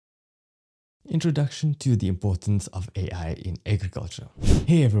Introduction to the importance of AI in agriculture.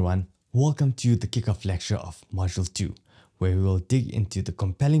 Hey everyone, welcome to the kickoff lecture of Module 2, where we will dig into the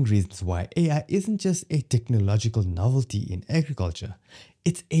compelling reasons why AI isn't just a technological novelty in agriculture,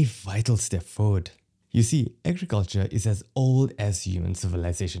 it's a vital step forward. You see, agriculture is as old as human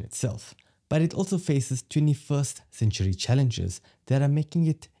civilization itself, but it also faces 21st century challenges that are making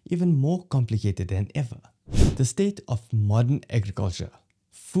it even more complicated than ever. The state of modern agriculture.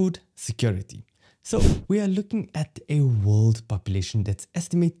 Food security. So we are looking at a world population that's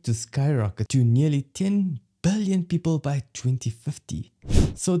estimated to skyrocket to nearly 10 billion people by 2050.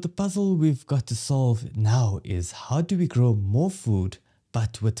 So the puzzle we've got to solve now is how do we grow more food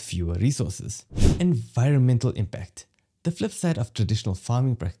but with fewer resources? Environmental impact. The flip side of traditional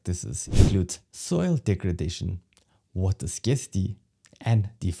farming practices includes soil degradation, water scarcity, and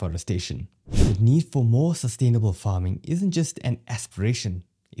deforestation. The need for more sustainable farming isn't just an aspiration.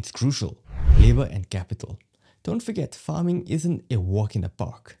 It's crucial. Labor and capital. Don't forget, farming isn't a walk in the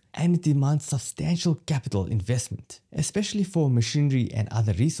park, and it demands substantial capital investment, especially for machinery and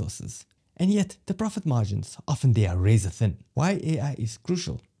other resources. And yet, the profit margins, often they are razor thin. Why AI is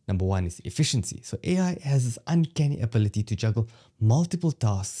crucial? Number one is efficiency. So AI has this uncanny ability to juggle multiple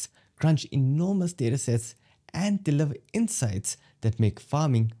tasks, crunch enormous data sets, and deliver insights that make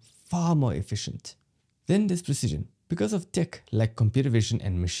farming far more efficient. Then there's precision. Because of tech like computer vision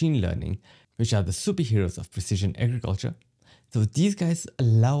and machine learning, which are the superheroes of precision agriculture, so these guys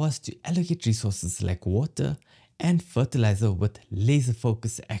allow us to allocate resources like water and fertilizer with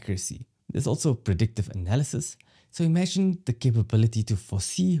laser-focused accuracy. There's also predictive analysis, so imagine the capability to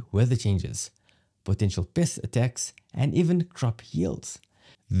foresee weather changes, potential pest attacks, and even crop yields.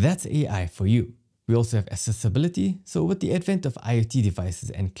 That's AI for you. We also have accessibility, so with the advent of IoT devices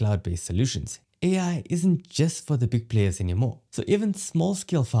and cloud-based solutions, AI isn't just for the big players anymore. So even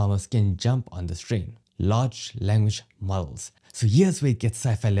small-scale farmers can jump on this train. Large language models. So here's where it gets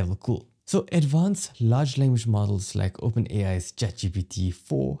sci-fi level cool. So advanced large language models like OpenAI's ChatGPT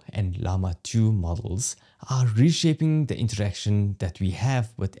 4 and Llama 2 models are reshaping the interaction that we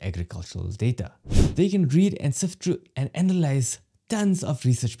have with agricultural data. They can read and sift through and analyze tons of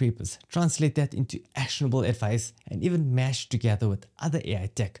research papers, translate that into actionable advice, and even mash together with other AI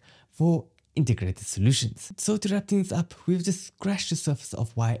tech for integrated solutions. So to wrap things up, we've just scratched the surface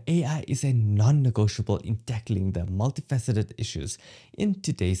of why AI is a non-negotiable in tackling the multifaceted issues in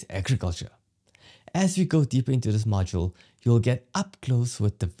today's agriculture. As we go deeper into this module, you'll get up close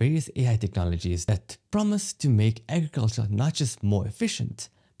with the various AI technologies that promise to make agriculture not just more efficient,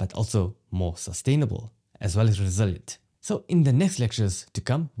 but also more sustainable, as well as resilient. So in the next lectures to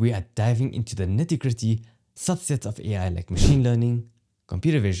come, we are diving into the nitty-gritty subsets of AI like machine learning,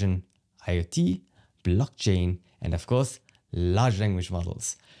 computer vision, IoT, blockchain, and of course, large language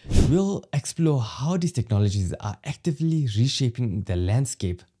models. We'll explore how these technologies are actively reshaping the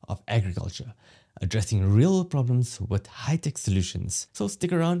landscape of agriculture, addressing real problems with high-tech solutions. So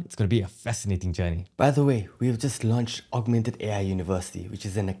stick around, it's going to be a fascinating journey. By the way, we've just launched Augmented AI University, which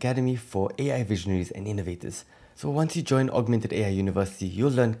is an academy for AI visionaries and innovators. So once you join Augmented AI University, you'll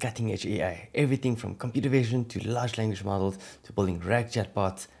learn cutting-edge AI, everything from computer vision to large language models to building RAG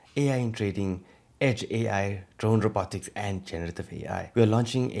chatbots, AI in trading, edge AI, drone robotics, and generative AI. We are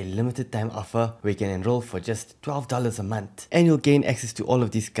launching a limited time offer where you can enroll for just $12 a month and you'll gain access to all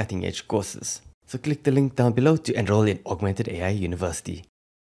of these cutting edge courses. So click the link down below to enroll in Augmented AI University.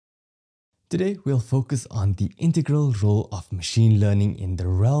 Today, we'll focus on the integral role of machine learning in the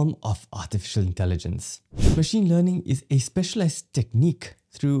realm of artificial intelligence. Machine learning is a specialized technique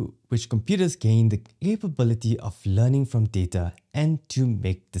through which computers gain the capability of learning from data and to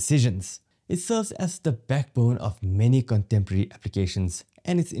make decisions. It serves as the backbone of many contemporary applications,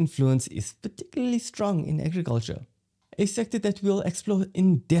 and its influence is particularly strong in agriculture, a sector that we'll explore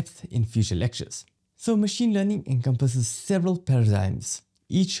in depth in future lectures. So machine learning encompasses several paradigms,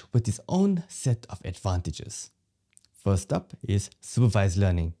 each with its own set of advantages. First up is supervised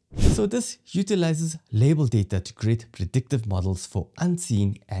learning. So this utilizes label data to create predictive models for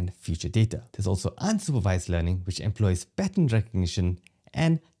unseen and future data. There's also unsupervised learning, which employs pattern recognition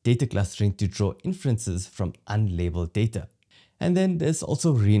and data clustering to draw inferences from unlabeled data. And then there's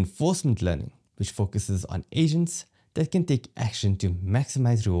also reinforcement learning, which focuses on agents that can take action to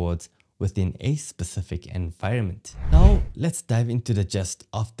maximize rewards within a specific environment. Now, let's dive into the gist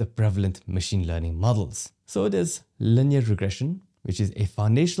of the prevalent machine learning models. So there's linear regression, which is a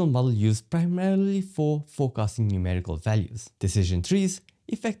foundational model used primarily for forecasting numerical values. Decision trees,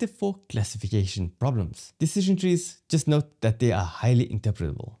 effective for classification problems. Decision trees, just note that they are highly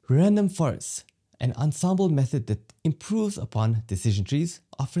interpretable. Random forests, an ensemble method that improves upon decision trees,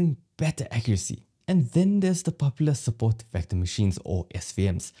 offering better accuracy. And then there's the popular support vector machines, or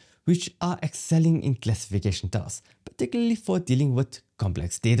SVMs, which are excelling in classification tasks, particularly for dealing with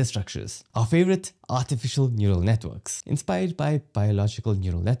complex data structures. Our favorite, artificial neural networks. Inspired by biological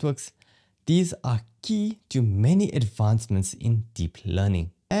neural networks, these are key to many advancements in deep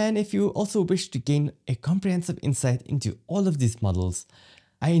learning. And if you also wish to gain a comprehensive insight into all of these models,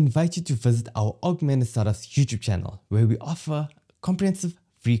 I invite you to visit our Augmented Startups YouTube channel, where we offer comprehensive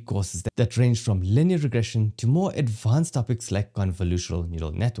free courses that range from linear regression to more advanced topics like convolutional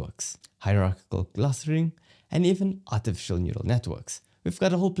neural networks, hierarchical clustering, and even artificial neural networks. We've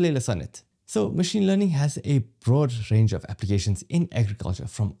got a whole playlist on it. So machine learning has a broad range of applications in agriculture,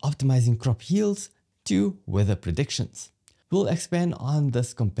 from optimizing crop yields to weather predictions. We'll expand on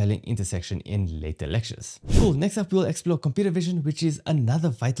this compelling intersection in later lectures. Cool, next up we'll explore computer vision, which is another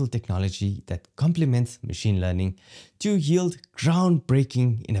vital technology that complements machine learning to yield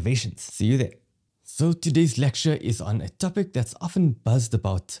groundbreaking innovations. See you there. So today's lecture is on a topic that's often buzzed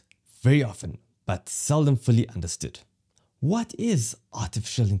about very often, but seldom fully understood. What is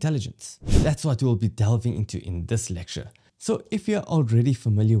artificial intelligence? That's what we'll be delving into in this lecture. So if you're already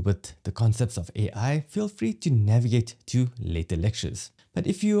familiar with the concepts of AI, feel free to navigate to later lectures. But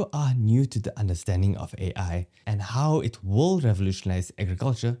if you are new to the understanding of AI and how it will revolutionize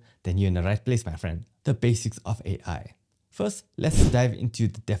agriculture, then you're in the right place, my friend. The basics of AI. First, let's dive into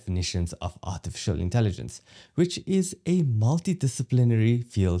the definitions of artificial intelligence, which is a multidisciplinary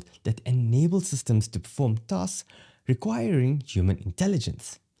field that enables systems to perform tasks requiring human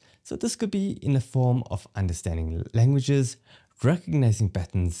intelligence. So this could be in the form of understanding languages, recognizing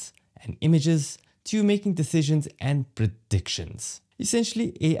patterns and images, to making decisions and predictions.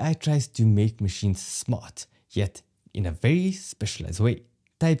 Essentially, AI tries to make machines smart, yet in a very specialized way.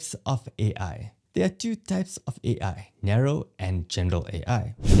 Types of AI. There are two types of AI, narrow and general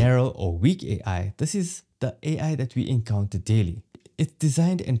AI. Narrow or weak AI, this is the AI that we encounter daily. It's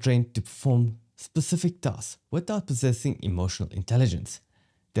designed and trained to perform specific tasks without possessing emotional intelligence.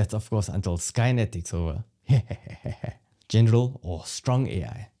 That's of course until Skynet takes over. General or strong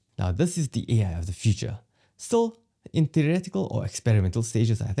AI. Now this is the AI of the future. Still in theoretical or experimental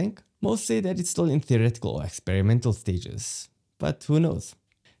stages, I think. Most say that it's still in theoretical or experimental stages, but who knows.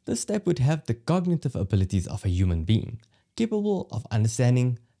 This type would have the cognitive abilities of a human being, capable of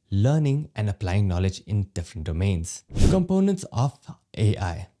understanding, learning, and applying knowledge in different domains. Components of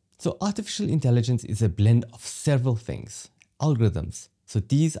AI. So artificial intelligence is a blend of several things. Algorithms. So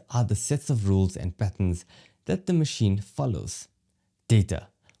these are the sets of rules and patterns that the machine follows. Data.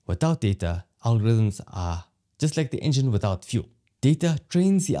 Without data, algorithms are just like the engine without fuel. Data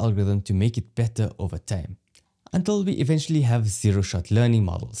trains the algorithm to make it better over time, until we eventually have zero-shot learning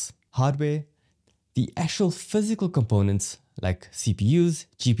models. Hardware. The actual physical components like CPUs,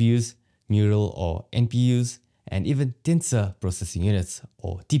 GPUs, neural or NPUs, and even tensor processing units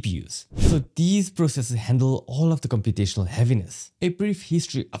or TPUs. So these processors handle all of the computational heaviness. A brief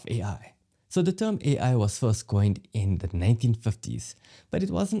history of AI. So the term AI was first coined in the 1950s, but it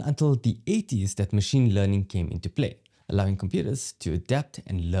wasn't until the 80s that machine learning came into play, allowing computers to adapt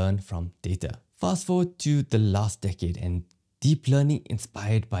and learn from data. Fast forward to the last decade, and deep learning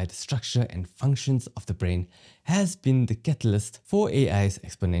inspired by the structure and functions of the brain has been the catalyst for AI's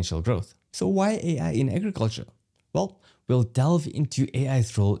exponential growth. So why AI in agriculture? Well, we'll delve into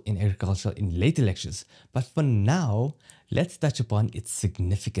AI's role in agriculture in later lectures, but for now, let's touch upon its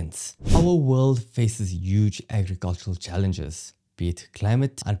significance. Our world faces huge agricultural challenges, be it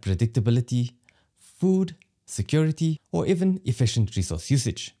climate unpredictability, food security, or even efficient resource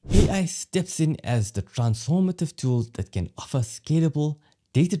usage. AI steps in as the transformative tool that can offer scalable,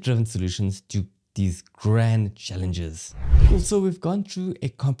 data-driven solutions to these grand challenges. Also, we've gone through a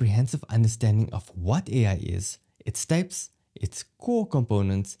comprehensive understanding of what AI is, its types, its core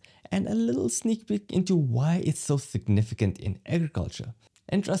components, and a little sneak peek into why it's so significant in agriculture.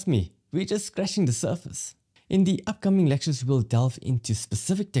 And trust me, we're just scratching the surface. In the upcoming lectures, we'll delve into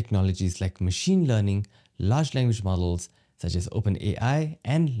specific technologies like machine learning, large language models such as OpenAI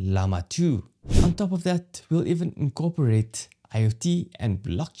and Llama 2. On top of that, we'll even incorporate IoT and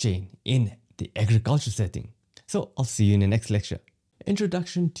blockchain in the agriculture setting. So I'll see you in the next lecture.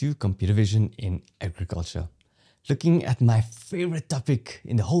 Introduction to computer vision in agriculture. Looking at my favorite topic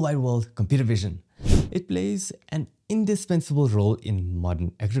in the whole wide world, computer vision. It plays an indispensable role in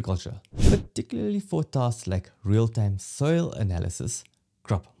modern agriculture, particularly for tasks like real-time soil analysis,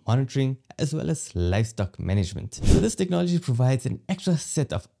 crop monitoring, as well as livestock management. So this technology provides an extra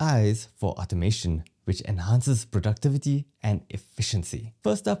set of eyes for automation, which enhances productivity and efficiency.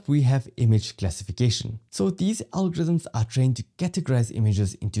 First up, we have image classification. So these algorithms are trained to categorize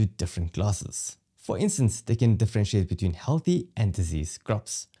images into different classes. For instance, they can differentiate between healthy and diseased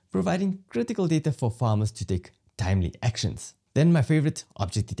crops, providing critical data for farmers to take timely actions. Then my favorite,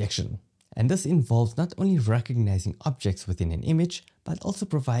 object detection. And this involves not only recognizing objects within an image, but also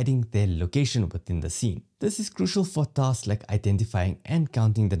providing their location within the scene. This is crucial for tasks like identifying and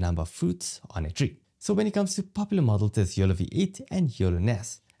counting the number of fruits on a tree. So when it comes to popular models, there's YOLO V8 and YOLO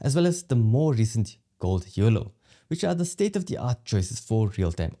NAS, as well as the more recent Gold YOLO, which are the state-of-the-art choices for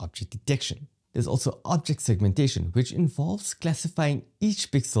real-time object detection. There's also object segmentation, which involves classifying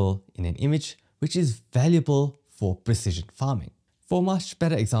each pixel in an image, which is valuable for precision farming. For a much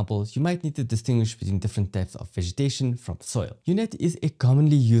better example, you might need to distinguish between different types of vegetation from soil. UNet is a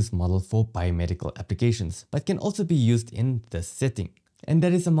commonly used model for biomedical applications, but can also be used in this setting. And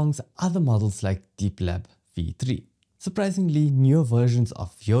that is amongst other models like DeepLab V3. Surprisingly, newer versions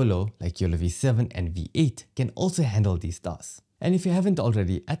of YOLO, like YOLO V7 and V8, can also handle these tasks. And if you haven't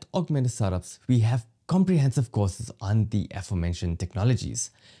already, at Augmented Startups, we have comprehensive courses on the aforementioned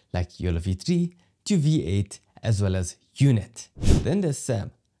technologies, like YOLO V3 to V8, as well as UNet. Then there's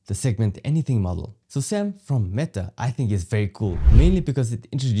SAM, the Segment Anything model. So SAM from Meta I think is very cool, mainly because it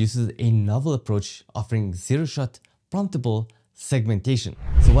introduces a novel approach offering zero-shot promptable segmentation.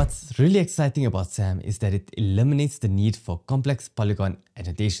 So what's really exciting about SAM is that it eliminates the need for complex polygon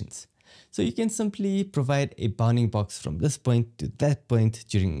annotations. So you can simply provide a bounding box from this point to that point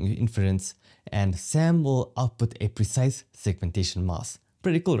during inference, and SAM will output a precise segmentation mask.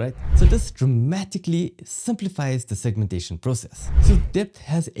 Pretty cool, right? So this dramatically simplifies the segmentation process. So depth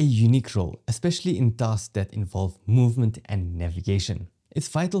has a unique role, especially in tasks that involve movement and navigation. It's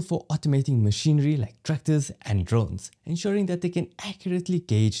vital for automating machinery like tractors and drones, ensuring that they can accurately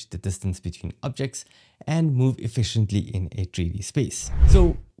gauge the distance between objects and move efficiently in a 3D space.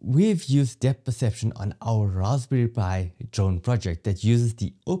 So we've used depth perception on our Raspberry Pi drone project that uses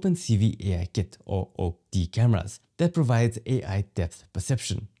the OpenCV AI Kit or OpenD cameras that provides AI depth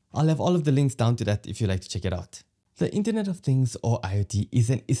perception. I'll have all of the links down to that if you'd like to check it out. The Internet of Things or IoT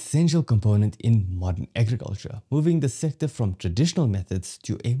is an essential component in modern agriculture, moving the sector from traditional methods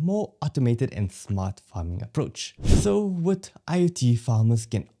to a more automated and smart farming approach. So with IoT, farmers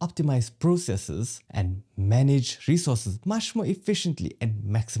can optimize processes and manage resources much more efficiently and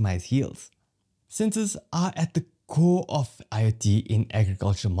maximize yields. Sensors are at the core of IoT in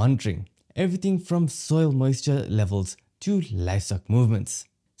agriculture monitoring, everything from soil moisture levels to livestock movements.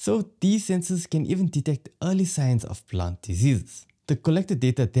 So these sensors can even detect early signs of plant diseases. The collected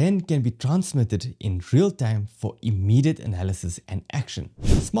data then can be transmitted in real time for immediate analysis and action.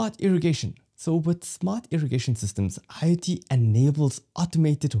 Smart irrigation. So with smart irrigation systems, IoT enables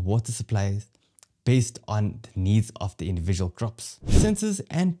automated water supplies based on the needs of the individual crops. Sensors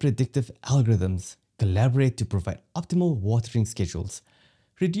and predictive algorithms collaborate to provide optimal watering schedules,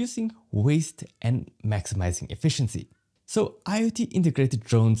 reducing waste and maximizing efficiency. So IoT integrated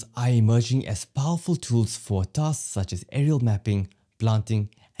drones are emerging as powerful tools for tasks such as aerial mapping, planting,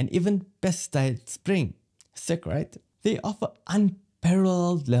 and even pesticide spraying. Sick, right? They offer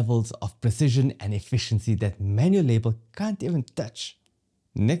unparalleled levels of precision and efficiency that manual labor can't even touch.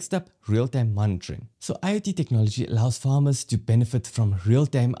 Next up, real-time monitoring. So IoT technology allows farmers to benefit from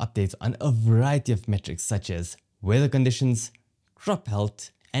real-time updates on a variety of metrics such as weather conditions, crop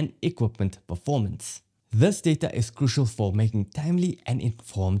health, and equipment performance. This data is crucial for making timely and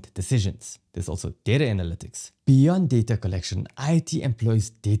informed decisions. There's also data analytics. Beyond data collection, IoT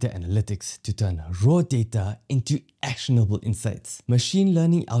employs data analytics to turn raw data into actionable insights. Machine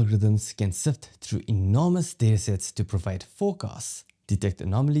learning algorithms can sift through enormous datasets to provide forecasts, detect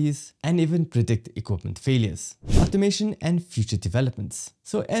anomalies, and even predict equipment failures. Automation and future developments.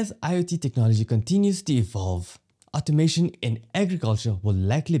 So as IoT technology continues to evolve, automation in agriculture will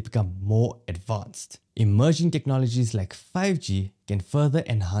likely become more advanced. Emerging technologies like 5G can further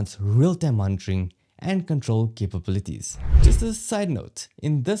enhance real-time monitoring and control capabilities. Just as a side note,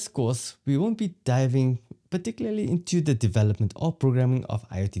 in this course, we won't be diving particularly into the development or programming of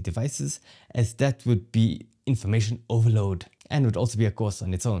IoT devices, as that would be information overload and would also be a course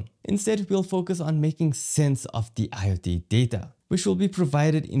on its own. Instead, we'll focus on making sense of the IoT data, which will be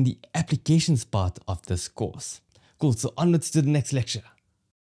provided in the applications part of this course. Cool, so onwards to the next lecture.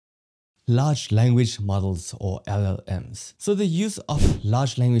 Large language models or LLMs. So the use of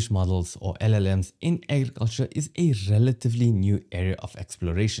large language models or LLMs in agriculture is a relatively new area of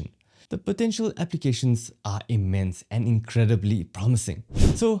exploration. The potential applications are immense and incredibly promising.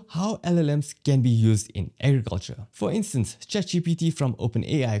 So how LLMs can be used in agriculture? For instance, ChatGPT from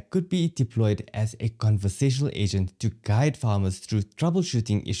OpenAI could be deployed as a conversational agent to guide farmers through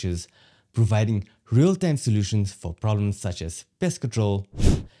troubleshooting issues, providing real-time solutions for problems such as pest control,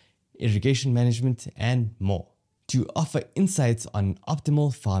 irrigation management, and more, to offer insights on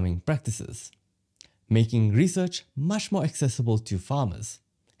optimal farming practices, making research much more accessible to farmers,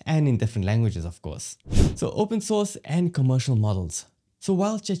 and in different languages, of course. So open source and commercial models. So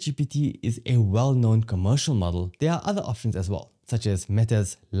while ChatGPT is a well-known commercial model, there are other options as well, such as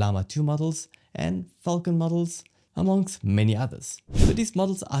Meta's Llama 2 models and Falcon models, amongst many others. So these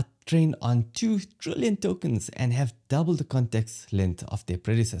models are trained on 2 trillion tokens and have double the context length of their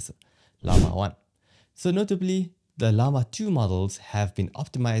predecessor, Llama 1. So notably, the Llama 2 models have been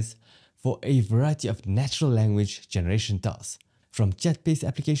optimized for a variety of natural language generation tasks, from chat-based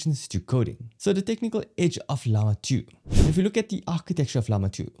applications to coding. So the technical edge of Llama 2. If you look at the architecture of Llama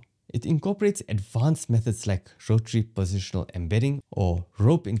 2, it incorporates advanced methods like rotary positional embedding or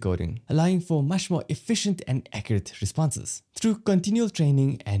rope encoding, allowing for much more efficient and accurate responses. Through continual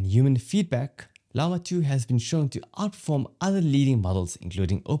training and human feedback, Llama 2 has been shown to outperform other leading models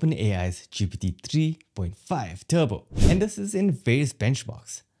including OpenAI's GPT 3.5 Turbo. And this is in various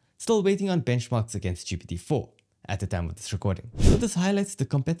benchmarks, still waiting on benchmarks against GPT 4 at the time of this recording. So this highlights the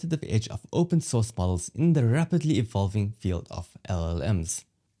competitive edge of open source models in the rapidly evolving field of LLMs.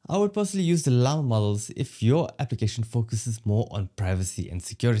 I would personally use the Llama models if your application focuses more on privacy and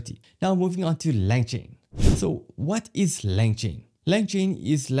security. Now moving on to LangChain. So what is LangChain? LangChain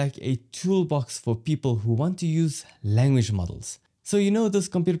is like a toolbox for people who want to use language models. So you know those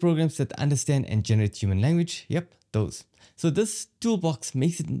computer programs that understand and generate human language? Yep, those. So this toolbox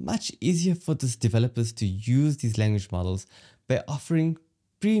makes it much easier for those developers to use these language models by offering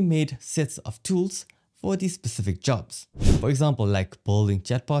pre-made sets of tools for these specific jobs. For example, like building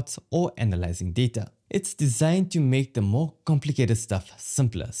chatbots or analyzing data. It's designed to make the more complicated stuff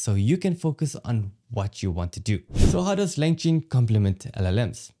simpler so you can focus on what you want to do. So how does LangChain complement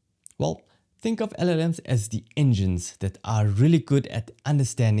LLMs? Well, think of LLMs as the engines that are really good at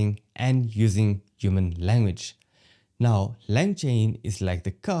understanding and using human language. Now, LangChain is like the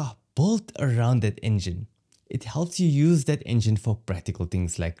car built around that engine. It helps you use that engine for practical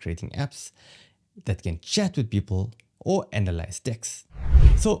things like creating apps that can chat with people or analyze text.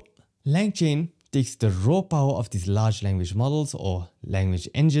 So LangChain takes the raw power of these large language models or language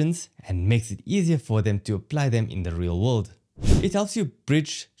engines and makes it easier for them to apply them in the real world. It helps you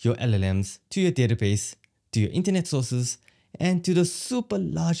bridge your LLMs to your database, to your internet sources, and to the super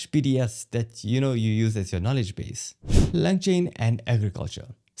large PDFs that you use as your knowledge base. LangChain and agriculture.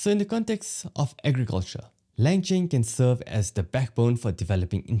 So in the context of agriculture, LangChain can serve as the backbone for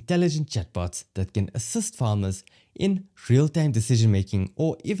developing intelligent chatbots that can assist farmers in real-time decision-making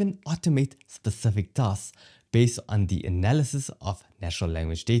or even automate specific tasks based on the analysis of natural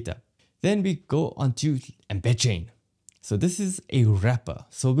language data. Then we go on to EmbedChain. So this is a wrapper.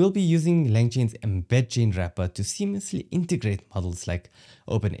 So we'll be using LangChain's EmbedChain wrapper to seamlessly integrate models like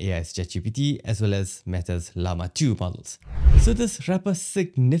OpenAI's ChatGPT as well as Meta's Llama 2 models. So this wrapper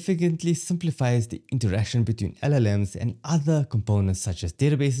significantly simplifies the interaction between LLMs and other components such as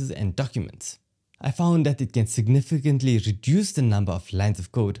databases and documents. I found that it can significantly reduce the number of lines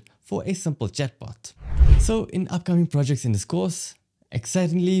of code for a simple chatbot. So in upcoming projects in this course,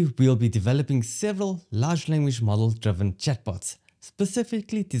 excitingly, we'll be developing several large language model-driven chatbots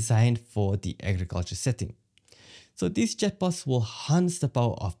specifically designed for the agriculture setting. So these chatbots will harness the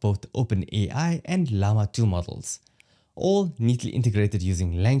power of both OpenAI and Llama 2 models, all neatly integrated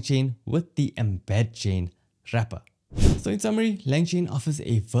using LangChain with the EmbedChain wrapper. So in summary, LangChain offers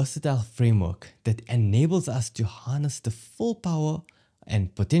a versatile framework that enables us to harness the full power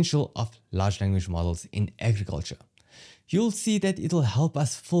and potential of large language models in agriculture. You'll see that it'll help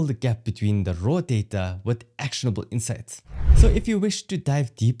us fill the gap between the raw data with actionable insights. So if you wish to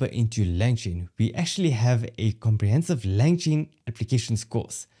dive deeper into LangChain, we actually have a comprehensive LangChain applications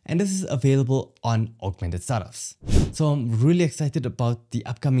course, and this is available on Augmented Startups. So I'm really excited about the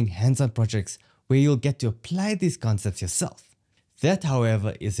upcoming hands-on projects where you'll get to apply these concepts yourself. That,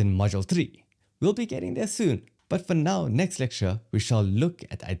 however, is in Module 3. We'll be getting there soon. But for now, next lecture, we shall look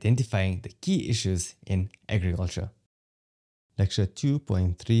at identifying the key issues in agriculture. Lecture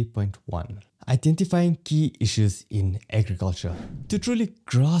 2.3.1. Identifying key issues in agriculture. To truly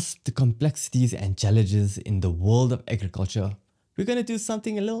grasp the complexities and challenges in the world of agriculture, we're going to do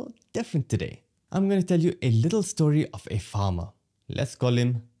something a little different today. I'm going to tell you a little story of a farmer. Let's call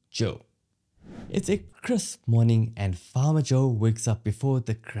him Joe. It's a crisp morning and Farmer Joe wakes up before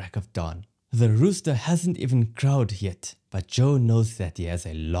the crack of dawn. The rooster hasn't even crowed yet, but Joe knows that he has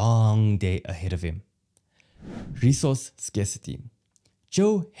a long day ahead of him. Resource scarcity.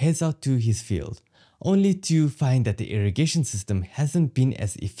 Joe heads out to his field, only to find that the irrigation system hasn't been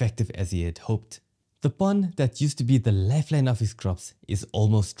as effective as he had hoped. The pond that used to be the lifeline of his crops is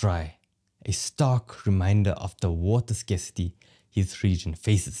almost dry, a stark reminder of the water scarcity his region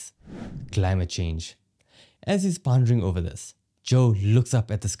faces. Climate change. As he's pondering over this, Joe looks up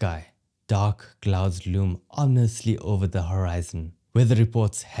at the sky. Dark clouds loom ominously over the horizon. Weather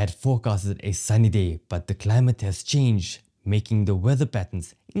reports had forecasted a sunny day, but the climate has changed, making the weather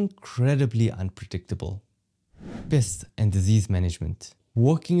patterns incredibly unpredictable. Pest and disease management.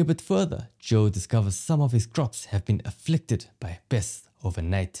 Walking a bit further, Joe discovers some of his crops have been afflicted by pests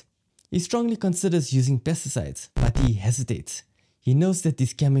overnight. He strongly considers using pesticides, but he hesitates. He knows that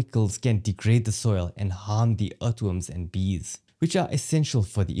these chemicals can degrade the soil and harm the earthworms and bees, which are essential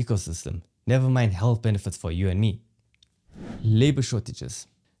for the ecosystem, never mind health benefits for you and me. Labor shortages.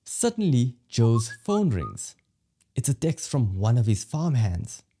 Suddenly, Joe's phone rings. It's a text from one of his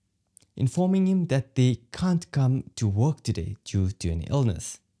farmhands, informing him that they can't come to work today due to an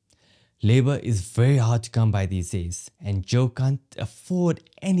illness. Labor is very hard to come by these days, and Joe can't afford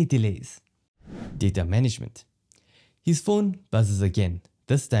any delays. Data management. His phone buzzes again.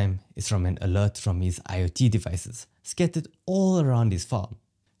 This time it's from an alert from his IoT devices, scattered all around his farm.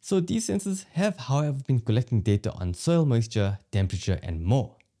 So these sensors have, however, been collecting data on soil moisture, temperature, and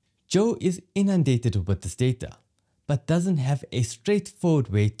more. Joe is inundated with this data, but doesn't have a straightforward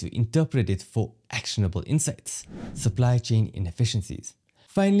way to interpret it for actionable insights. Supply chain inefficiencies.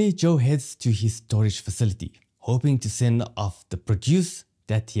 Finally, Joe heads to his storage facility, hoping to send off the produce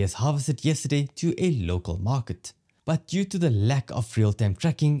that he has harvested yesterday to a local market. But due to the lack of real-time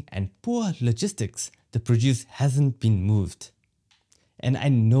tracking and poor logistics, the produce hasn't been moved. And I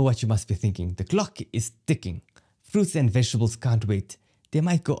know what you must be thinking. The clock is ticking. Fruits and vegetables can't wait. They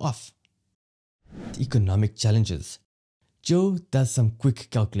might go off. Economic challenges. Joe does some quick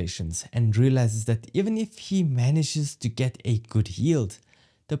calculations and realizes that even if he manages to get a good yield,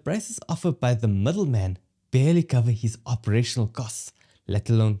 the prices offered by the middleman barely cover his operational costs, let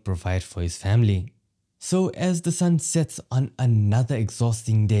alone provide for his family. So as the sun sets on another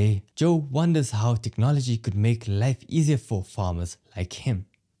exhausting day, Joe wonders how technology could make life easier for farmers like him.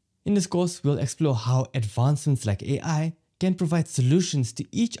 In this course, we'll explore how advancements like AI can provide solutions to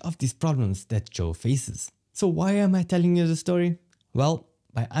each of these problems that Joe faces. So why am I telling you the story? Well,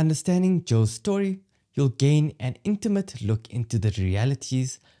 by understanding Joe's story, you'll gain an intimate look into the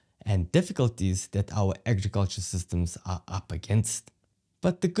realities and difficulties that our agriculture systems are up against.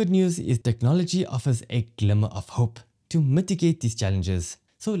 But the good news is technology offers a glimmer of hope to mitigate these challenges.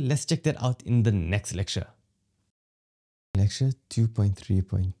 So let's check that out in the next lecture. Lecture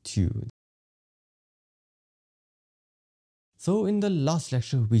 2.3.2. So in the last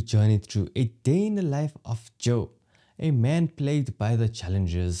lecture, we journeyed through a day in the life of Joe, a man plagued by the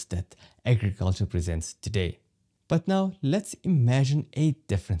challenges that agriculture presents today. But now let's imagine a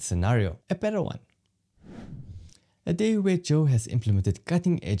different scenario, a better one. A day where Joe has implemented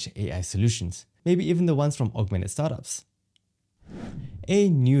cutting-edge AI solutions, maybe even the ones from augmented startups. A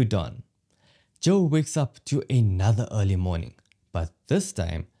new dawn. Joe wakes up to another early morning, but this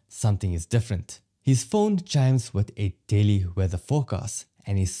time something is different. His phone chimes with a daily weather forecast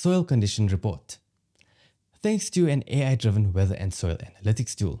and his soil condition report, thanks to an AI-driven weather and soil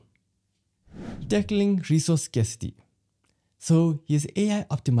analytics tool. Tackling resource scarcity. So his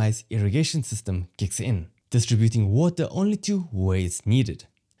AI-optimized irrigation system kicks in, distributing water only to where it's needed.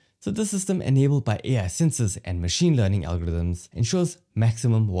 So the system, enabled by AI sensors and machine learning algorithms, ensures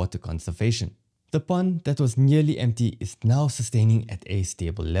maximum water conservation. The pond that was nearly empty is now sustaining at a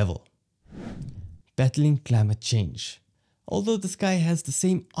stable level. Battling climate change. Although the sky has the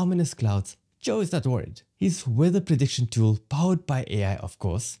same ominous clouds, Joe is not worried. His weather prediction tool, powered by AI of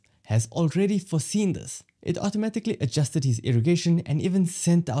course, has already foreseen this. It automatically adjusted his irrigation and even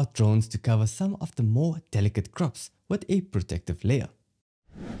sent out drones to cover some of the more delicate crops with a protective layer.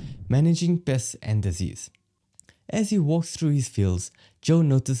 Managing pests and disease. As he walks through his fields, Joe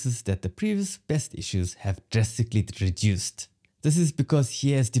notices that the previous pest issues have drastically reduced. This is because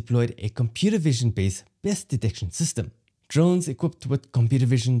he has deployed a computer vision-based pest detection system. Drones equipped with computer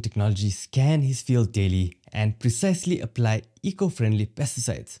vision technology scan his field daily and precisely apply eco-friendly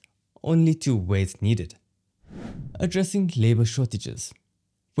pesticides, only to where it's needed. Addressing labor shortages.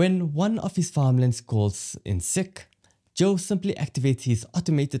 When one of his farmlands calls in sick, Joe simply activates his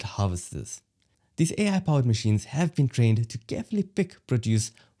automated harvesters. These AI-powered machines have been trained to carefully pick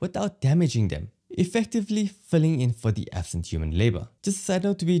produce without damaging them, effectively filling in for the absent human labor. Just a side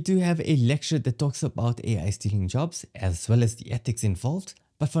note, we do have a lecture that talks about AI stealing jobs as well as the ethics involved,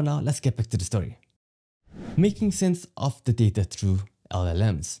 but for now, let's get back to the story. Making sense of the data through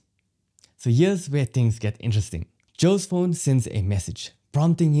LLMs. So here's where things get interesting. Joe's phone sends a message,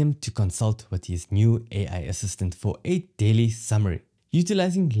 prompting him to consult with his new AI assistant for a daily summary.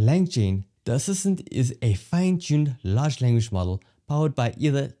 Utilizing LangChain, the assistant is a fine-tuned large language model powered by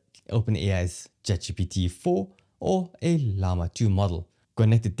either OpenAI's ChatGPT 4 or a Llama 2 model,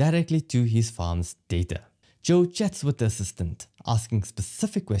 connected directly to his farm's data. Joe chats with the assistant, asking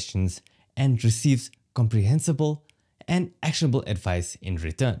specific questions, and receives comprehensible and actionable advice in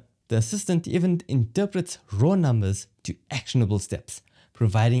return. The assistant even interprets raw numbers to actionable steps,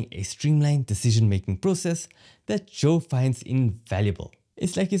 providing a streamlined decision-making process that Joe finds invaluable.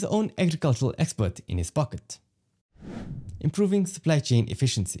 It's like his own agricultural expert in his pocket. Improving supply chain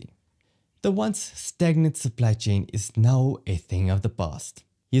efficiency. The once stagnant supply chain is now a thing of the past.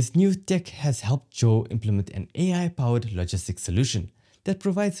 His new tech has helped Joe implement an AI-powered logistics solution that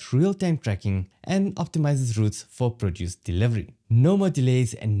provides real-time tracking and optimizes routes for produce delivery. No more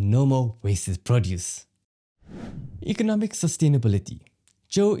delays and no more wasted produce. Economic sustainability.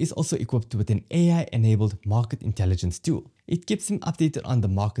 Joe is also equipped with an AI-enabled market intelligence tool. It keeps him updated on the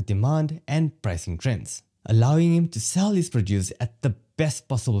market demand and pricing trends, allowing him to sell his produce at the best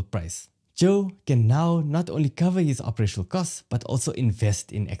possible price. Joe can now not only cover his operational costs, but also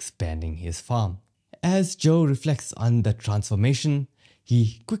invest in expanding his farm. As Joe reflects on the transformation,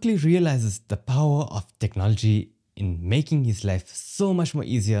 he quickly realizes the power of technology in making his life so much more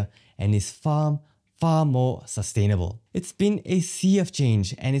easier and his farm far more sustainable. It's been a sea of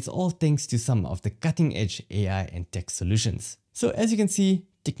change, and it's all thanks to some of the cutting-edge AI and tech solutions. So as you can see,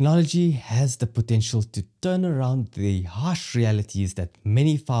 technology has the potential to turn around the harsh realities that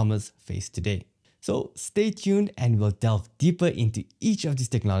many farmers face today. So stay tuned and we'll delve deeper into each of these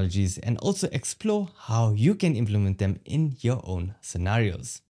technologies and also explore how you can implement them in your own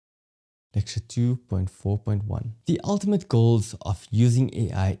scenarios. Lecture 2.4.1. The ultimate goals of using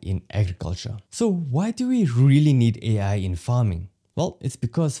AI in agriculture. So why do we really need AI in farming? Well, it's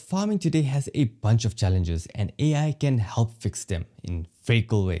because farming today has a bunch of challenges and AI can help fix them in very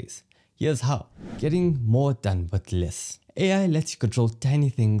cool ways. Here's how. Getting more done with less. AI lets you control tiny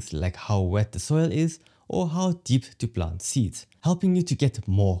things like how wet the soil is or how deep to plant seeds, helping you to get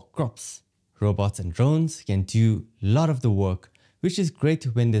more crops. Robots and drones can do a lot of the work, which is great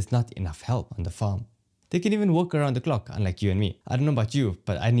when there's not enough help on the farm. They can even work around the clock, unlike you and me. I don't know about you,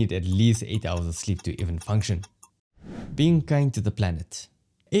 but I need at least 8 hours of sleep to even function. Being kind to the planet.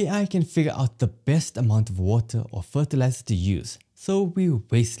 AI can figure out the best amount of water or fertilizer to use, so we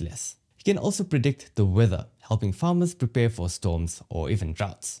waste less. It can also predict the weather, helping farmers prepare for storms or even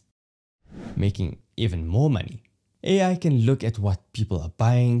droughts. Making even more money. AI can look at what people are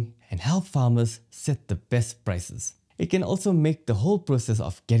buying and help farmers set the best prices. It can also make the whole process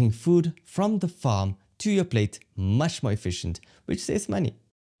of getting food from the farm to your plate much more efficient, which saves money.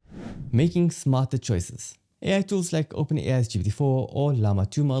 Making smarter choices. AI tools like OpenAI's GPT-4 or Llama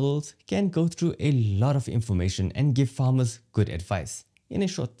 2 models can go through a lot of information and give farmers good advice in a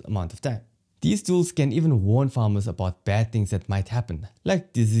short amount of time. These tools can even warn farmers about bad things that might happen,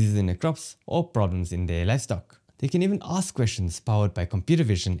 like diseases in their crops or problems in their livestock. They can even ask questions powered by computer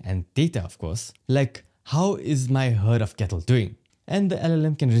vision and data, of course, like, how is my herd of cattle doing? And the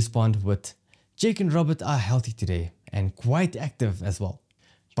LLM can respond with, Jake and Robert are healthy today and quite active as well.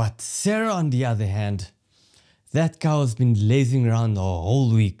 But Sarah, on the other hand, that cow's been lazing around the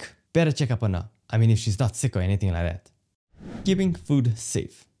whole week. Better check up on her. I mean, if she's not sick or anything like that. Keeping food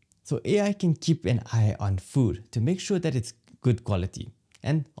safe. So AI can keep an eye on food to make sure that it's good quality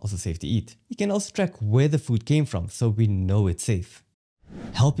and also safe to eat. It can also track where the food came from so we know it's safe.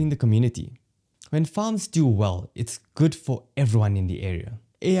 Helping the community. When farms do well, it's good for everyone in the area.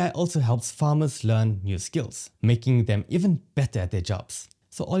 AI also helps farmers learn new skills, making them even better at their jobs.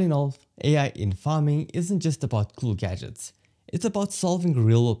 So all in all, AI in farming isn't just about cool gadgets. It's about solving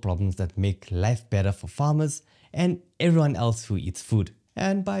real-world problems that make life better for farmers and everyone else who eats food.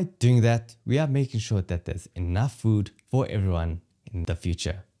 And by doing that, we are making sure that there's enough food for everyone in the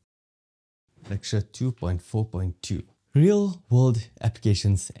future. Lecture 2.4.2. Real-world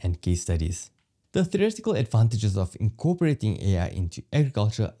applications and case studies. The theoretical advantages of incorporating AI into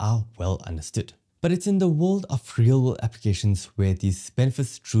agriculture are well understood. But it's in the world of real-world applications where these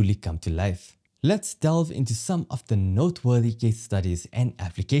benefits truly come to life. Let's delve into some of the noteworthy case studies and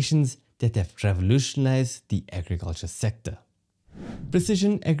applications that have revolutionized the agriculture sector.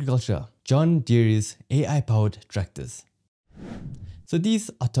 Precision agriculture. John Deere's AI-powered tractors. So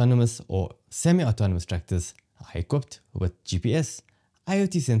these autonomous or semi-autonomous tractors are equipped with GPS,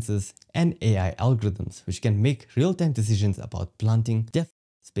 IoT sensors, and AI algorithms which can make real-time decisions about planting, depth,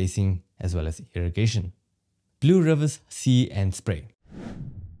 spacing, as well as irrigation. Blue River's See and Spray.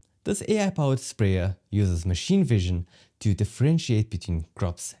 This AI-powered sprayer uses machine vision to differentiate between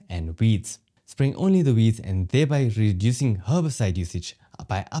crops and weeds, spraying only the weeds and thereby reducing herbicide usage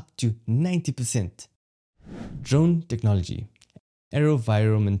by up to 90%. Drone technology.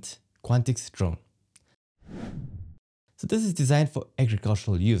 AeroVironment Quantix drone. So this is designed for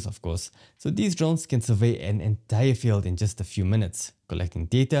agricultural use, of course. So these drones can survey an entire field in just a few minutes, collecting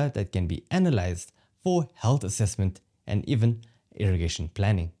data that can be analyzed for health assessment and even irrigation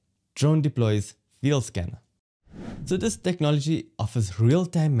planning. Drone deploys field scanner. So this technology offers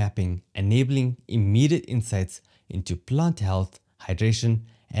real-time mapping, enabling immediate insights into plant health, hydration,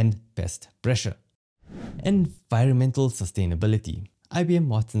 and pest pressure. Environmental sustainability. IBM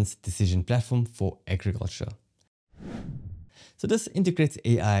Watson's decision platform for agriculture. So this integrates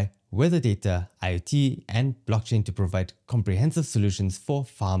AI, weather data, IoT, and blockchain to provide comprehensive solutions for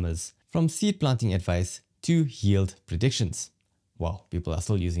farmers, from seed planting advice to yield predictions. Wow, people are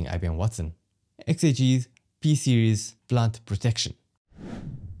still using IBM Watson. XAG's P-Series plant protection.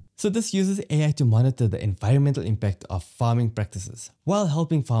 So this uses AI to monitor the environmental impact of farming practices while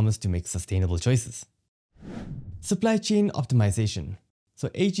helping farmers to make sustainable choices. Supply chain optimization.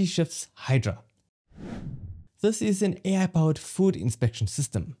 So AG Shift's Hydra. This is an AI-powered food inspection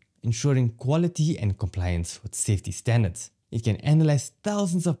system, ensuring quality and compliance with safety standards. It can analyze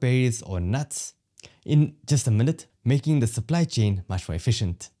thousands of berries or nuts in just a minute, making the supply chain much more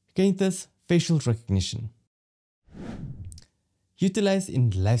efficient. Gainthus facial recognition. Utilized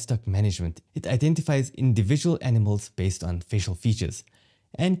in livestock management, it identifies individual animals based on facial features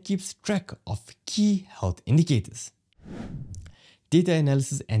and keeps track of key health indicators. Data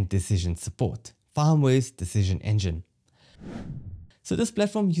analysis and decision support. FarmWave's decision engine. So this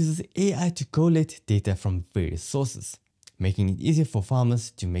platform uses AI to collate data from various sources, making it easier for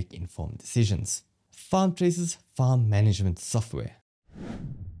farmers to make informed decisions. FarmTrace's farm management software.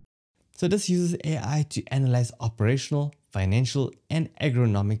 So this uses AI to analyze operational, financial, and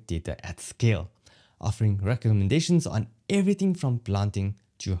agronomic data at scale, offering recommendations on everything from planting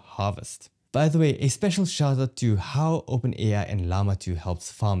to harvest. By the way, a special shout out to how OpenAI and Llama 2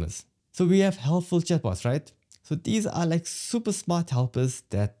 helps farmers. So we have helpful chatbots, right? So these are like super smart helpers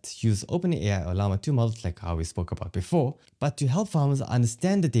that use OpenAI or Llama 2 models like how we spoke about before, but to help farmers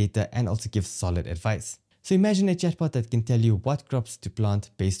understand the data and also give solid advice. So imagine a chatbot that can tell you what crops to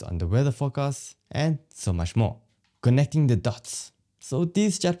plant based on the weather forecasts and so much more. Connecting the dots. So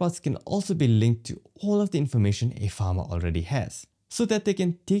these chatbots can also be linked to all of the information a farmer already has, so that they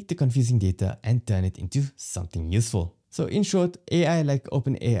can take the confusing data and turn it into something useful. So in short, AI like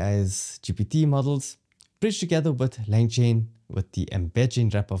OpenAI's GPT models, bridged together with LangChain, with the embed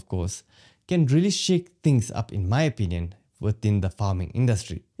chain wrap of course, can really shake things up in my opinion within the farming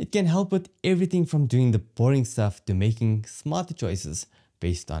industry. It can help with everything from doing the boring stuff to making smarter choices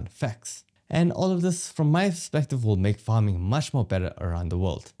based on facts. And all of this from my perspective will make farming much more better around the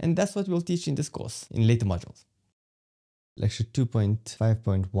world. And that's what we'll teach in this course in later modules. Lecture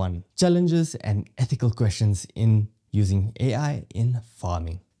 2.5.1 Challenges and ethical questions in using AI in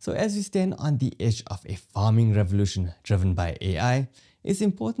farming. So as we stand on the edge of a farming revolution driven by AI, it's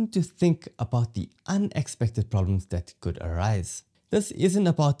important to think about the unexpected problems that could arise. This isn't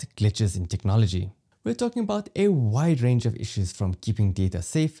about glitches in technology. We're talking about a wide range of issues from keeping data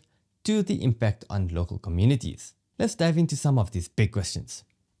safe to the impact on local communities. Let's dive into some of these big questions.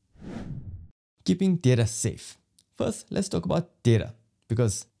 Keeping data safe. First, let's talk about data,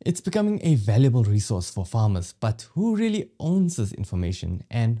 because it's becoming a valuable resource for farmers, but who really owns this information?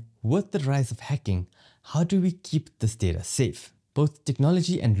 And with the rise of hacking, how do we keep this data safe? Both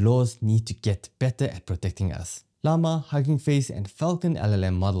technology and laws need to get better at protecting us. Llama, Hugging Face, and Falcon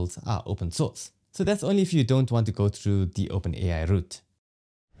LLM models are open source. So that's only if you don't want to go through the OpenAI route.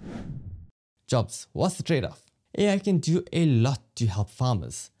 Jobs. What's the trade-off? AI can do a lot to help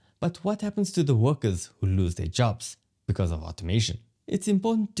farmers, but what happens to the workers who lose their jobs because of automation? It's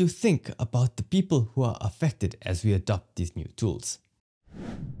important to think about the people who are affected as we adopt these new tools.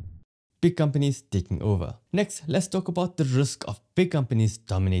 Big companies taking over. Next, let's talk about the risk of big companies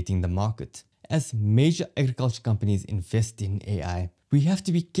dominating the market. As major agriculture companies invest in AI, we have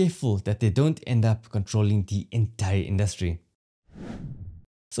to be careful that they don't end up controlling the entire industry.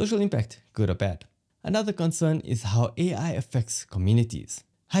 Social impact, good or bad. Another concern is how AI affects communities.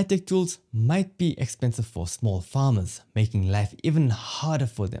 High-tech tools might be expensive for small farmers, making life even harder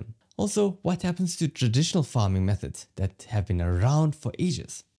for them. Also, what happens to traditional farming methods that have been around for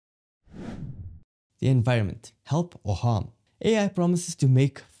ages? The environment, help or harm? AI promises to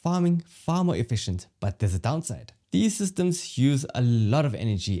make farming far more efficient, but there's a downside. These systems use a lot of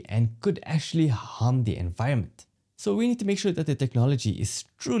energy and could actually harm the environment. So we need to make sure that the technology is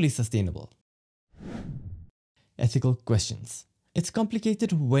truly sustainable. Ethical questions. It's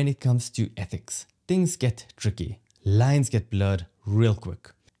complicated when it comes to ethics. Things get tricky. Lines get blurred real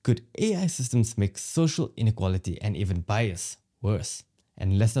quick. Could AI systems make social inequality and even bias worse?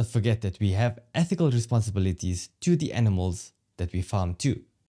 And let's not forget that we have ethical responsibilities to the animals that we farm too.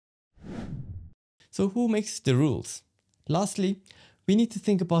 So who makes the rules? Lastly, we need to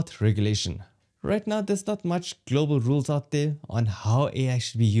think about regulation. Right now, there's not much global rules out there on how AI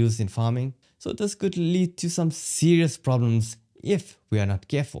should be used in farming, so this could lead to some serious problems if we are not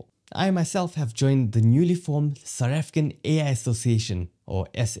careful. I myself have joined the newly formed South African AI Association, or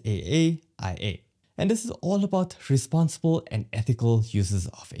SAAIA. And this is all about responsible and ethical uses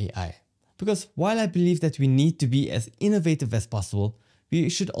of AI. Because while I believe that we need to be as innovative as possible, we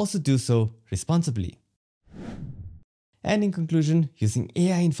should also do so responsibly. And in conclusion, using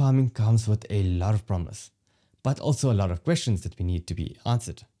AI in farming comes with a lot of promise, but also a lot of questions that we need to be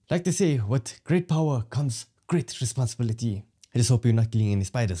answered. Like they say, with great power comes great responsibility. I just hope you're not killing any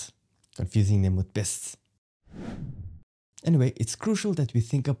spiders, confusing them with pests. Anyway, it's crucial that we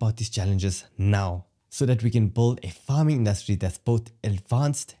think about these challenges now, so that we can build a farming industry that's both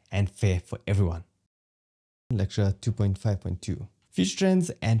advanced and fair for everyone. Lecture 2.5.2. Future Trends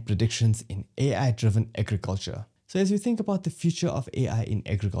and Predictions in AI-Driven Agriculture. So as we think about the future of AI in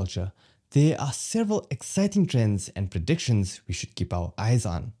agriculture, there are several exciting trends and predictions we should keep our eyes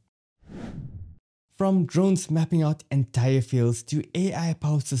on. From drones mapping out entire fields to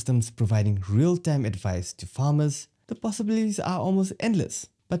AI-powered systems providing real-time advice to farmers, the possibilities are almost endless.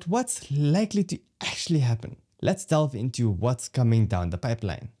 But what's likely to actually happen? Let's delve into what's coming down the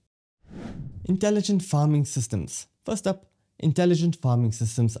pipeline. Intelligent farming systems. First up, intelligent farming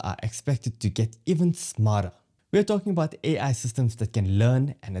systems are expected to get even smarter. We're talking about AI systems that can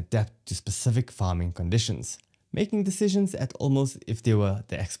learn and adapt to specific farming conditions, making decisions at almost if they were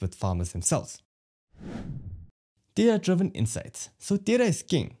the expert farmers themselves. Data-driven insights. So data is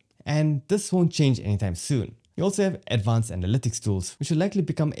king, and this won't change anytime soon. We also have advanced analytics tools, which will likely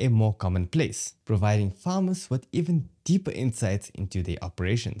become a more commonplace, providing farmers with even deeper insights into their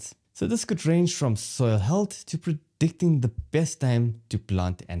operations. So this could range from soil health to predicting the best time to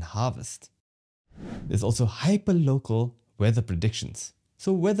plant and harvest. There's also hyper-local weather predictions.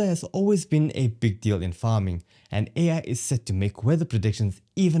 So weather has always been a big deal in farming, and AI is set to make weather predictions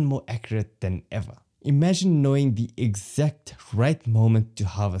even more accurate than ever. Imagine knowing the exact right moment to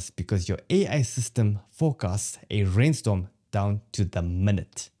harvest because your AI system forecasts a rainstorm down to the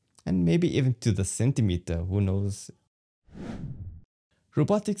minute, and maybe even to the centimeter, who knows.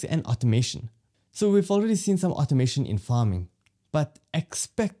 Robotics and automation. So we've already seen some automation in farming, but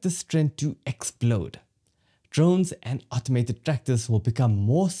expect this trend to explode. Drones and automated tractors will become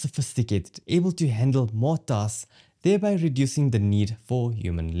more sophisticated, able to handle more tasks, thereby reducing the need for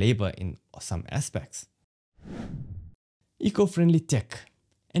human labor in some aspects. Eco-friendly tech.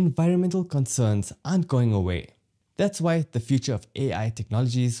 Environmental concerns aren't going away. That's why the future of AI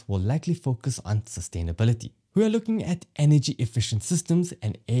technologies will likely focus on sustainability. We are looking at energy-efficient systems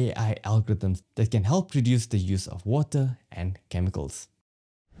and AI algorithms that can help reduce the use of water and chemicals.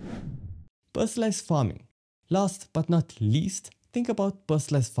 Personalized farming. Last but not least, think about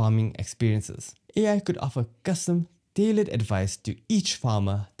personalized farming experiences. AI could offer custom, tailored advice to each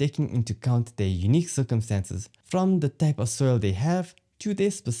farmer, taking into account their unique circumstances, from the type of soil they have to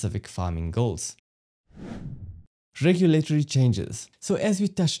their specific farming goals. Regulatory changes. So as we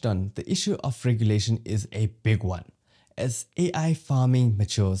touched on, the issue of regulation is a big one. As AI farming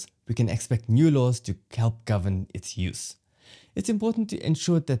matures, we can expect new laws to help govern its use. It's important to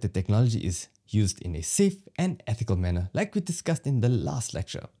ensure that the technology is used in a safe and ethical manner, like we discussed in the last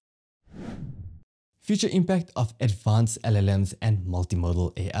lecture. Future impact of advanced LLMs and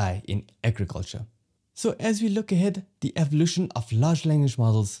multimodal AI in agriculture. So as we look ahead, the evolution of large language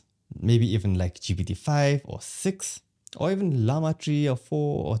models, maybe even like GPT-5 or 6, or even Llama 3 or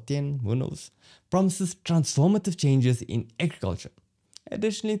 4 or 10, who knows, promises transformative changes in agriculture.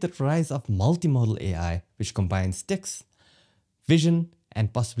 Additionally, the rise of multimodal AI, which combines text, vision,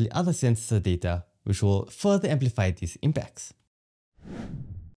 and possibly other sensor data, which will further amplify these impacts.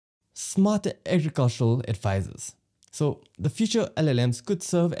 Smarter agricultural advisors. So the future LLMs could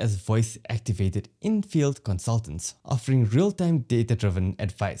serve as voice-activated in-field consultants, offering real-time data-driven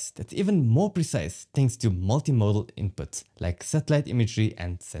advice that's even more precise thanks to multimodal inputs like satellite imagery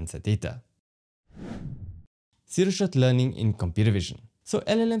and sensor data. Zero-shot learning in computer vision. So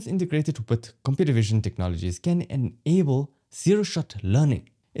LLMs integrated with computer vision technologies can enable zero-shot learning.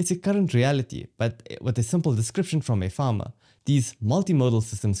 It's a current reality, but with a simple description from a farmer, these multimodal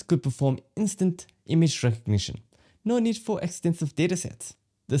systems could perform instant image recognition. No need for extensive datasets.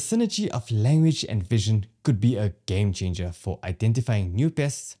 The synergy of language and vision could be a game changer for identifying new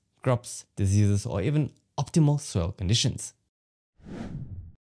pests, crops, diseases, or even optimal soil conditions.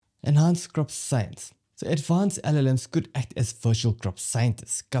 Enhanced crop science. So advanced LLMs could act as virtual crop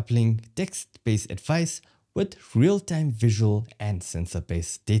scientists, coupling text-based advice with real-time visual and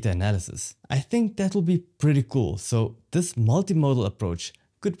sensor-based data analysis. I think that will be pretty cool. So this multimodal approach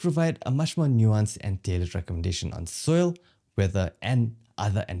could provide a much more nuanced and tailored recommendation on soil, weather, and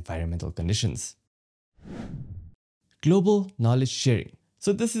other environmental conditions. Global knowledge sharing.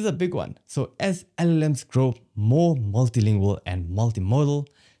 So this is a big one. So as LLMs grow more multilingual and multimodal,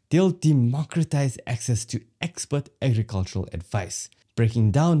 they'll democratize access to expert agricultural advice,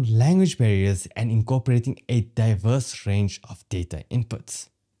 breaking down language barriers and incorporating a diverse range of data inputs.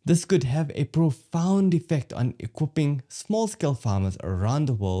 This could have a profound effect on equipping small-scale farmers around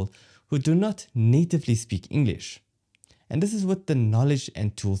the world who do not natively speak English. And this is with the knowledge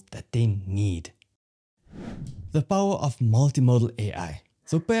and tools that they need. The power of multimodal AI.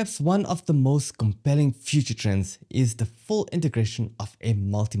 So perhaps one of the most compelling future trends is the full integration of a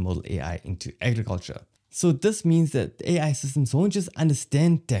multimodal AI into agriculture. So this means that AI systems won't just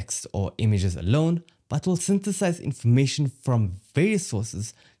understand text or images alone, but will synthesize information from various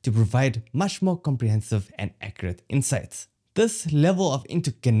sources to provide much more comprehensive and accurate insights. This level of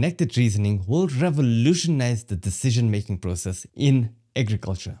interconnected reasoning will revolutionize the decision-making process in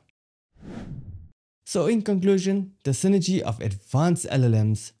agriculture. So in conclusion, the synergy of advanced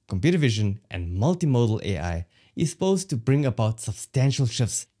LLMs, computer vision, and multimodal AI is supposed to bring about substantial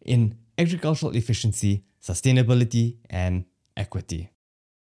shifts in agricultural efficiency, sustainability, and equity.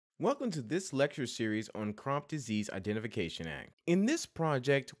 Welcome to this lecture series on Crop Disease Identification Act. In this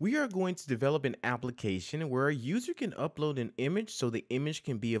project, we are going to develop an application where a user can upload an image so the image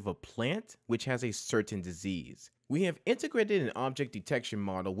can be of a plant which has a certain disease. We have integrated an object detection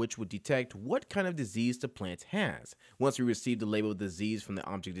model which will detect what kind of disease the plant has. Once we receive the label disease from the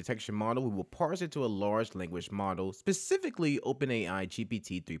object detection model, we will parse it to a large language model, specifically OpenAI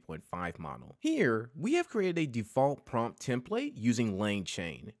GPT 3.5 model. Here, we have created a default prompt template using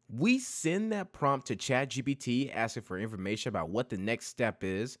LangChain. We send that prompt to ChatGPT asking for information about what the next step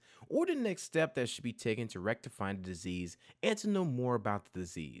is, or the next step that should be taken to rectify the disease and to know more about the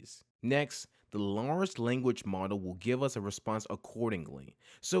disease. Next, the large language model will give us a response accordingly.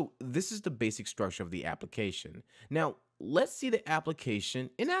 So this is the basic structure of the application. Now, let's see the application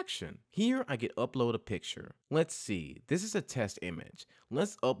in action. Here, I can upload a picture. Let's see, this is a test image.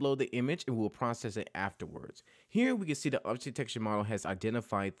 Let's upload the image and we'll process it afterwards. Here, we can see the object detection model has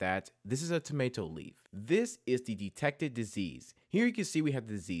identified that this is a tomato leaf. This is the detected disease. Here you can see we have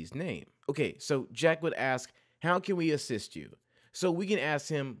the disease name. Okay, so Jack would ask, how can we assist you? So we can ask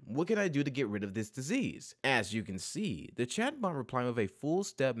him, what can I do to get rid of this disease? As you can see, the chatbot replied with a full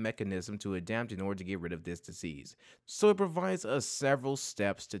step mechanism to adapt in order to get rid of this disease. So it provides us several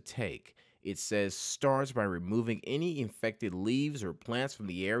steps to take. It says starts by removing any infected leaves or plants from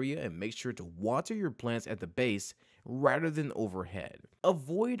the area and make sure to water your plants at the base rather than overhead.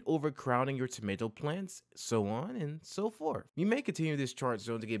 Avoid overcrowding your tomato plants, so on and so forth. You may continue this chart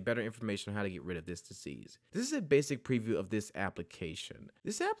zone to get better information on how to get rid of this disease. This is a basic preview of this application.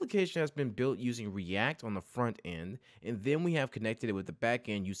 This application has been built using React on the front end, and then we have connected it with the back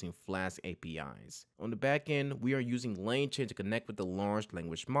end using Flask APIs. On the back end, we are using LangChain to connect with the large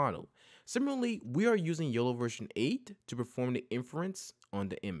language model. Similarly, we are using YOLO version 8 to perform the inference on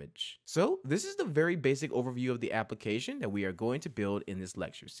the image. So this is the very basic overview of the application that we are going to build in this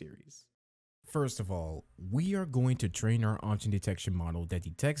lecture series. First of all, we are going to train our object detection model that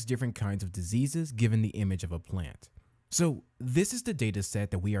detects different kinds of diseases given the image of a plant. So this is the data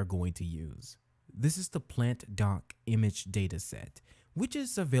set that we are going to use. This is the plant doc image data set, which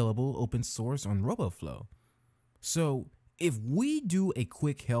is available open source on RoboFlow. So if we do a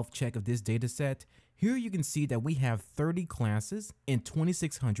quick health check of this data set, here you can see that we have 30 classes and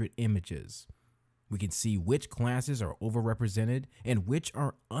 2,600 images. We can see which classes are overrepresented and which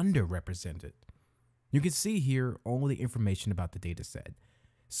are underrepresented. You can see here all the information about the dataset.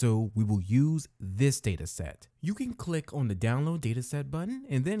 So we will use this dataset. You can click on the download dataset button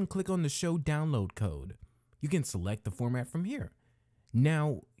and then click on the show download code. you can select the format from here.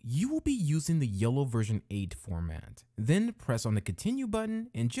 Now, you will be using the YOLO version 8 format. Then press on the continue button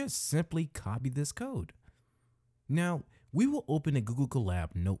and just simply copy this code. Now, we will open a Google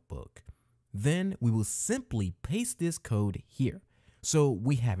Colab notebook. Then we will simply paste this code here. So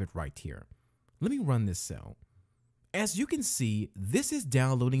we have it right here. Let me run this cell. As you can see, this is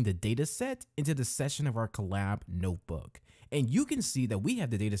downloading the dataset into the session of our Colab notebook. And you can see that we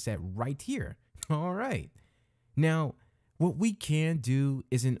have the dataset right here. All right. Now, what we can do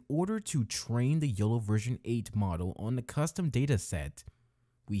is, in order to train the YOLO version 8 model on the custom dataset,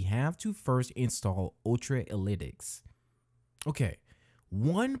 we have to first install Ultra Analytics. Okay,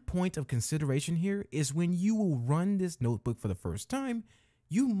 one point of consideration here is when you will run this notebook for the first time,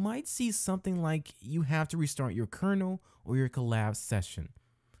 you might see something like you have to restart your kernel or your Colab session.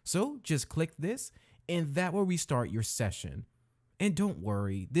 So just click this and that will restart your session. And don't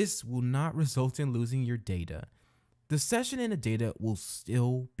worry, this will not result in losing your data. The session and the data will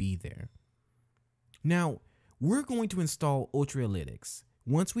still be there. Now, we're going to install Ultra Analytics.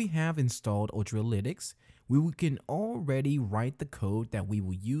 Once we have installed Ultra Analytics, we can already write the code that we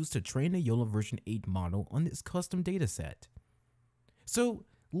will use to train the YOLO version 8 model on this custom dataset. So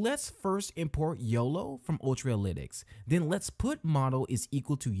let's first import YOLO from Ultra Analytics. Then let's put model is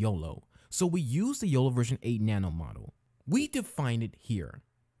equal to YOLO. So we use the YOLO version 8 nano model. We define it here.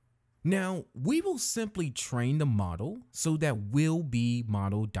 Now, we will simply train the model, so that will be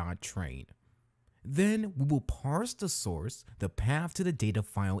model.train. Then we will parse the source, the path to the data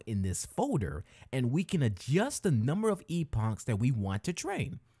file in this folder, and we can adjust the number of epochs that we want to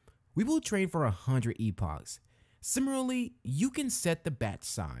train. We will train for 100 epochs. Similarly, you can set the batch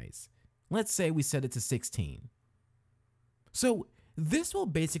size. Let's say we set it to 16. So this will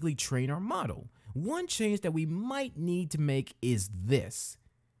basically train our model. One change that we might need to make is this.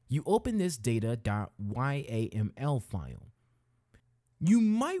 You open this data.yaml file. You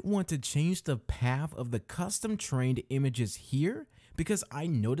might want to change the path of the custom trained images here, because I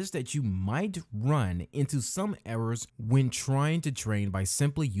noticed that you might run into some errors when trying to train by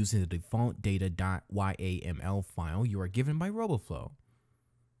simply using the default data.yaml file you are given by RoboFlow.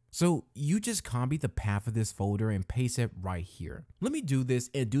 So you just copy the path of this folder and paste it right here. Let me do this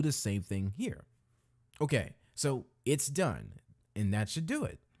and do the same thing here. Okay, so it's done, and that should do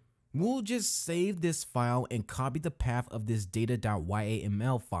it. We'll just save this file and copy the path of this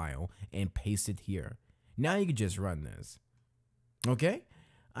data.yaml file and paste it here. Now you can just run this. Okay,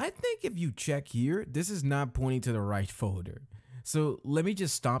 I think if you check here, this is not pointing to the right folder. So let me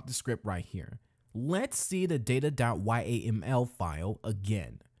just stop the script right here. Let's see the data.yaml file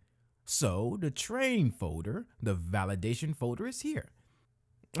again. So the train folder, the validation folder is here.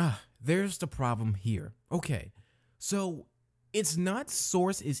 There's the problem here. Okay, so it's not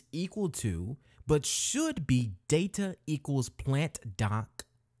source is equal to, but should be data equals plant doc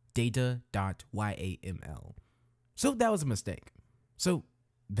data.yaml. So that was a mistake. So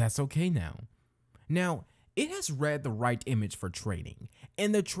that's okay now. Now, it has read the right image for training,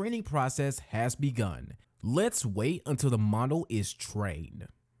 and the training process has begun. Let's wait until the model is trained.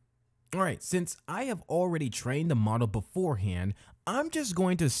 Alright, since I have already trained the model beforehand, I'm just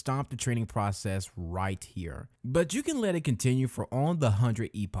going to stop the training process right here. But you can let it continue for all the 100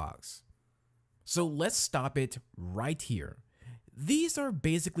 epochs. So let's stop it right here. These are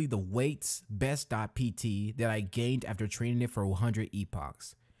basically the weights best.pt that I gained after training it for 100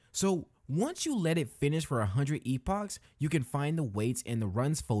 epochs. So once you let it finish for 100 epochs, you can find the weights in the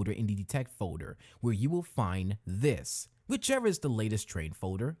runs folder in the detect folder, where you will find this. Whichever is the latest train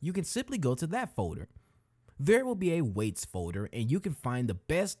folder, you can simply go to that folder. There will be a weights folder, and you can find the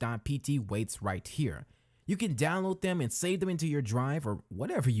best.pt weights right here. You can download them and save them into your drive or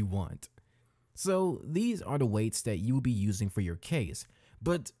whatever you want. So these are the weights that you will be using for your case.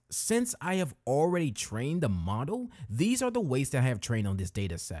 But since I have already trained the model, these are the weights that I have trained on this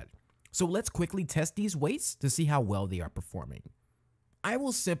data set. So let's quickly test these weights to see how well they are performing. I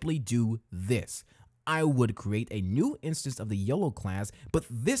will simply do this. I would create a new instance of the YOLO class, but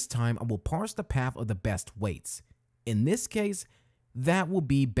this time I will parse the path of the best weights. In this case, that will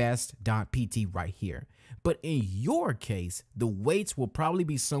be best.pt right here. But in your case, the weights will probably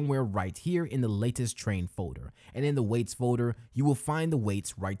be somewhere right here in the latest train folder. And in the weights folder, you will find the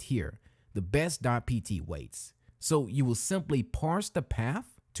weights right here, the best.pt weights. So you will simply parse the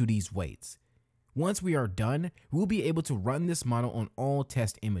path to these weights. Once we are done, we'll be able to run this model on all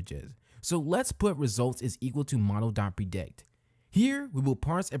test images. So let's put results is equal to model.predict. Here, we will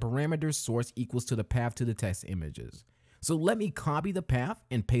parse a parameter source equals to the path to the test images. So let me copy the path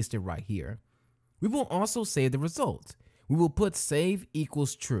and paste it right here. We will also save the result. We will put save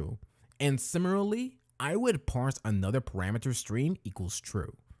equals true. And similarly, I would parse another parameter stream equals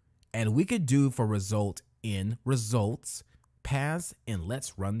true. And we could do for result in results, pass, and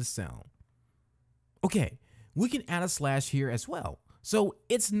let's run the cell. Okay, we can add a slash here as well. So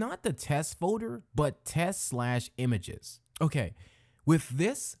it's not the test folder, but test/images. Okay, with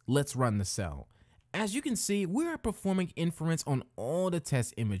this, let's run the cell. As you can see, we are performing inference on all the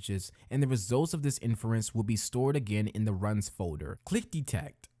test images, and the results of this inference will be stored again in the runs folder. Click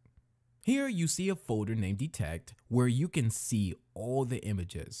detect. Here you see a folder named detect where you can see all the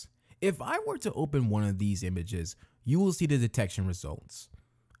images. If I were to open one of these images, you will see the detection results.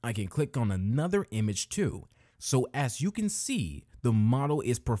 I can click on another image too. So as you can see, the model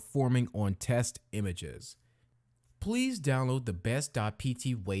is performing on test images. Please download the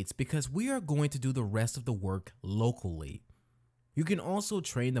best.pt weights because we are going to do the rest of the work locally. You can also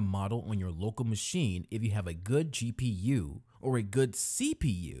train the model on your local machine if you have a good GPU or a good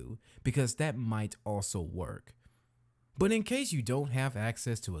CPU, because that might also work. But in case you don't have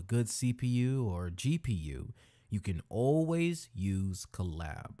access to a good CPU or GPU, you can always use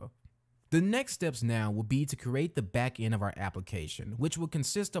Collab. The next steps now will be to create the back end of our application, which will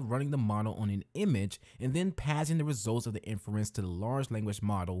consist of running the model on an image and then passing the results of the inference to the large language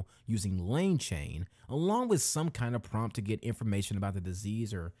model using LangChain, along with some kind of prompt to get information about the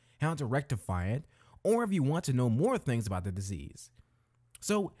disease or how to rectify it, or if you want to know more things about the disease.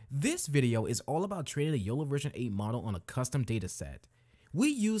 So this video is all about training a YOLO version 8 model on a custom dataset. We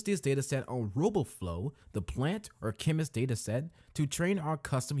use this dataset on RoboFlow, the plant or chemist dataset, to train our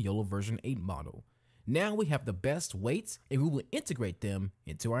custom YOLO version 8 model. Now we have the best weights and we will integrate them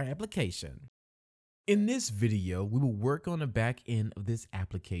into our application. In this video, we will work on the back end of this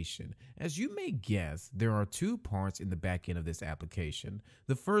application. As you may guess, there are two parts in the back end of this application.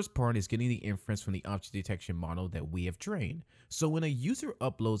 The first part is getting the inference from the object detection model that we have trained. So when a user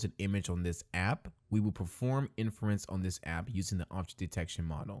uploads an image on this app, we will perform inference on this app using the object detection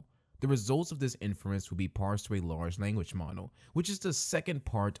model. The results of this inference will be parsed to a large language model, which is the second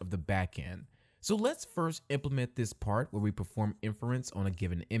part of the back end. So let's first implement this part where we perform inference on a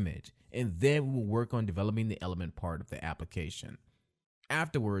given image, and then we will work on developing the element part of the application.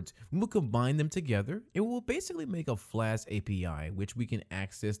 Afterwards, we will combine them together and we will basically make a Flask API which we can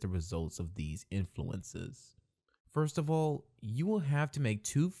access the results of these influences. First of all, you will have to make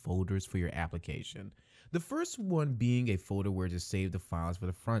two folders for your application. The first one being a folder where to save the files for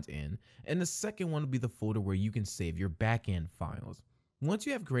the front end, and the second one will be the folder where you can save your back end files. Once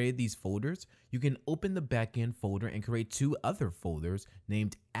you have created these folders, you can open the backend folder and create two other folders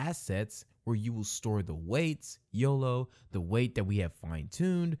named assets, where you will store the weights, YOLO, the weight that we have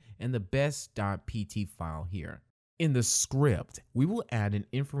fine-tuned, and the best.pt file here. In the script, we will add an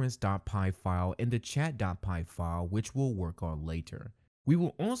inference.py file and the chat.py file, which we'll work on later. We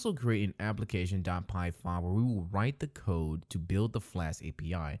will also create an application.py file where we will write the code to build the Flask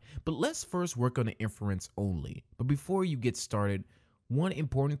API. But let's first work on the inference only. But before you get started, one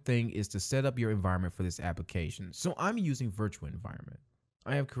important thing is to set up your environment for this application. So I'm using virtual environment.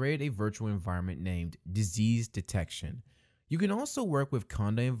 I have created a virtual environment named disease detection. You can also work with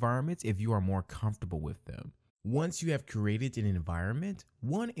Conda environments if you are more comfortable with them. Once you have created an environment,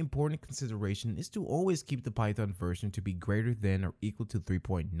 one important consideration is to always keep the Python version to be greater than or equal to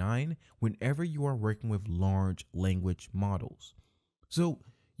 3.9 whenever you are working with large language models. So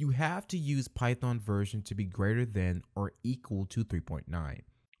you have to use Python version to be greater than or equal to 3.9.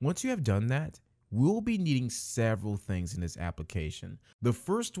 Once you have done that, we'll be needing several things in this application. The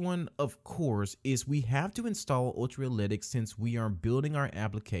first one, of course, is we have to install Ultralytics since we are building our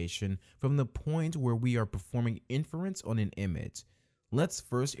application from the point where we are performing inference on an image. Let's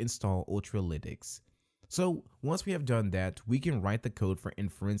first install Ultralytics. So once we have done that, we can write the code for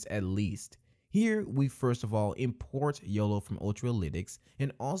inference at least. Here, we first of all import YOLO from Ultralytics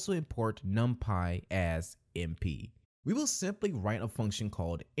and also import NumPy as MP. We will simply write a function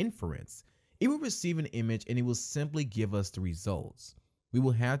called inference. It will receive an image and it will simply give us the results. We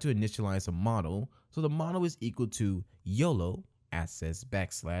will have to initialize a model, so the model is equal to YOLO assets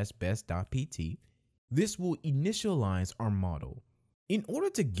 \best.pt. This will initialize our model. In order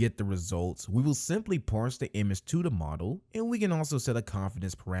to get the results, we will simply parse the image to the model, and we can also set a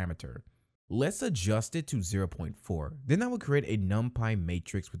confidence parameter. Let's adjust it to 0.4. Then I will create a NumPy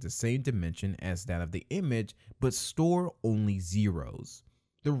matrix with the same dimension as that of the image, but store only zeros.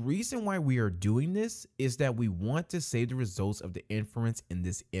 The reason why we are doing this is that we want to save the results of the inference in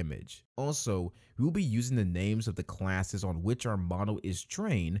this image. Also, we will be using the names of the classes on which our model is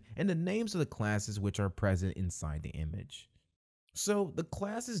trained and the names of the classes which are present inside the image. So the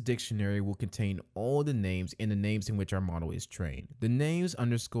classes dictionary will contain all the names and the names in which our model is trained. The names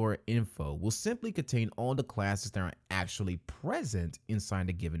underscore info will simply contain all the classes that are actually present inside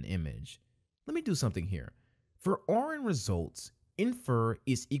a given image. Let me do something here. For R in results, infer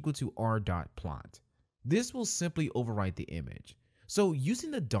is equal to r.plot. This will simply overwrite the image. So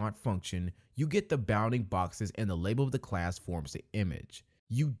using the dot function, you get the bounding boxes and the label of the class forms the image.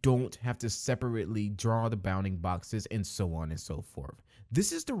 You don't have to separately draw the bounding boxes and so on and so forth.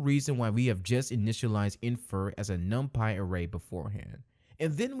 This is the reason why we have just initialized infer as a numpy array beforehand.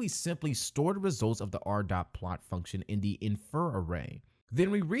 And then we simply store the results of the r.plot function in the infer array.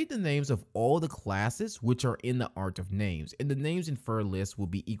 Then we read the names of all the classes which are in the art of names, and the names infer list will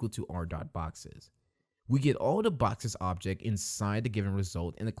be equal to r.boxes. We get all the boxes object inside the given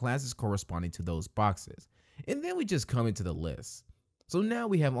result and the classes corresponding to those boxes. And then we just come into the list. So now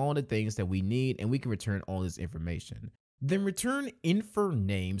we have all the things that we need and we can return all this information. Then return infer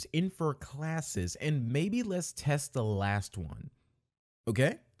names, infer classes, and maybe let's test the last one.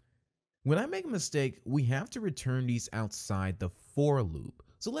 Okay? When I make a mistake, we have to return these outside the for loop.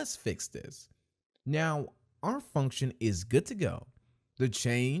 So let's fix this. Now, our function is good to go. The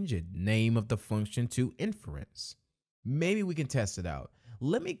change in name of the function to inference. Maybe we can test it out.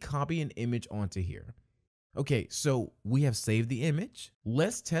 Let me copy an image onto here. Okay, so we have saved the image.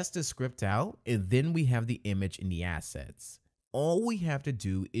 Let's test the script out, and then we have the image in the assets. All we have to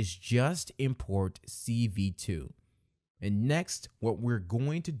do is just import CV2. And next, what we're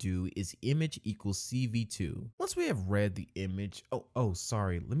going to do is image equals CV2. Once we have read the image,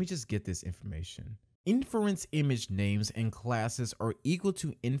 sorry, let me just get this information. Inference image names and classes are equal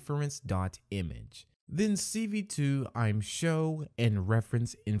to inference.image. Then CV2 I'm show and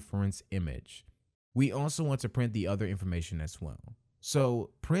reference inference image. We also want to print the other information as well.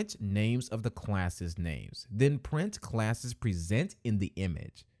 So print names of the classes names, then print classes present in the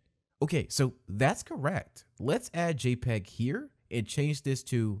image. Okay, so that's correct. Let's add JPEG here and change this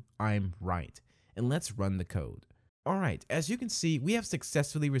to I'm right. And let's run the code. All right, as you can see, we have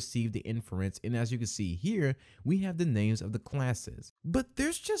successfully received the inference, and as you can see here, we have the names of the classes. But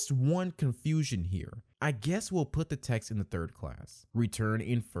there's just one confusion here. I guess we'll put the text in the third class. Return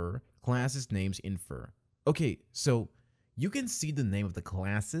infer, classes names infer. Okay, so you can see the name of the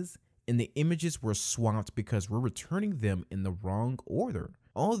classes, and the images were swapped because we're returning them in the wrong order.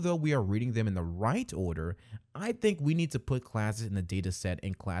 Although we are reading them in the right order, I think we need to put classes in the data set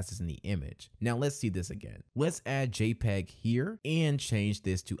and classes in the image. Now let's see this again. Let's add JPEG here and change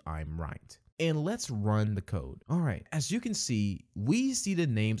this to I'm right. And let's run the code. All right, as you can see, we see the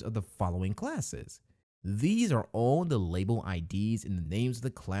names of the following classes. These are all the label IDs and the names of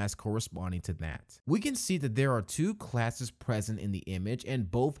the class corresponding to that. We can see that there are two classes present in the image and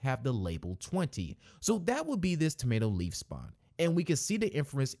both have the label 20. So that would be this tomato leaf spawn. And we can see the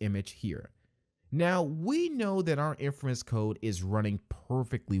inference image here. Now we know that our inference code is running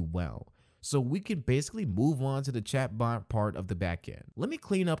perfectly well. So we can basically move on to the chatbot part of the backend. Let me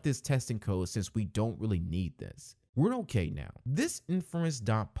clean up this testing code since we don't really need this. We're okay now. This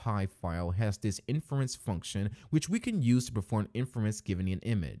inference.py file has this inference function which we can use to perform inference given an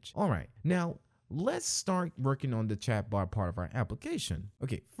image. All right, now let's start working on the chatbot part of our application.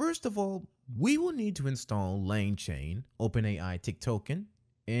 Okay, first of all, we will need to install LangChain, OpenAI Tick Token,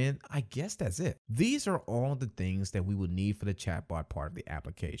 and I guess that's it. These are all the things that we will need for the chatbot part of the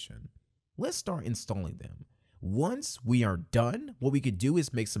application. Let's start installing them. Once we are done, what we could do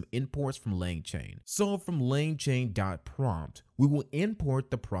is make some imports from LangChain. So from langchain.prompt, we will import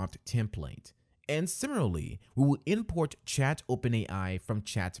the prompt template. And similarly, we will import chat OpenAI from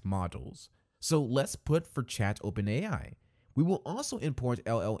chat models. So let's put for chat OpenAI. We will also import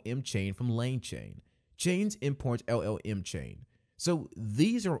LLM chain from LangChain. Chains import LLM chain. So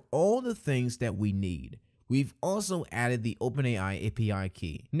these are all the things that we need. We've also added the OpenAI API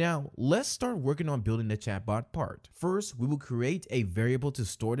key. Now, let's start working on building the chatbot part. First, we will create a variable to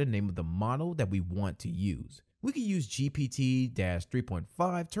store the name of the model that we want to use. We can use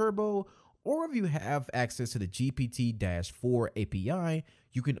GPT-3.5 Turbo, or if you have access to the GPT-4 API,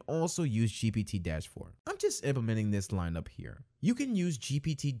 you can also use GPT-4. I'm just implementing this lineup here. You can use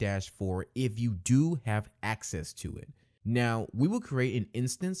GPT-4 if you do have access to it. Now, we will create an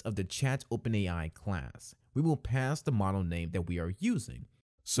instance of the chat OpenAI class. We will pass the model name that we are using.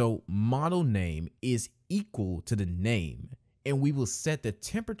 So model name is equal to the name, and we will set the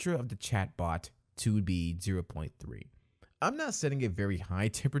temperature of the chatbot to be 0.3. I'm not setting a very high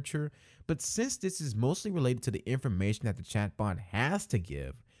temperature, but since this is mostly related to the information that the chatbot has to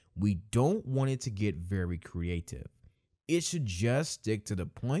give, we don't want it to get very creative. It should just stick to the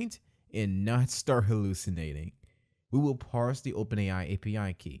point and not start hallucinating. we will parse the OpenAI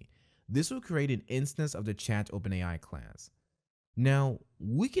API key. This will create an instance of the chat OpenAI class. Now,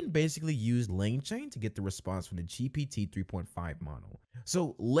 we can basically use LangChain to get the response from the GPT 3.5 model.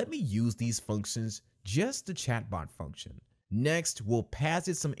 So let me use these functions, just the chatbot function. Next, we'll pass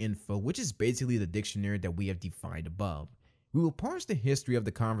it some info, which is basically the dictionary that we have defined above. We will parse the history of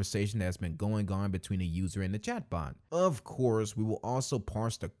the conversation that's been going on between the user and the chatbot. Of course, we will also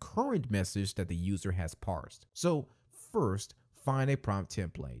parse the current message that the user has parsed. So first, find a prompt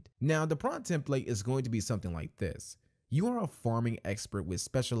template. Now, the prompt template is going to be something like this. You are a farming expert with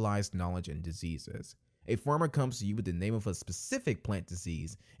specialized knowledge in diseases. A farmer comes to you with the name of a specific plant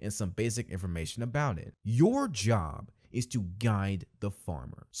disease and some basic information about it. Your job is to guide the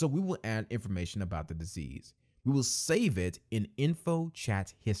farmer. So we will add information about the disease. We will save it in info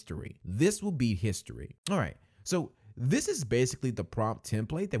chat history. This will be history. All right, so this is basically the prompt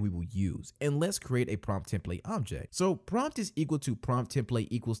template that we will use. And let's create a prompt template object. So prompt is equal to prompt template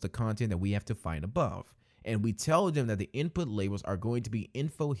equals the content that we have to find above. And we tell them that the input labels are going to be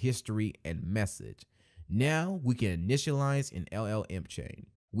info, history, and message. Now we can initialize an LLM chain.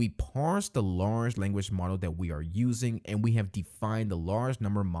 We parse the large language model that we are using, and we have defined the large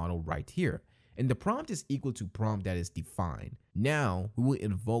number model right here. And the prompt is equal to prompt that is defined. Now we will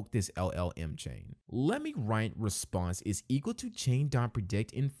invoke this LLM chain. Let me write response is equal to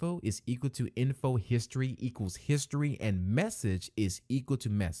chain.predict info is equal to info history equals history, and message is equal to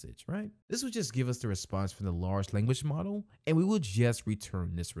message, right? This will just give us the response from the large language model, and we will just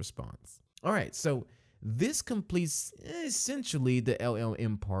return this response. All right, so this completes essentially the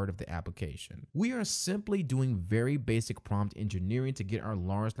LLM part of the application. We are simply doing very basic prompt engineering to get our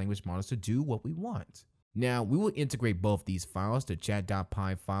large language models to do what we want. Now, we will integrate both these files, the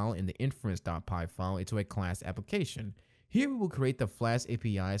chat.py file and the inference.py file, into a class application. Here we will create the Flask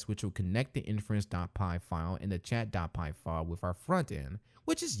APIs, which will connect the inference.py file and the chat.py file with our front end,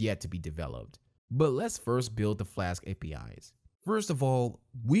 which is yet to be developed. But let's first build the Flask APIs. First of all,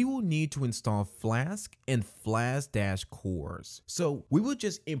 we will need to install Flask and Flask-cores. So we will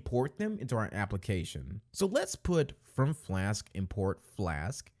just import them into our application. So let's put from Flask import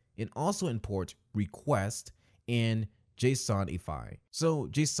Flask and also import request and JSONify. So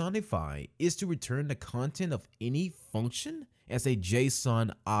JSONify is to return the content of any function as a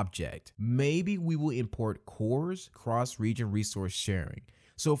JSON object. Maybe we will import cores, cross-region resource sharing.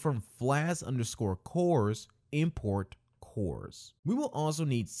 So from Flask_cores, import cores. We will also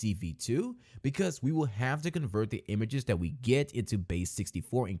need CV2 because we will have to convert the images that we get into base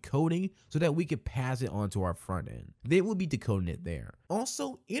 64 encoding so that we can pass it onto our front end. They will be decoding it there.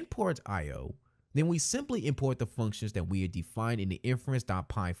 Also import IO. Then we simply import the functions that we have defined in the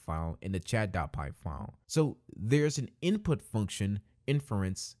inference.py file and the chat.py file. So there's an input function,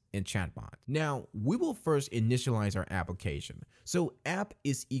 inference, and chatbot. Now we will first initialize our application. So app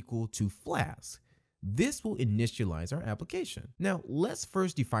is equal to Flask. This will initialize our application. Now, let's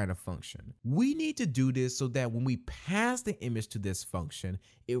first define a function. We need to do this so that when we pass the image to this function,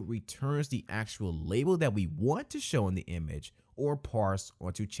 it returns the actual label that we want to show in the image or parse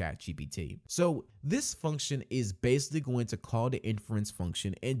onto ChatGPT. So this function is basically going to call the inference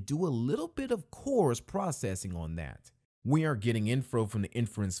function and do a little bit of cores processing on that. We are getting info from the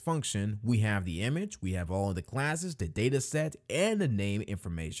inference function. We have the image, we have all of the classes, the data set, and the name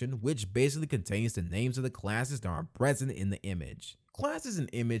information, which basically contains the names of the classes that are present in the image. Classes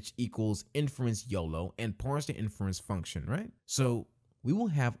and image equals inference YOLO and parse the inference function, right? So we will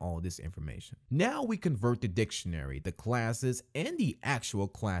have all this information. Now we convert the dictionary, the classes, and the actual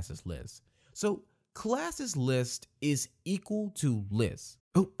classes list. So classes list is equal to list.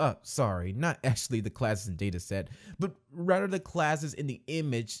 Sorry, not actually the classes and data set, but rather the classes in the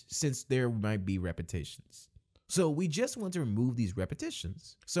image since there might be repetitions. So we just want to remove these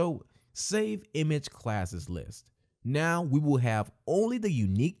repetitions. So save image classes list. Now we will have only the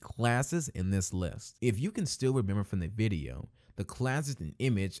unique classes in this list. If you can still remember from the video, the classes in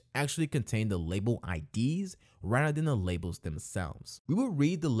image actually contain the label IDs rather than the labels themselves. We will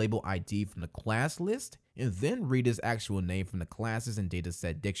read the label ID from the class list and then read its actual name from the classes and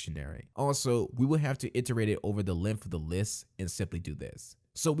dataset dictionary. Also, we will have to iterate it over the length of the list and simply do this.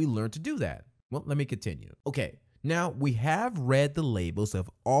 So we learned to do that. Well, let me continue. Okay, now we have read the labels of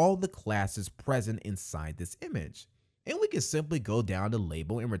all the classes present inside this image. And we can simply go down the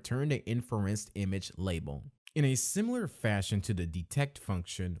label and return the inferenced image label. In a similar fashion to the detect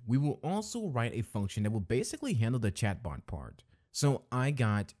function, we will also write a function that will basically handle the chatbot part. So I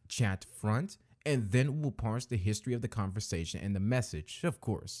got chat front, and then we'll parse the history of the conversation and the message, of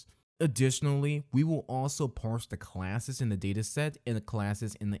course. Additionally, we will also parse the classes in the dataset and the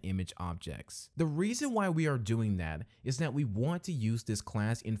classes in the image objects. The reason why we are doing that is that we want to use this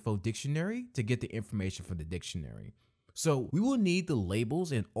class info dictionary to get the information from the dictionary. So we will need the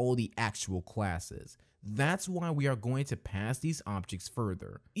labels and all the actual classes. That's why we are going to pass these objects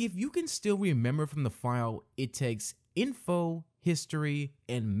further. If you can still remember from the file, it takes info, history,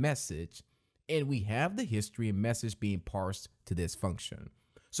 and message, and we have the history and message being parsed to this function.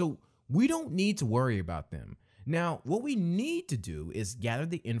 So we don't need to worry about them. Now, what we need to do is gather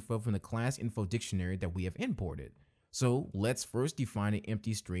the info from the class info dictionary that we have imported. So let's first define an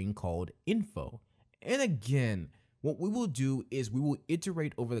empty string called info. And again, what we will do is we will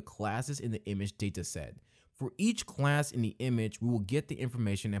iterate over the classes in the image dataset. For each class in the image, we will get the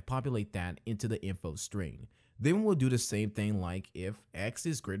information and populate that into the info string. Then we'll do the same thing like if x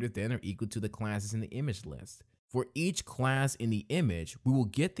is greater than or equal to the classes in the image list. For each class in the image, we will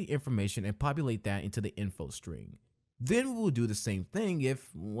get the information and populate that into the info string. Then we will do the same thing if,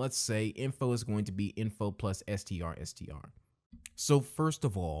 let's say, info is going to be info plus str. So first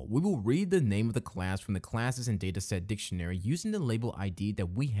of all, we will read the name of the class from the classes and dataset dictionary using the label ID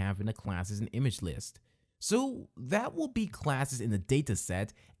that we have in the classes and image list. So that will be classes in the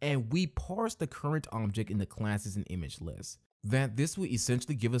dataset, and we parse the current object in the classes and image list. This will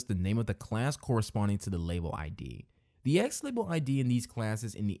essentially give us the name of the class corresponding to the label ID. The X label ID in these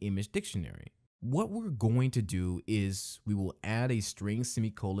classes in the image dictionary. What we're going to do is we will add a string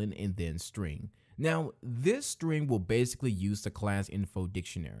semicolon and then string. Now, this string will basically use the class info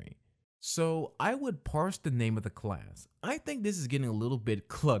dictionary. So I would parse the name of the class. I think this is getting a little bit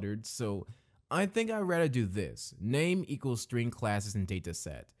cluttered, so I think I'd rather do this. Name equals string classes and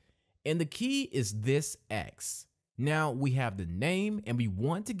dataset. And the key is this X. Now we have the name and we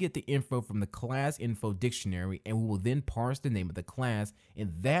want to get the info from the class info dictionary, and we will then parse the name of the class,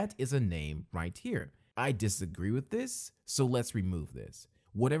 and that is a name right here. I disagree with this, so let's remove this.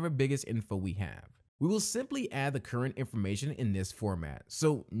 Whatever biggest info we have. We will simply add the current information in this format.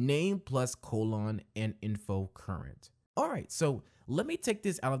 So name plus colon and info current. All right, so let me take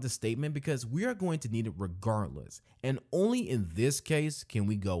this out of the statement because we are going to need it regardless, and only in this case can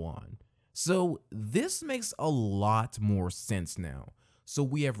we go on. So this makes a lot more sense now. So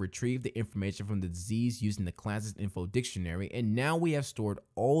we have retrieved the information from the disease using the classes info dictionary, and now we have stored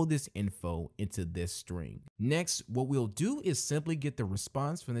all this info into this string. Next, what we'll do is simply get the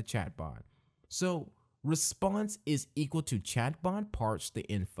response from the chatbot. So response is equal to chatbot parse the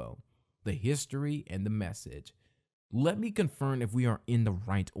info, the history, and the message. Let me confirm if we are in the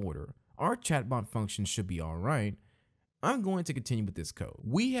right order. Our chatbot function should be all right. I'm going to continue with this code.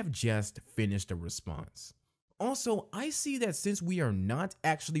 We have just finished the response. Also, I see that since we are not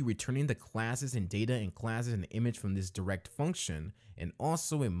actually returning the classes and data and classes and image from this direct function, and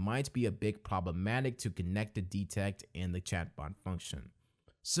also it might be a bit problematic to connect the detect and the chatbot function.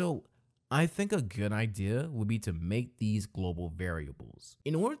 So I think a good idea would be to make these global variables.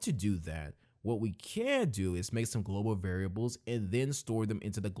 In order to do that, what we can do is make some global variables and then store them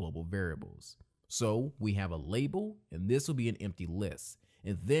into the global variables. So we have a label, and this will be an empty list,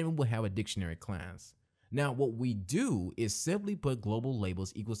 and then we'll have a dictionary class. Now what we do is simply put global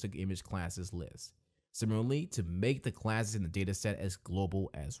labels equals to image classes list. Similarly, to make the classes in the dataset as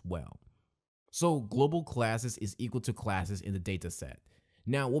global as well. So global classes is equal to classes in the dataset.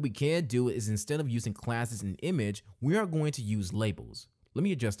 Now what we can do is instead of using classes in image, we are going to use labels. Let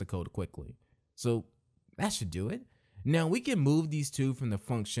me adjust the code quickly. So that should do it. Now we can move these two from the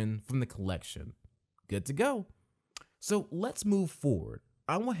function from the collection. Good to go. So let's move forward.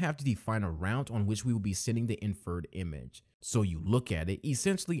 I will have to define a route on which we will be sending the inferred image. So you look at it,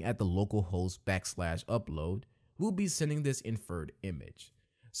 essentially at the localhost /upload, we'll be sending this inferred image.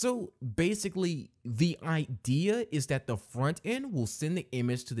 So basically the idea is that the front end will send the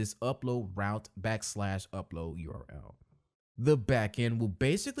image to this upload route /upload URL. The backend will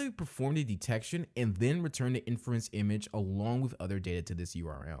basically perform the detection and then return the inference image along with other data to this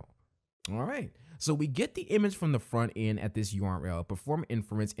URL. All right, so we get the image from the front end at this URL, perform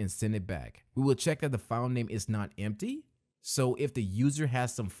inference, and send it back. We will check that the file name is not empty. So if the user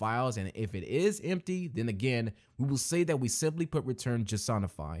has some files and if it is empty, then again, we will say that we simply put return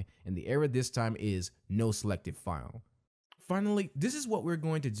JSONify, and the error this time is no selected file. Finally, this is what we're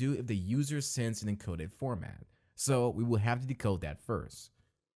going to do if the user sends an encoded format. So we will have to decode that first.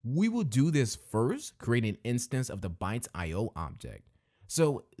 We will do this first, create an instance of the bytes.io object.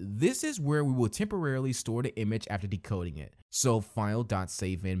 So this is where we will temporarily store the image after decoding it. So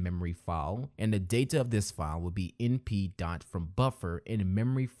file.saveinMemory memory file, and the data of this file will be np.fromBuffer and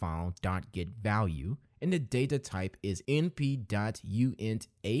memory file.getValue, and the data type is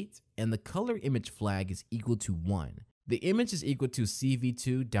np.uint8, and the color image flag is equal to 1. The image is equal to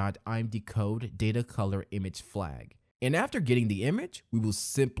cv2.imdecode data color image flag. And after getting the image, we will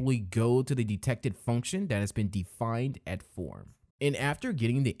simply go to the detected function that has been defined at form. And after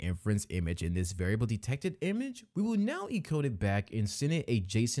getting the inference image in this variable detected image, we will now encode it back and send it a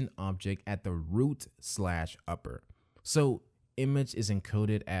JSON object at the root/upper. So image is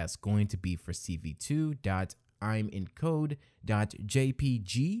encoded as going to be for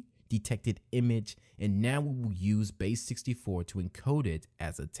cv2.imencode.jpg detected image, and now we will use base64 to encode it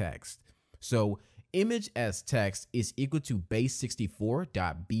as a text. So image as text is equal to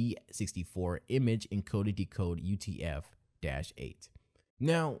base64.b64 image encoded decode UTF-8.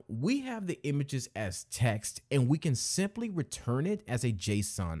 Now we have the images as text, and we can simply return it as a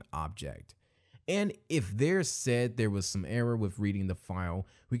JSON object. And if there said there was some error with reading the file,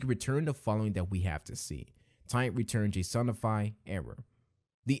 we can return the following that we have to see. Type return JSONify error.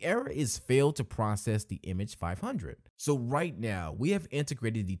 The error is failed to process the image 500. So right now we have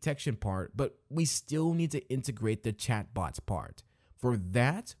integrated the detection part, but we still need to integrate the chatbots part. For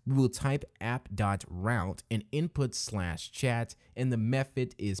that, we will type app.route and input/chat, and the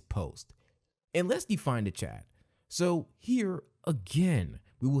method is post. And let's define the chat. So here again,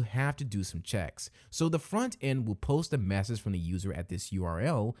 we will have to do some checks. So the front end will post a message from the user at this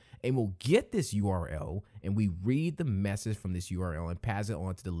URL, and we'll get this URL, and we read the message from this URL and pass it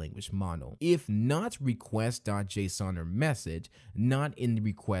on to the language model. If not request.json or message, not in the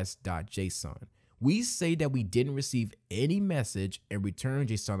request.json, we say that we didn't receive any message and return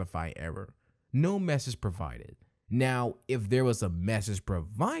JSONify error. No message provided. Now, if there was a message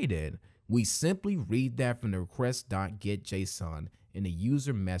provided, we simply read that from the request.getJSON, and the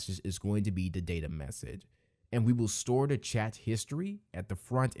user message is going to be the data message. And we will store the chat history at the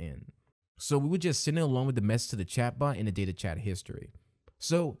front end. So we would just send it along with the message to the chatbot in the data chat history.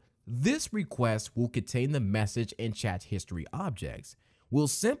 So this request will contain the message and chat history objects. We'll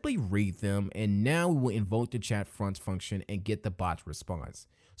simply read them, and now we will invoke the chat front function and get the bot response.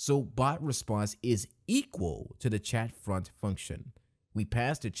 So bot response is equal to the chat front function. We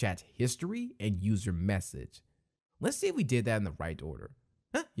pass the chat history and user message. Let's see if we did that in the right order.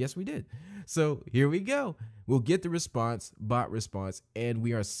 Yes, we did. So here we go. We'll get the response, bot response, and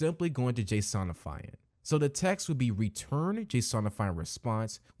we are simply going to JSONify it. So the text will be return JSONify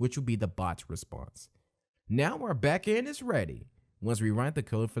response, which will be the bot response. Now our backend is ready. Once we write the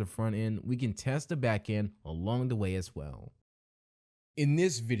code for the front end, we can test the backend along the way as well. In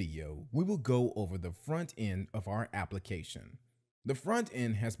this video, we will go over the front end of our application. The front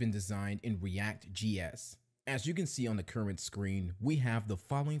end has been designed in React.js. As you can see on the current screen, we have the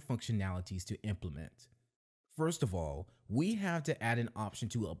following functionalities to implement. First of all, we have to add an option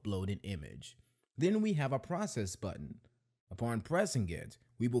to upload an image. Then we have a process button. Upon pressing it,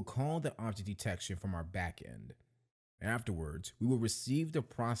 we will call the object detection from our backend. Afterwards, we will receive the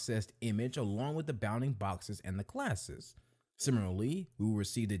processed image along with the bounding boxes and the classes. Similarly, we will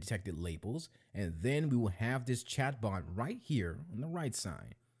receive the detected labels, and then we will have this chatbot right here on the right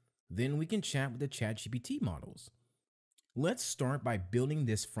side. Then we can chat with the ChatGPT models. Let's start by building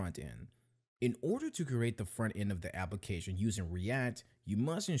this front end. In order to create the front end of the application using React, you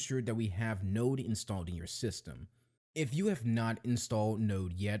must ensure that we have Node installed in your system. If you have not installed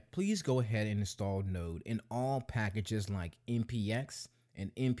Node yet, please go ahead and install Node in all packages like npx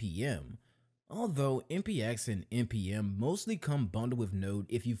and npm. Although npx and npm mostly come bundled with Node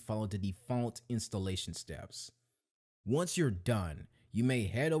if you follow the default installation steps. Once you're done, you may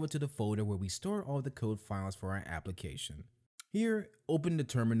head over to the folder where we store all the code files for our application. Here, open the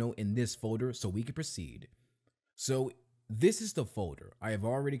terminal in this folder so we can proceed. So this is the folder. I have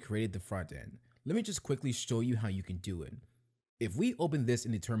already created the front end. Let me just quickly show you how you can do it. If we open this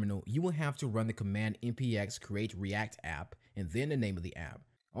in the terminal, you will have to run the command npx create react app and then the name of the app.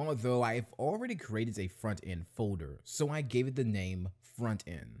 Although I have already created a front end folder, so I gave it the name front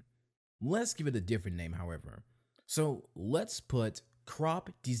end. Let's give it a different name, however. So let's put crop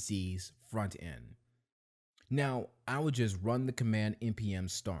disease front end. Now I will just run the command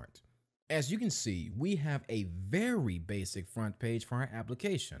npm start. As you can see, we have a very basic front page for our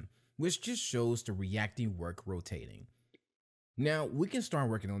application, which just shows the reacting work rotating. Now we can start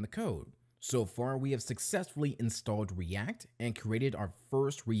working on the code. So far, we have successfully installed React and created our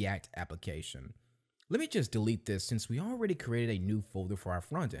first React application. Let me just delete this since we already created a new folder for our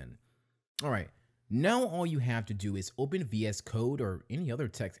front end. All right, now all you have to do is open VS Code or any other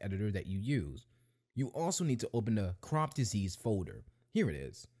text editor that you use. You also need to open the crop disease folder. Here it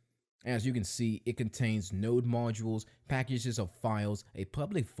is. As you can see, it contains node modules, packages of files, a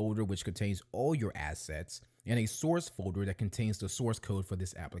public folder which contains all your assets, and a source folder that contains the source code for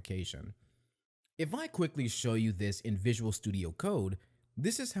this application. If I quickly show you this in Visual Studio Code,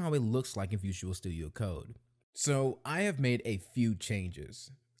 this is how it looks like in Visual Studio Code. So I have made a few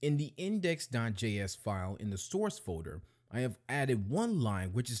changes. In the index.js file in the source folder, I have added one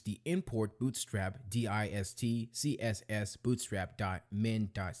line which is the import bootstrap dist css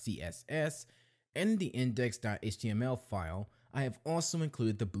bootstrap.min.css, and in the index.html file, I have also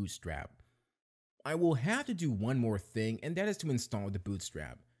included the bootstrap. I will have to do one more thing, and that is to install the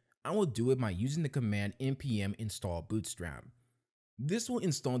bootstrap. I will do it by using the command npm install bootstrap. This will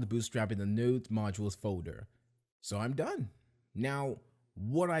install the bootstrap in the node modules folder. So I'm done. Now,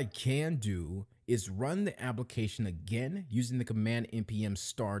 what I can do is run the application again using the command npm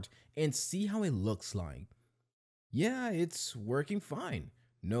start and see how it looks like. Yeah, it's working fine.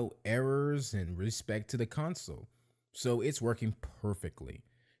 No errors in respect to the console. So it's working perfectly.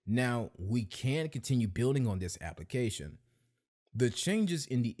 Now, we can continue building on this application. The changes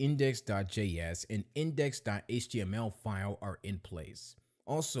in the index.js and index.html file are in place.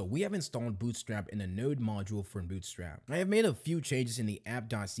 Also, we have installed Bootstrap in the node module for Bootstrap. I have made a few changes in the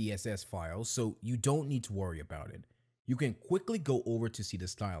app.css file, so you don't need to worry about it. You can quickly go over to see the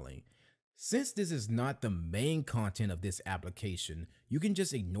styling. Since this is not the main content of this application, you can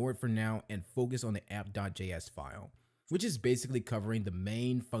just ignore it for now and focus on the app.js file, which is basically covering the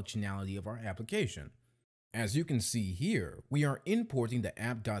main functionality of our application. As you can see here, we are importing the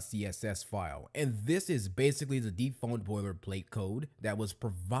app.css file, and this is basically the default boilerplate code that was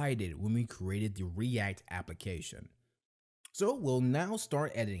provided when we created the React application. So we'll now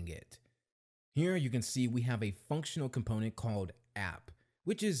start editing it. Here you can see we have a functional component called app,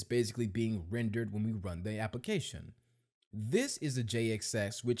 which is basically being rendered when we run the application. This is the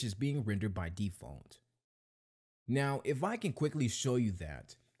JXX, which is being rendered by default. Now, if I can quickly show you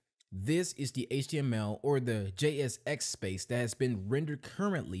that, this is the HTML or the JSX space that has been rendered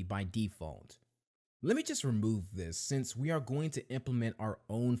currently by default. Let me just remove this since we are going to implement our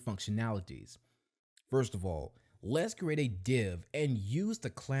own functionalities. First of all, let's create a div and use the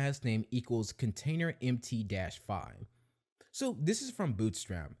class name equals container empty-5. So this is from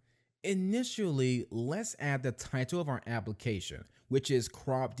Bootstrap. Initially, let's add the title of our application, which is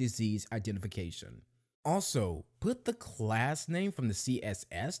crop disease identification. Also, put the class name from the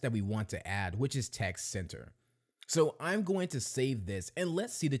CSS that we want to add, which is text center. So I'm going to save this and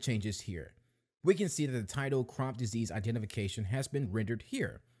let's see the changes here. We can see that the title crop disease identification has been rendered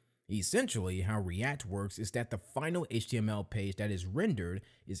here. Essentially, how React works is that the final HTML page that is rendered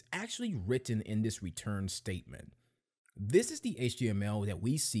is actually written in this return statement. This is the HTML that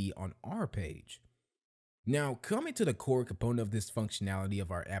we see on our page. Now, coming to the core component of this functionality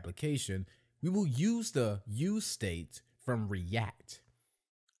of our application, we will use the use state from React.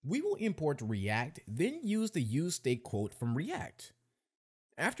 We will import React, then use the use state quote from React.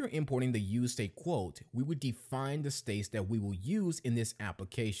 After importing the use state quote, we would define the states that we will use in this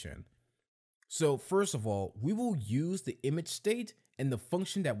application. So first of all, we will use the image state, and the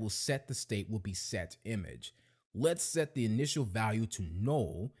function that will set the state will be setImage. Let's set the initial value to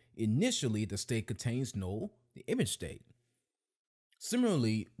null. Initially, the state contains null, the image state.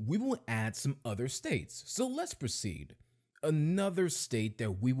 Similarly, we will add some other states, so let's proceed. Another state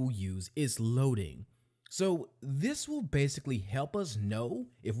that we will use is loading. So this will basically help us know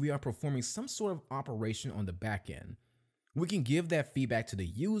if we are performing some sort of operation on the back end. We can give that feedback to the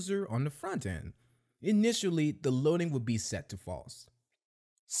user on the front end. Initially, the loading will be set to false.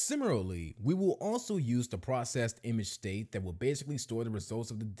 Similarly, we will also use the processed image state that will basically store the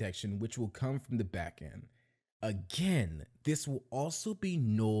results of the detection, which will come from the back end. Again, this will also be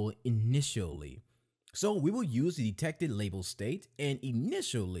null initially. So we will use the detected label state, and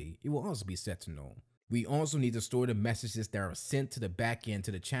initially it will also be set to null. We also need to store the messages that are sent to the backend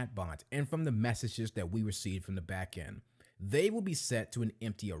to the chatbot and from the messages that we received from the backend. They will be set to an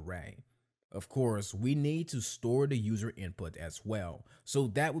empty array. Of course, we need to store the user input as well, so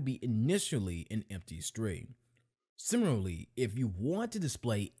that will be initially an empty string. Similarly, if you want to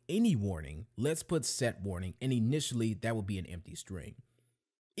display any warning, let's put set warning, and initially that will be an empty string.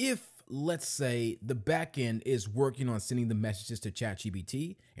 If, let's say, the backend is working on sending the messages to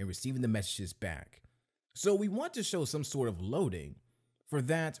ChatGPT and receiving the messages back, so we want to show some sort of loading. For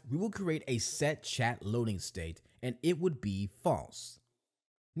that, we will create a set chat loading state, and it would be false.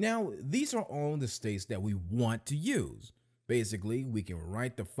 Now, these are all the states that we want to use. Basically, we can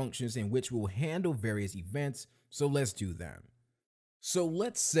write the functions in which we'll handle various events, so let's do that. So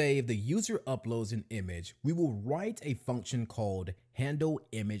let's say if the user uploads an image, we will write a function called handle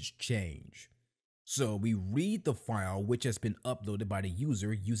image change. So we read the file which has been uploaded by the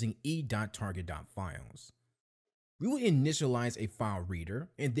user using e.target.files. We will initialize a file reader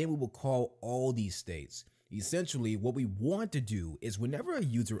and then we will call all these states. Essentially, what we want to do is whenever a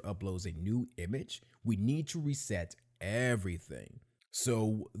user uploads a new image, we need to reset everything.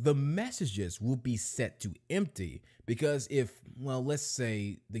 So the messages will be set to empty because if, well, let's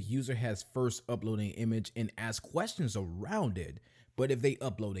say the user has first uploaded an image and asked questions around it, but if they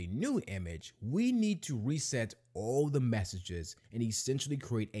upload a new image, we need to reset all the messages and essentially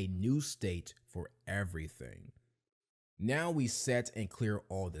create a new state for everything. Now we set and clear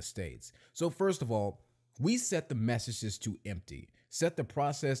all the states. So first of all, we set the messages to empty, set the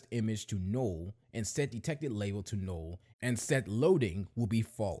processed image to null, and set detected label to null, and set loading will be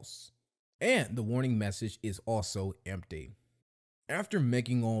false. And the warning message is also empty. After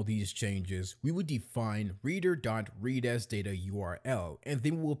making all these changes, we will define reader.readAsData URL, and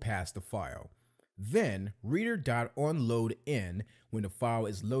then we will pass the file. Then reader.onloadIn, when the file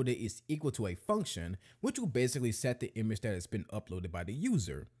is loaded, is equal to a function, which will basically set the image that has been uploaded by the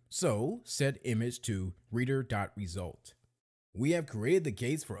user. So set image to reader.result. We have created the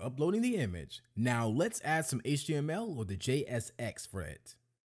gates for uploading the image. Now let's add some HTML or the JSX for it.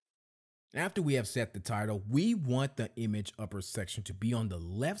 After we have set the title, we want the image upper section to be on the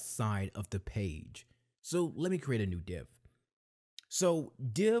left side of the page. So let me create a new div. So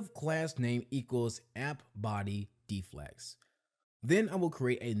div class name equals app body deflex. Then I will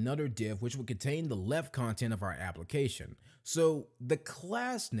create another div which will contain the left content of our application. So the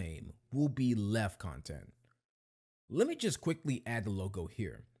class name will be left content. Let me just quickly add the logo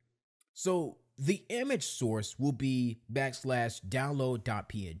here. So the image source will be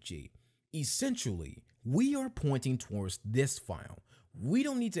 \download.png. Essentially, we are pointing towards this file. We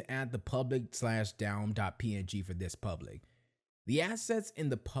don't need to add the public/down.png for this public. The assets in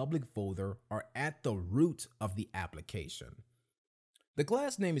the public folder are at the root of the application. The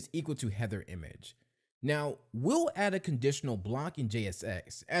class name is equal to header image. Now, we'll add a conditional block in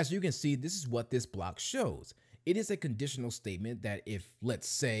JSX. As you can see, this is what this block shows. It is a conditional statement that if, let's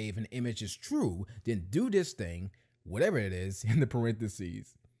say, if an image is true, then do this thing, whatever it is, in the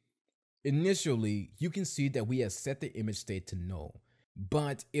parentheses. Initially, you can see that we have set the image state to null.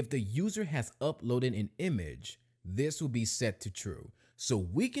 But if the user has uploaded an image, this will be set to true. So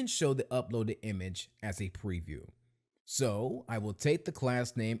we can show the uploaded image as a preview. So I will take the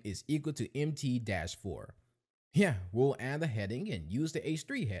class name is equal to mt-4. Yeah, we'll add a heading and use the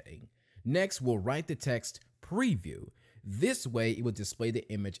h3 heading. Next, we'll write the text preview. This way, it will display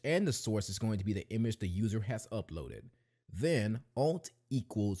the image and the source is going to be the image the user has uploaded. Then alt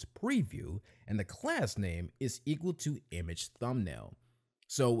equals preview and the class name is equal to image thumbnail.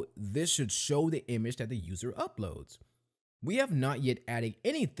 So this should show the image that the user uploads. We have not yet added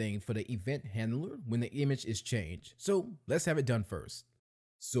anything for the event handler when the image is changed. So let's have it done first.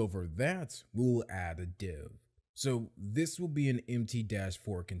 So for that, we will add a div. So this will be an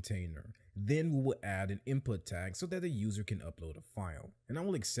mt-4 container. Then we will add an input tag so that the user can upload a file. And I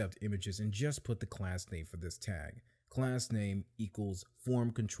will accept images and just put the class name for this tag. Class name equals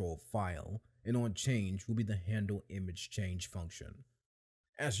form control file. And on change will be the handle image change function.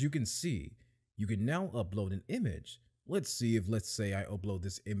 As you can see, you can now upload an image. Let's see if, let's say I upload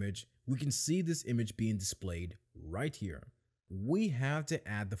this image, we can see this image being displayed right here. We have to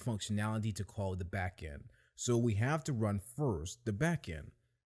add the functionality to call the backend. So we have to run first the backend.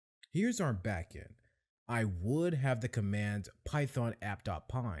 Here's our backend. I would have the command python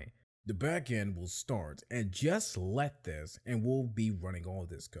app.py. The backend will start and just let this and we'll be running all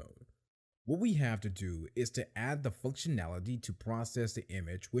this code. What we have to do is to add the functionality to process the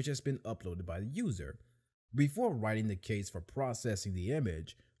image which has been uploaded by the user. Before writing the case for processing the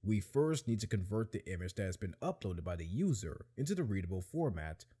image, we first need to convert the image that has been uploaded by the user into the readable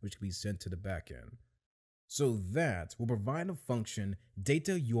format which can be sent to the backend. So that will provide a function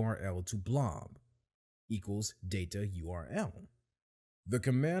data URL to blob equals data URL. The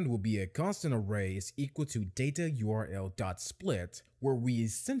command will be a constant array is equal to data URL.split, where we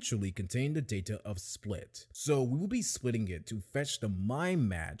essentially contain the data of split. So we will be splitting it to fetch the MIME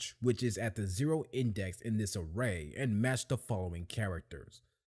match, which is at the 0 index in this array, and match the following characters.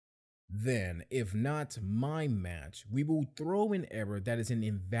 Then, if not MIME match, we will throw an error that is an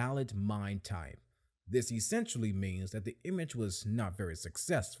invalid MIME type. This essentially means that the image was not very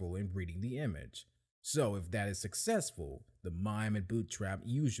successful in reading the image. So if that is successful, the MIME and bootstrap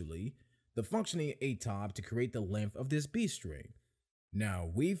usually, the functioning atop to create the length of this B string. Now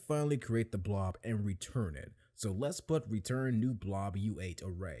we finally create the blob and return it. So let's put return new blob U8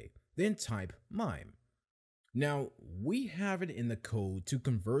 array, then type mime. Now we have it in the code to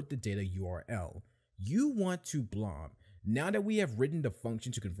convert the data URL. You want to blob. Now that we have written the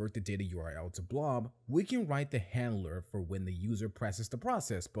function to convert the data URL to blob, we can write the handler for when the user presses the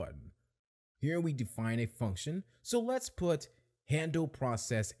process button. Here we define a function, so let's put handle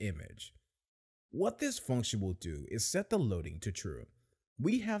process image. What this function will do is set the loading to true.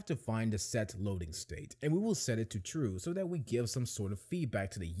 We have to find the set loading state, and we will set it to true so that we give some sort of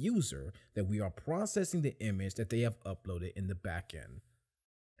feedback to the user that we are processing the image that they have uploaded in the backend.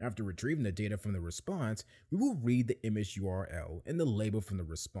 After retrieving the data from the response, we will read the image URL and the label from the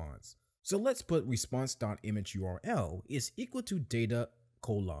response. So let's put response.image URL is equal to data :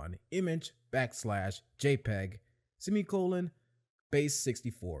 image /JPEG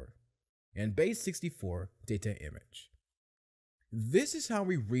base64 and base64 data image. This is how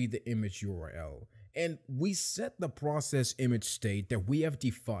we read the image URL, and we set the process image state that we have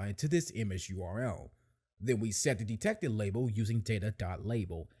defined to this image URL. Then we set the detected label using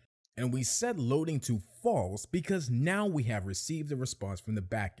data.label, and we set loading to false because now we have received the response from the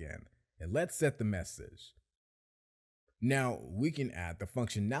backend. And let's set the message. Now we can add the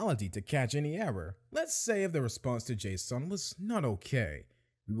functionality to catch any error. Let's say if the response to JSON was not okay,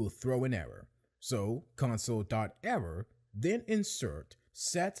 we will throw an error. So console.error, then insert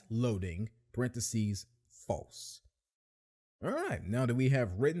set loading parentheses false. Alright, now that we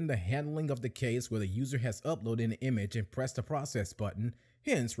have written the handling of the case where the user has uploaded an image and pressed the process button,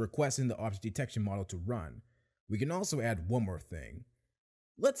 hence requesting the object detection model to run, we can also add one more thing.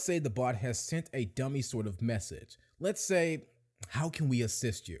 Let's say the bot has sent a dummy sort of message. Let's say, how can we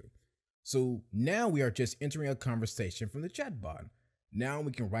assist you? So now we are just entering a conversation from the chatbot. Now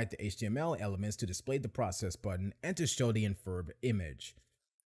we can write the HTML elements to display the process button and to show the inferred image.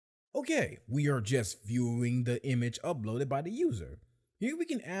 Okay, we are just viewing the image uploaded by the user. Here we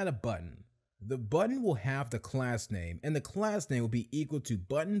can add a button. The button will have the class name, and the class name will be equal to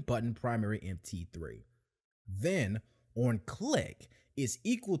button primary mt3. Then on click is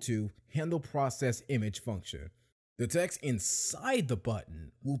equal to handle process image function. The text inside the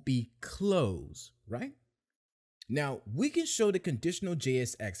button will be close, right? Now we can show the conditional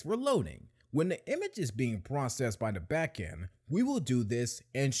JSX for loading. When the image is being processed by the backend, we will do this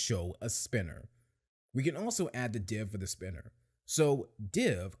and show a spinner. We can also add the div for the spinner. So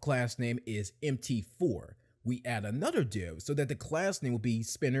div class name is mt4. We add another div so that the class name will be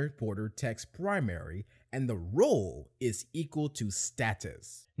spinner porter text primary and the role is equal to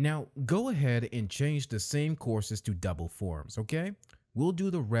status. Now go ahead and change the same courses to double forms, okay? We'll do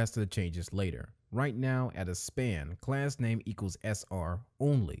the rest of the changes later. Right now add a span class name equals SR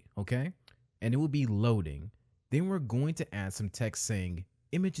only, okay? And it will be loading. Then we're going to add some text saying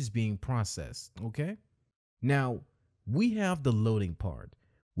image is being processed, okay? Now we have the loading part.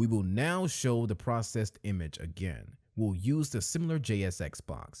 We will now show the processed image again. We'll use the similar JSX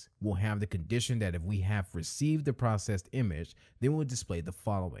box. We'll have the condition that if we have received the processed image, then we'll display the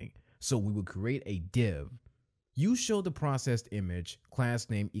following. So we will create a div. You show the processed image, class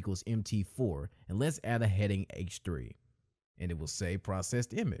name equals mt4, and let's add a heading h3. And it will say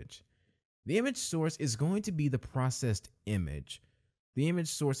processed image. The image source is going to be the processed image. The image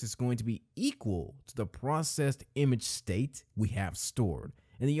source is going to be equal to the processed image state we have stored.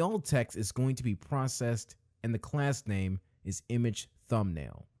 And the alt text is going to be processed and the class name is image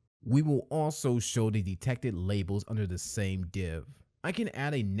thumbnail. We will also show the detected labels under the same div. I can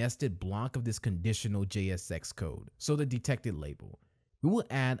add a nested block of this conditional JSX code. So the detected label. We will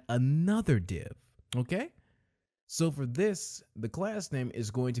add another div, okay? So for this, the class name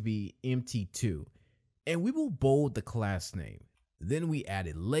is going to be mt2 and we will bold the class name. Then we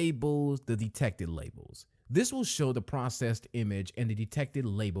added labels, the detected labels. This will show the processed image and the detected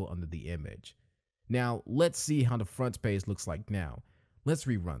label under the image. Now let's see how the front page looks like now. Let's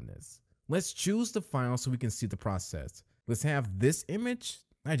rerun this. Let's choose the file so we can see the process. Let's have this image.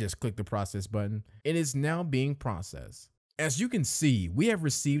 I just clicked the process button. It is now being processed. As you can see, we have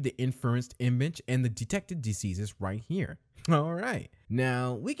received the inferenced image and the detected diseases right here. All right,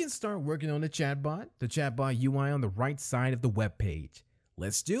 now we can start working on the chatbot UI on the right side of the web page.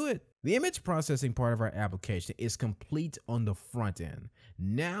 Let's do it. The image processing part of our application is complete on the front end.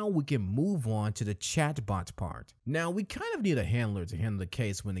 Now we can move on to the chatbot part. Now we kind of need a handler to handle the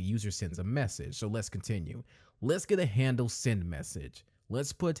case when the user sends a message. So let's continue. Let's get a handle send message.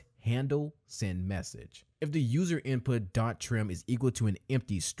 Let's put handle send message. If the user input .trim is equal to an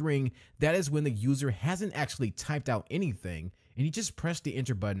empty string, that is when the user hasn't actually typed out anything and you just press the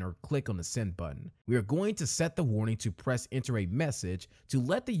enter button or click on the send button. We are going to set the warning to press enter a message to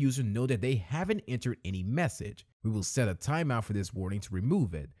let the user know that they haven't entered any message. We will set a timeout for this warning to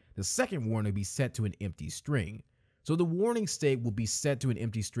remove it. The second warning will be set to an empty string. So the warning state will be set to an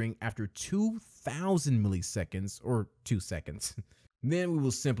empty string after 2000 milliseconds or 2 seconds. Then we will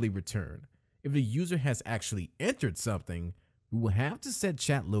simply return. If the user has actually entered something, we will have to set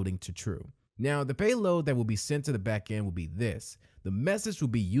chat loading to true. Now, the payload that will be sent to the backend will be this. The message will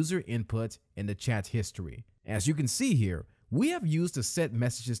be user input and the chat history. As you can see here, we have used the set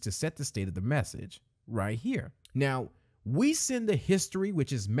messages to set the state of the message right here. Now, we send the history,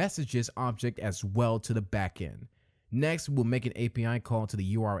 which is messages object, as well to the backend. Next, we'll make an API call to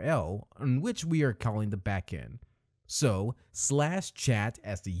the URL on which we are calling the backend. So, /chat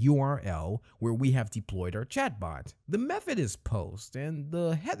as the URL where we have deployed our chatbot. The method is post, and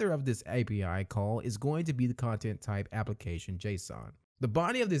the header of this API call is going to be the content type application JSON. The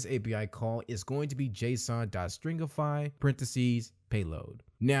body of this API call is going to be json.stringify parentheses payload.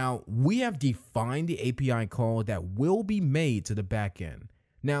 Now, we have defined the API call that will be made to the backend.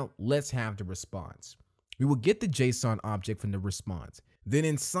 Now, let's have the response. We will get the JSON object from the response. Then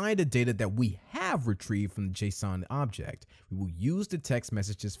inside the data that we have retrieved from the JSON object, we will use the text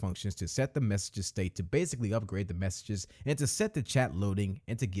messages functions to set the messages state to basically upgrade the messages and to set the chat loading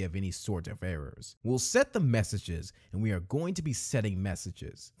and to give any sort of errors. We'll set the messages, and we are going to be setting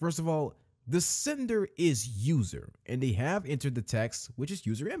messages. First of all, the sender is user, and they have entered the text, which is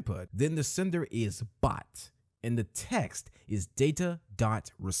user input. Then the sender is bot, and the text is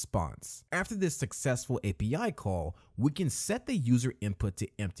data.response. After this successful API call, we can set the user input to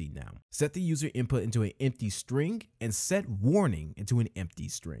empty now. Set the user input into an empty string and set warning into an empty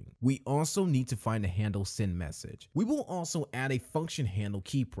string. We also need to find a handle send message. We will also add a function handle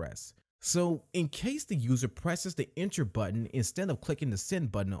key press. So in case the user presses the enter button instead of clicking the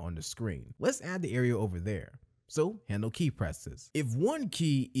send button on the screen, let's add the area over there. So handle key presses. If one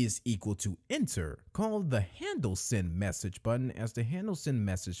key is equal to enter, call the handle send message button as the handle send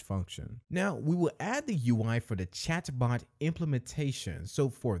message function. Now we will add the UI for the chatbot implementation. So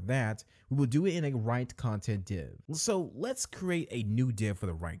for that, we will do it in a write content div. So let's create a new div for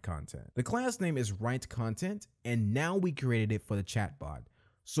the write content. The class name is write content, and now we created it for the chatbot.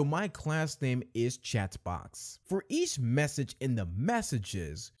 So my class name is chatbox. For each message in the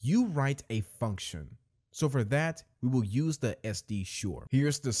messages, you write a function. So for that, we will use the SD sure.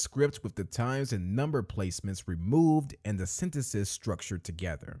 Here's the script with the times and number placements removed and the sentences structured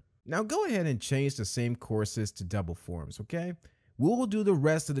together. Now go ahead and change the same courses to double forms, okay? We'll do the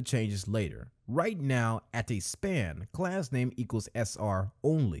rest of the changes later. Right now, at a span, class name equals SR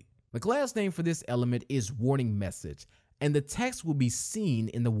only. The class name for this element is warning message, and the text will be seen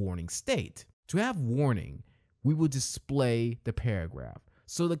in the warning state. To have warning, we will display the paragraph.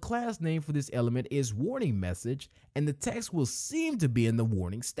 So the class name for this element is warning message, and the text will seem to be in the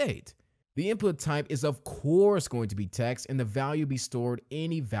warning state. The input type is of course going to be text, and the value be stored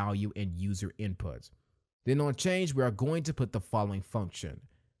any value in user input. Then on change, we are going to put the following function.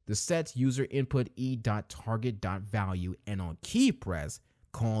 The set user input e.target.value, and on key press,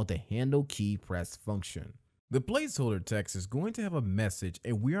 call the handle key press function. The placeholder text is going to have a message,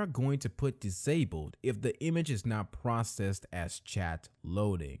 and we are going to put disabled if the image is not processed as chat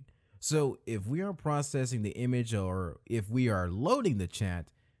loading. So if we are processing the image or if we are loading the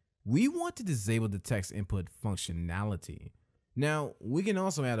chat, we want to disable the text input functionality. Now we can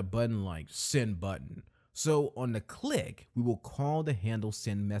also add a button like send button. So on the click, we will call the handle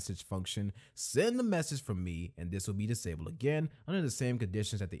send message function, send the message from me, and this will be disabled again under the same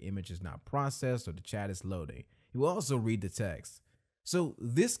conditions that the image is not processed or the chat is loading. It will also read the text. So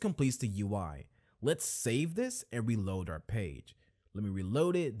this completes the UI. Let's save this and reload our page. Let me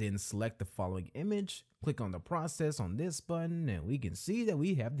reload it, then select the following image, click on the process on this button, and we can see that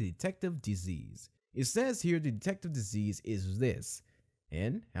we have the detective disease. It says here the detective disease is this.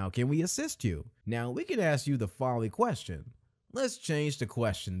 And how can we assist you? Now we can ask you the following question. Let's change the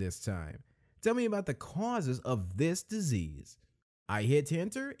question this time. Tell me about the causes of this disease. I hit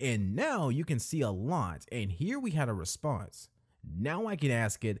enter, and now you can see a lot, and here we had a response. Now I can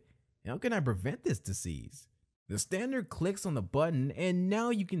ask it, how can I prevent this disease? The standard clicks on the button, and now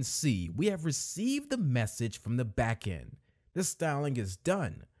you can see we have received the message from the backend. The styling is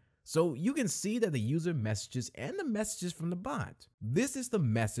done. So you can see that the user messages and the messages from the bot. This is the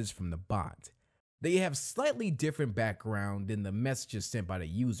message from the bot. They have slightly different background than the messages sent by the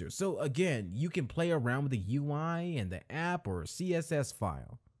user. So again, you can play around with the UI and the app or CSS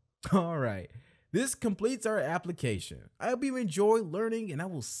file. All right, this completes our application. I hope you enjoy learning, and I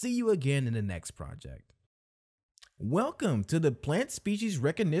will see you again in the next project. Welcome to the Plant Species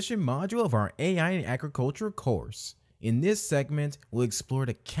Recognition module of our AI in Agriculture course. In this segment, we'll explore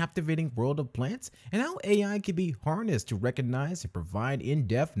the captivating world of plants and how AI can be harnessed to recognize and provide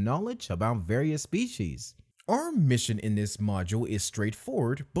in-depth knowledge about various species. Our mission in this module is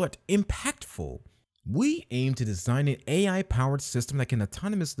straightforward but impactful. We aim to design an AI-powered system that can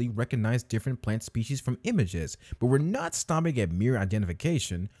autonomously recognize different plant species from images, but we're not stopping at mere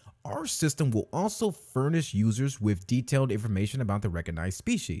identification. Our system will also furnish users with detailed information about the recognized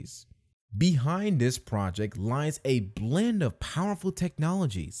species. Behind this project lies a blend of powerful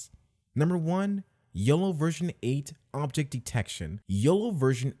technologies. Number 1, YOLO version 8 object detection. YOLO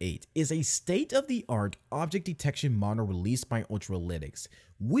version 8 is a state-of-the-art object detection model released by Ultralytics.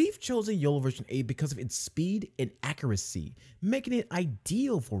 We've chosen YOLO version 8 because of its speed and accuracy, making it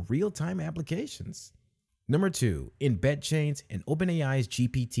ideal for real-time applications. Number 2, embed chains and OpenAI's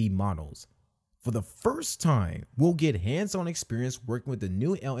GPT models. For the first time, we'll get hands-on experience working with the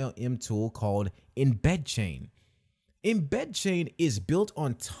new LLM tool called embed chain. Embed chain is built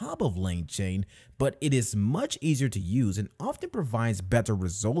on top of LangChain, but it is much easier to use and often provides better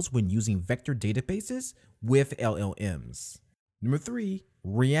results when using vector databases with LLMs. Number 3,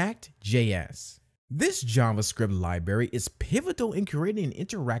 React.js. This JavaScript library is pivotal in creating an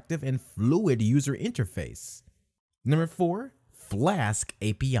interactive and fluid user interface. Number 4, Flask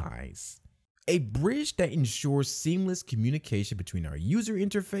APIs. A bridge that ensures seamless communication between our user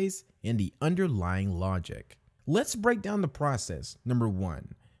interface and the underlying logic. Let's break down the process. Number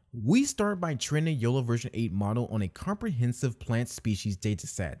 1, we start by training YOLO version 8 model on a comprehensive plant species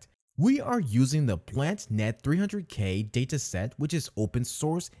dataset. We are using the PlantNet 300K dataset, which is open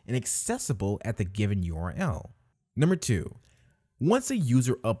source and accessible at the given URL. Number 2, once a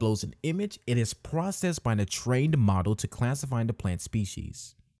user uploads an image, it is processed by the trained model to classify the plant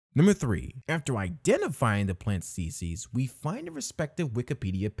species. Number 3, after identifying the plant species, we find the respective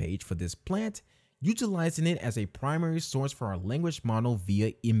Wikipedia page for this plant, utilizing it as a primary source for our language model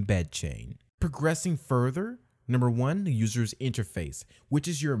via embed chain. Progressing further, number 1, the user's interface, which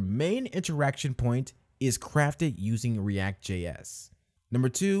is your main interaction point, is crafted using React.js. Number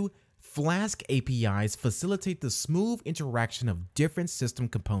 2, Flask APIs facilitate the smooth interaction of different system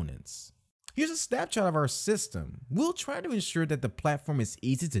components. Here's a snapshot of our system. We'll try to ensure that the platform is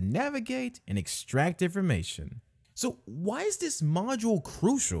easy to navigate and extract information. So why is this module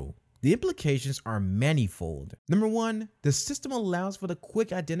crucial? The implications are manifold. Number 1, the system allows for the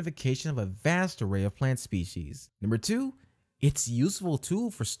quick identification of a vast array of plant species. Number 2, it's a useful tool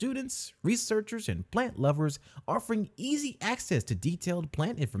for students, researchers, and plant lovers, offering easy access to detailed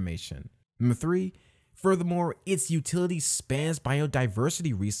plant information. Number 3, furthermore, its utility spans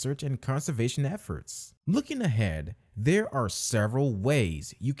biodiversity research and conservation efforts. Looking ahead, there are several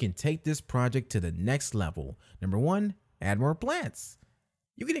ways you can take this project to the next level. Number 1, add more plants.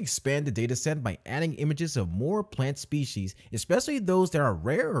 You can expand the dataset by adding images of more plant species, especially those that are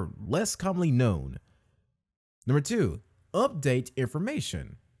rare or less commonly known. Number 2, update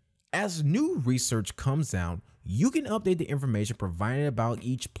information. As new research comes out, you can update the information provided about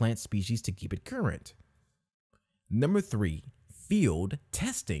each plant species to keep it current. Number 3, field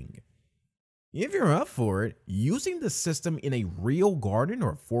testing. If you're up for it, using the system in a real garden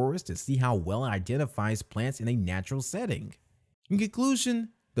or forest to see how well it identifies plants in a natural setting. In conclusion,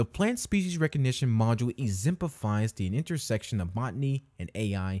 the plant species recognition module exemplifies the intersection of botany and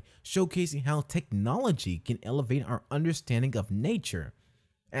AI, showcasing how technology can elevate our understanding of nature.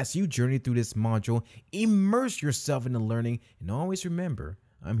 As you journey through this module, immerse yourself in the learning and always remember,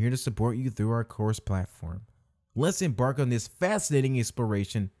 I'm here to support you through our course platform. Let's embark on this fascinating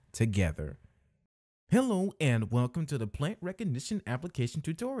exploration together. Hello and welcome to the Plant Recognition Application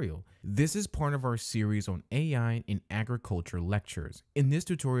tutorial. This is part of our series on AI in Agriculture lectures. In this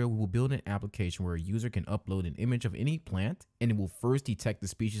tutorial, we will build an application where a user can upload an image of any plant and it will first detect the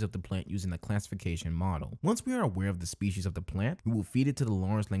species of the plant using the classification model. Once we are aware of the species of the plant, we will feed it to the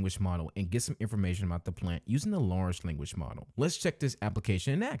large language model and get some information about the plant using the large language model. Let's check this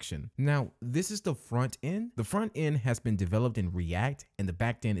application in action. Now, this is the front end. The front end has been developed in React and the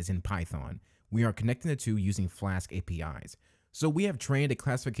back end is in Python. We are connecting the two using Flask APIs. So we have trained a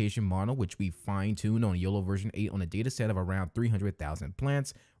classification model, which we fine-tuned on YOLO version 8 on a dataset of around 300,000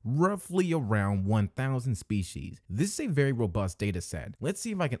 plants, roughly around 1,000 species. This is a very robust dataset. Let's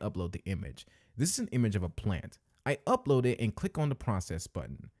see if I can upload the image. This is an image of a plant. I upload it and click on the process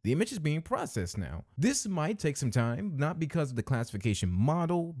button. The image is being processed now. This might take some time, not because of the classification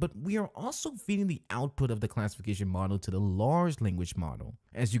model, but we are also feeding the output of the classification model to the large language model.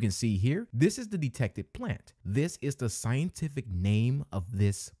 As you can see here, this is the detected plant. This is the scientific name of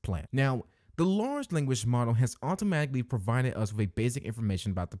this plant. Now, The large language model has automatically provided us with basic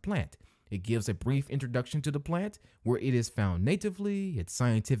information about the plant. It gives a brief introduction to the plant, where it is found natively, its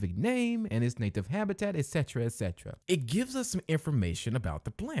scientific name, and its native habitat, etc., etc. It gives us some information about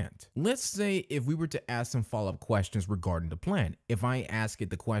the plant. Let's say if we were to ask some follow-up questions regarding the plant. If I ask it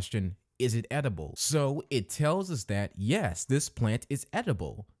the question, is it edible? So it tells us that yes, this plant is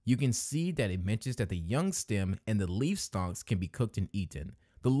edible. You can see that it mentions that the young stem and the leaf stalks can be cooked and eaten.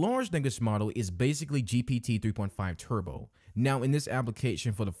 The large language model is basically GPT 3.5 Turbo. Now in this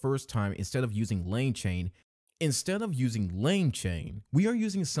application, for the first time, instead of using LangChain, we are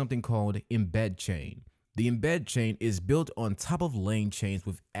using something called embed chain. The embed chain is built on top of LangChains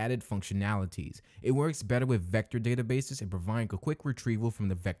with added functionalities. It works better with vector databases and providing a quick retrieval from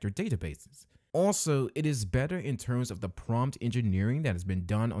the vector databases. Also, it is better in terms of the prompt engineering that has been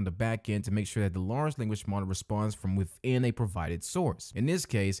done on the back end to make sure that the large language model responds from within a provided source. In this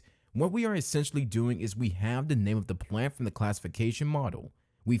case, what we are essentially doing is we have the name of the plant from the classification model.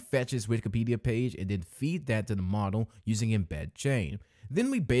 We fetch its Wikipedia page and then feed that to the model using embed chain. Then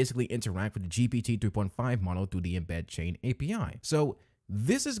we basically interact with the GPT 3.5 model through the embed chain API. So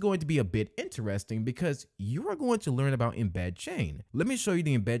this is going to be a bit interesting because you are going to learn about embed chain. Let me show you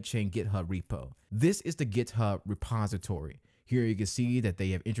the embed chain GitHub repo. This is the GitHub repository. Here you can see that they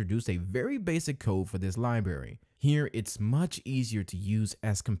have introduced a very basic code for this library. Here it's much easier to use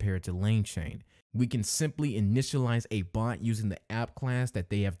as compared to LangChain. We can simply initialize a bot using the app class that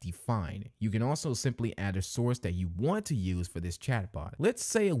they have defined. You can also simply add a source that you want to use for this chatbot. Let's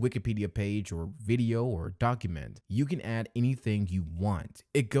say a Wikipedia page or video or document. You can add anything you want.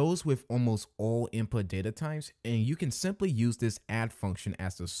 It goes with almost all input data types, and you can simply use this add function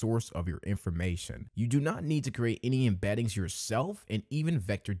as the source of your information. You do not need to create any embeddings yourself and even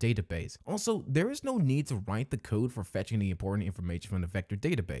vector database. Also, there is no need to write the code for fetching the important information from the vector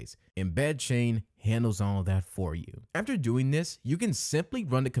database. Embed chain handles all that for you. After doing this, you can simply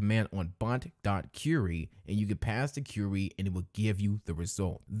run the command on bot.query and you can pass the query and it will give you the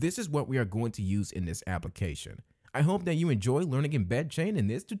result. This is what we are going to use in this application. I hope that you enjoy learning embed chain in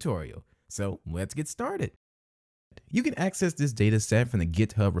this tutorial. So let's get started. You can access this data set from the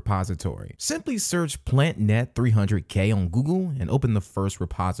GitHub repository. Simply search PlantNet 300K on Google and open the first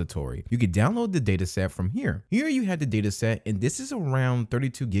repository. You can download the data set from here. Here you have the data set, and this is around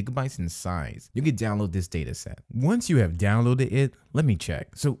 32 gigabytes in size. You can download this data set. Once you have downloaded it, let me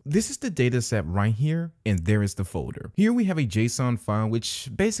check. So this is the data set right here, and there is the folder. Here we have a JSON file which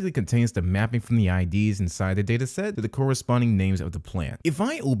basically contains the mapping from the IDs inside the data set to the corresponding names of the plant. If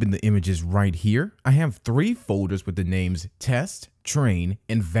I open the images right here, I have 3 folders with the names test, train,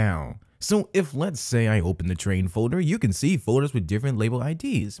 and val. So if let's say I open the train folder, you can see folders with different label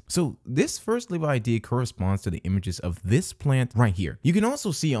IDs. So this first label ID corresponds to the images of this plant right here. You can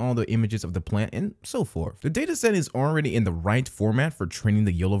also see all the images of the plant and so forth. The dataset is already in the right format for training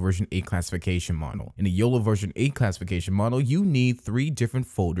the YOLO version 8 classification model. In the YOLO version 8 classification model, you need 3 different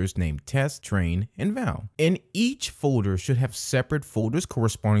folders named test, train, and val. And each folder should have separate folders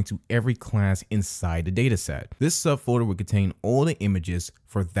corresponding to every class inside the dataset. This subfolder will contain all the images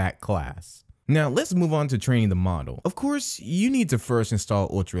for that class. Now let's move on to training the model. Of course, you need to first install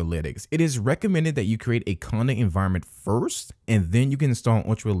Ultralytics. It is recommended that you create a conda environment first, and then you can install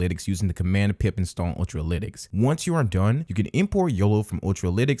Ultralytics using the command pip install Ultralytics. Once you are done, you can import YOLO from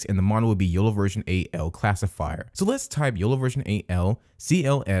Ultralytics and the model will be YOLO version 8L classifier. So let's type YOLO version 8L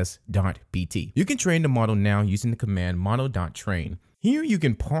cls.pt. You can train the model now using the command model.train. Here you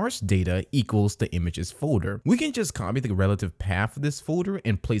can parse data equals the images folder. We can just copy the relative path of this folder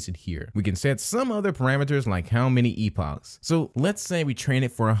and place it here. We can set some other parameters like how many epochs. So let's say we train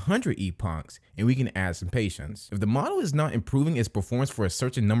it for 100 epochs and we can add some patience. If the model is not improving its performance for a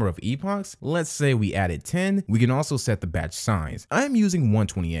certain number of epochs, let's say we added 10, we can also set the batch size. I'm using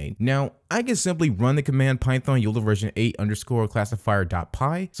 128. Now I can simply run the command python YOLO version 8 underscore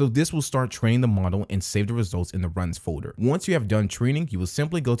classifier.py. So this will start training the model and save the results in the runs folder. Once you have done training, you will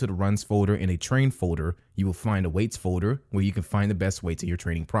simply go to the runs folder. In a train folder, you will find a weights folder where you can find the best weights in your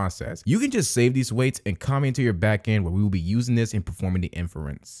training process. You can just save these weights and copy into your backend where we will be using this in performing the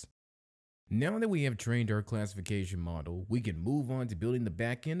inference. Now that we have trained our classification model, we can move on to building the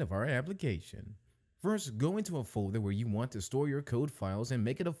backend of our application. First, go into a folder where you want to store your code files and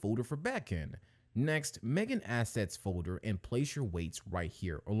make it a folder for backend. Next, make an assets folder and place your weights right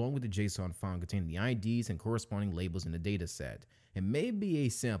here, along with the JSON file containing the IDs and corresponding labels in the dataset, and maybe a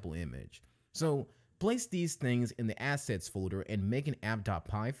sample image. So place these things in the assets folder and make an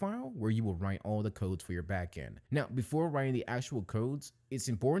app.py file where you will write all the codes for your backend. Now, before writing the actual codes, it's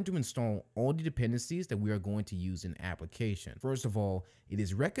important to install all the dependencies that we are going to use in the application. First of all, it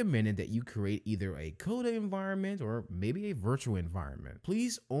is recommended that you create either a coded environment or maybe a virtual environment.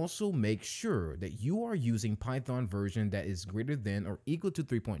 Please also make sure that you are using Python version that is greater than or equal to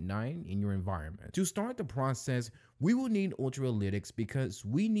 3.9 in your environment. To start the process, we will need Ultralytics because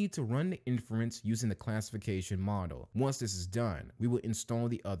we need to run the inference using the classification model. Once this is done, we will install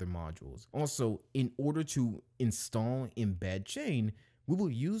the other modules. Also, in order to install embed chain, we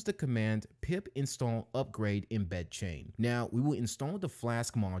will use the command pip install upgrade embed chain. Now, we will install the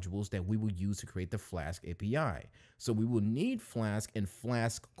Flask modules that we will use to create the Flask API. So we will need Flask and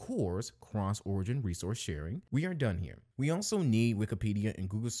Flask cores, cross-origin resource sharing. We are done here. We also need Wikipedia and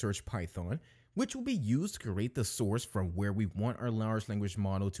Google Search Python, which will be used to create the source from where we want our large language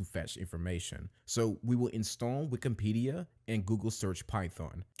model to fetch information. So we will install Wikipedia and Google Search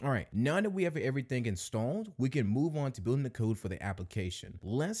Python. All right, now that we have everything installed, we can move on to building the code for the application.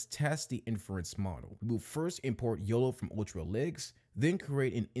 Let's test the inference model. We will first import YOLO from Ultralytics, then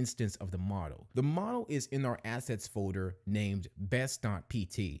create an instance of the model. The model is in our assets folder named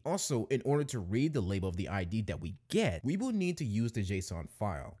best.pt. Also, in order to read the label of the ID that we get, we will need to use the JSON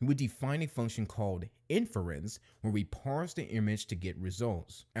file. We will define a function called inference where we parse the image to get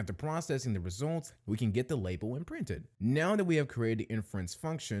results. After processing the results, we can get the label and print it. Now that we have created the inference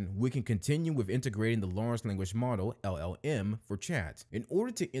function, we can continue with integrating the large language model LLM for chat. In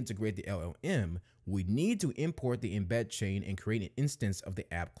order to integrate the LLM, we need to import the embed chain and create an instance of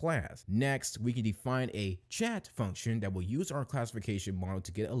the app class. Next, we can define a chat function that will use our classification model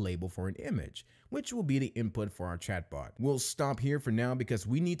to get a label for an image, which will be the input for our chatbot. We'll stop here for now because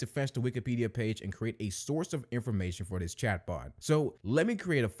we need to fetch the Wikipedia page and create a source of information for this chatbot. So let me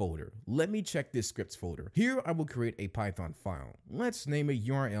create a folder. Let me check this scripts folder. Here I will create a Python file. Let's name it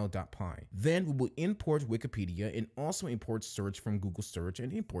url.py. Then we will import Wikipedia and also import search from Google Search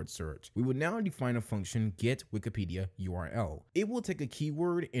and import search. We will now define a function get Wikipedia URL. It will take a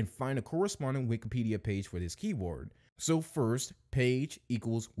keyword and find a corresponding Wikipedia page for this keyword. So first, page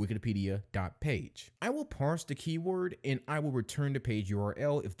equals wikipedia.page. I will parse the keyword and I will return the page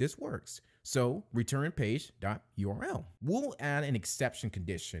URL if this works. So return page.url. We'll add an exception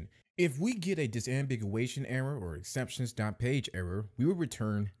condition. If we get a disambiguation error or exceptions.page error, we will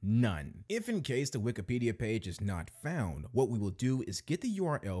return none. If in case the Wikipedia page is not found, what we will do is get the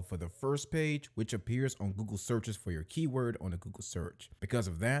URL for the first page, which appears on Google searches for your keyword on a Google search. Because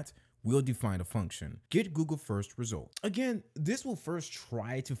of that, we'll define a function, get Google first result. Again, this will first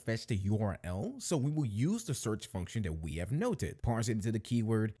try to fetch the URL, so we will use the search function that we have noted, parse it into the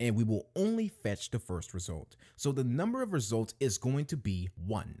keyword, and we will only fetch the first result. So the number of results is going to be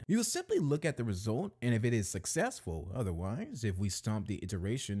 1. You will simply look at the result, and if it is successful, otherwise, if we stop the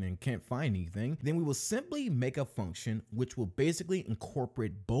iteration and can't find anything, then we will simply make a function which will basically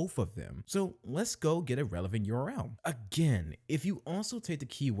incorporate both of them. So let's go get a relevant URL. Again, if you also take the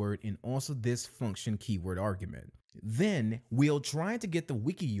keyword and also this function keyword argument, then we'll try to get the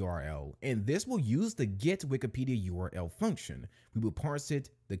wiki URL, and this will use the get Wikipedia URL function. We will parse it,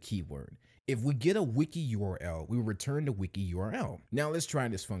 the keyword. If we get a wiki URL, we will return the wiki URL. Now let's try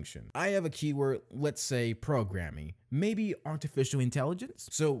this function. I have a keyword, let's say programming, maybe artificial intelligence.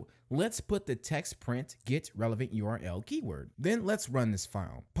 So let's put the text print get relevant URL keyword. Then let's run this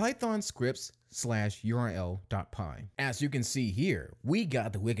file, Python scripts /url.py. As you can see here, we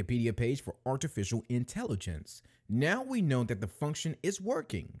got the Wikipedia page for artificial intelligence. Now we know that the function is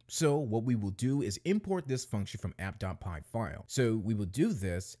working. So what we will do is import this function from app.py file. So we will do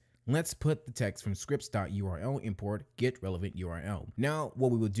this. Let's put the text from scripts.url import get relevant URL. Now what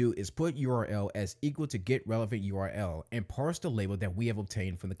we will do is put URL as equal to get relevant URL and parse the label that we have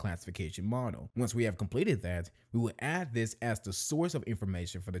obtained from the classification model. Once we have completed that, we will add this as the source of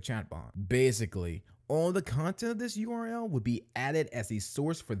information for the chatbot. Basically, all the content of this URL will be added as a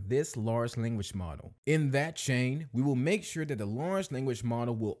source for this large language model. In that chain, we will make sure that the large language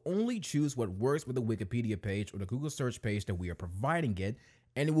model will only choose what works with the Wikipedia page or the Google search page that we are providing it,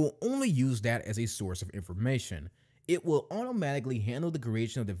 and it will only use that as a source of information. It will automatically handle the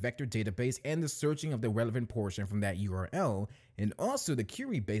creation of the vector database and the searching of the relevant portion from that URL, and also the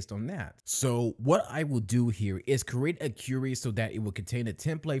query based on that. So what I will do here is create a query so that it will contain a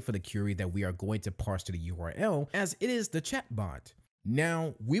template for the query that we are going to parse to the URL, as it is the chatbot.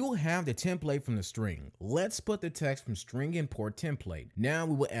 Now we will have the template from the string. Let's put the text from string import template. Now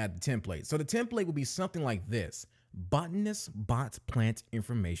we will add the template. So the template will be something like this. Botanist bot plant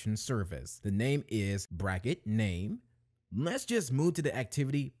information service. The name is bracket name. Let's just move to the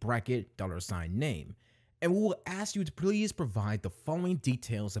activity bracket $name. And we will ask you to please provide the following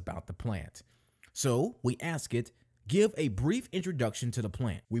details about the plant. So we ask it, give a brief introduction to the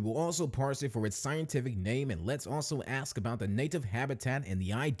plant. We will also parse it for its scientific name, and let's also ask about the native habitat and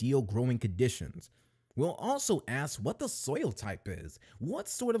the ideal growing conditions. We'll also ask what the soil type is, what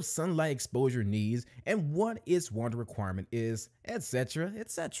sort of sunlight exposure needs, and what its water requirement is, etc.,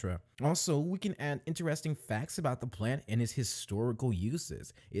 etc. Also, we can add interesting facts about the plant and its historical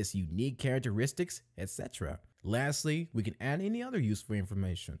uses, its unique characteristics, etc. Lastly, we can add any other useful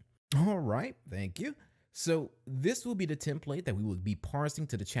information. All right, thank you. So this will be the template that we will be parsing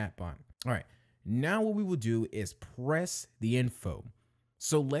to the chatbot. All right, now what we will do is press the info.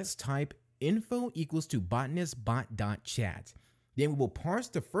 So let's type info equals to botanistbot.chat. Then we will parse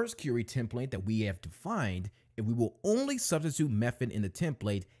the first query template that we have defined, and we will only substitute method in the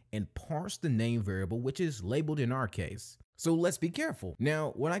template and parse the name variable, which is labeled in our case. So let's be careful.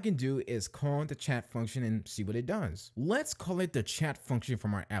 Now, what I can do is call the chat function and see what it does. Let's call it the chat function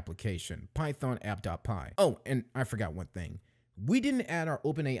from our application, Python app.py. Oh, and I forgot one thing. We didn't add our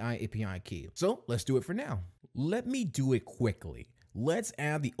OpenAI API key, so let's do it for now. Let me do it quickly. Let's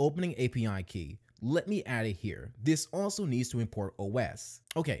add the opening API key. Let me add it here. This also needs to import OS.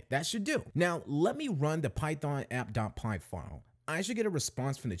 Okay, that should do. Now, let me run the Python app.py file. I should get a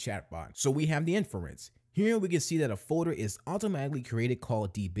response from the chatbot. So we have the inference. Here we can see that a folder is automatically created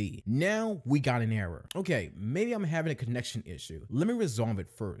called DB. Now we got an error. Okay, maybe I'm having a connection issue. Let me resolve it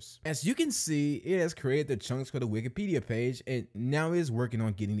first. As you can see, it has created the chunks for the Wikipedia page and now it is working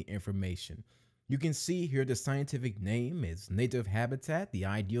on getting the information. You can see here the scientific name is native habitat, the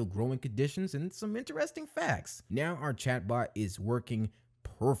ideal growing conditions, and some interesting facts. Now our chatbot is working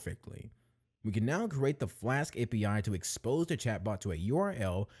perfectly. We can now create the Flask API to expose the chatbot to a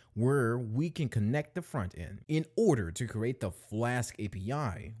URL where we can connect the front end. In order to create the Flask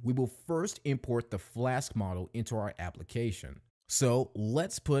API, we will first import the Flask model into our application. So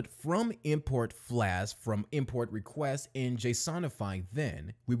let's put from import Flask from import request and JSONify,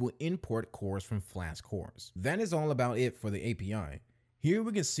 then we will import cores from Flask cores. That is all about it for the API. Here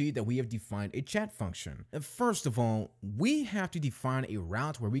we can see that we have defined a chat function. And first of all, we have to define a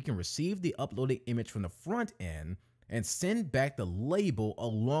route where we can receive the uploaded image from the front end and send back the label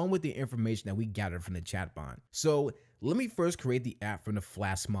along with the information that we gathered from the chatbot. So let me first create the app from the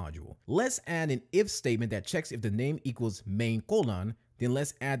Flask module. Let's add an if statement that checks if the name equals main : then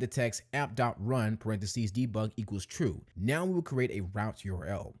let's add the text app.run (debug equals true). Now we will create a route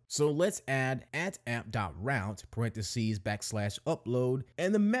URL. So let's add @app.route (upload),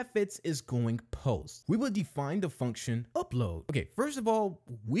 and the methods is going post. We will define the function upload. Okay, first of all,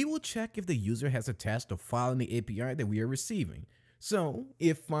 we will check if the user has attached the file in the API that we are receiving. So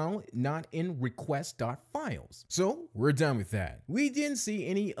if file not in request.files. So we're done with that. We didn't see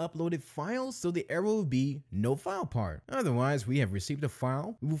any uploaded files, so the error will be no file part. Otherwise, we have received a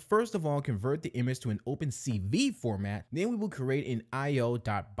file. We will first of all convert the image to an OpenCV format. Then we will create an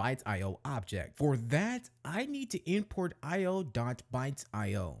io.bytes.io object. For that, I need to import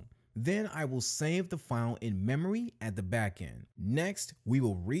io.bytes.io. Then I will save the file in memory at the backend. Next, we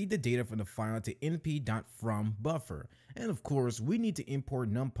will read the data from the file to np.from buffer. And of course, we need to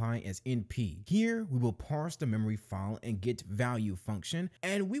import numpy as np. Here, we will parse the memory file and get value function,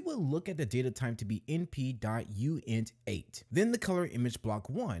 and we will look at the data type to be np.uint8. Then the color image block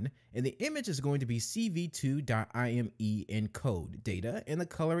 1, and the image is going to be cv2.ime encode data and the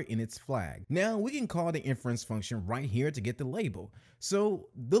color in its flag. Now we can call the inference function right here to get the label. So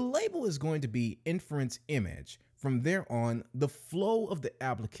the label is going to be inference image. From there on, the flow of the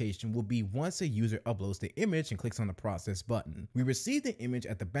application will be once a user uploads the image and clicks on the process button. We receive the image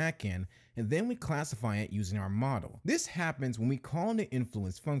at the backend, and then we classify it using our model. This happens when we call the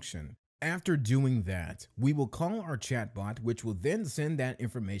influence function. After doing that, we will call our chatbot, which will then send that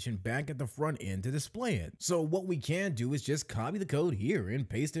information back at the front end to display it. So what we can do is just copy the code here and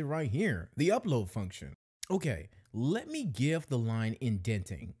paste it right here, the upload function. Okay, let me give the line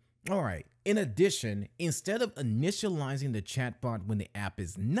indenting. All right, in addition, instead of initializing the chatbot when the app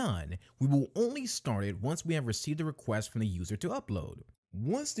is none, we will only start it once we have received a request from the user to upload.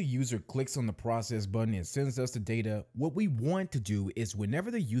 Once the user clicks on the process button and sends us the data, what we want to do is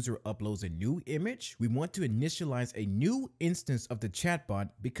whenever the user uploads a new image, we want to initialize a new instance of the chatbot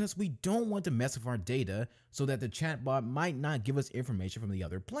because we don't want to mess with our data so that the chatbot might not give us information from the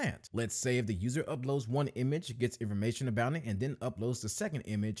other plant. Let's say if the user uploads one image, gets information about it, and then uploads the second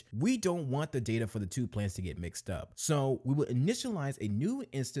image, we don't want the data for the two plants to get mixed up. So we will initialize a new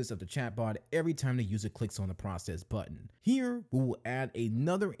instance of the chatbot every time the user clicks on the process button. Here, we will add a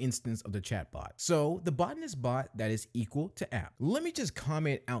another instance of the chatbot. So the botanist bot that is equal to app. Let me just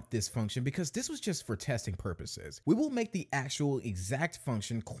comment out this function because this was just for testing purposes. We will make the actual exact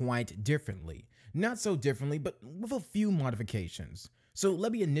function quite differently. Not so differently, but with a few modifications. So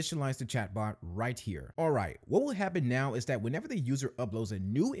let me initialize the chatbot right here. All right, what will happen now is that whenever the user uploads a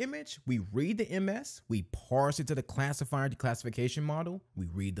new image, we read the MS, we parse it to the classifier declassification model, we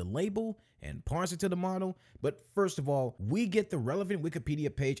read the label and parse it to the model. But first of all, we get the relevant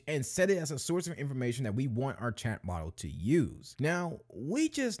Wikipedia page and set it as a source of information that we want our chat model to use. Now, we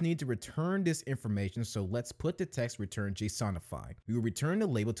just need to return this information, so let's put the text return JSONify. We will return the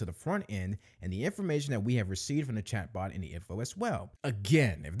label to the front end and the information that we have received from the chatbot in the info as well.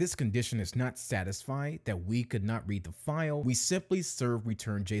 Again, if this condition is not satisfied, that we could not read the file, we simply serve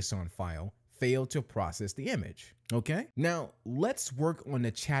return JSON file, fail to process the image. Okay, now let's work on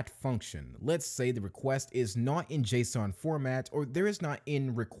the chat function. Let's say the request is not in JSON format or there is not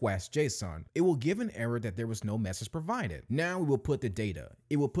in request JSON. It will give an error that there was no message provided. Now we will put the data.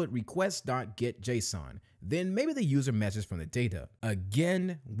 It will put request.getJSON. Then maybe the user message from the data.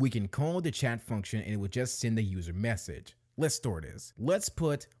 Again, we can call the chat function and it will just send the user message. Let's store this. Let's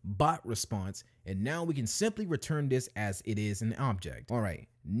put bot response, and now we can simply return this as it is an object. All right,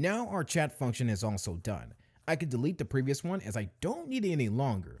 now our chat function is also done. I could delete the previous one as I don't need it any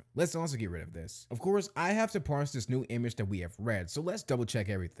longer. Let's also get rid of this. Of course, I have to parse this new image that we have read, so let's double check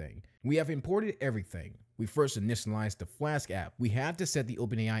everything. We have imported everything. We first initialized the Flask app. We have to set the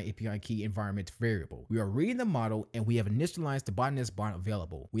OpenAI API key environment variable. We are reading the model and we have initialized the botanist bot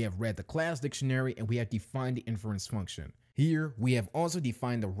available. We have read the class dictionary and we have defined the inference function. Here, we have also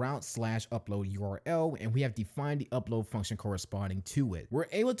defined the route/upload URL and we have defined the upload function corresponding to it. We're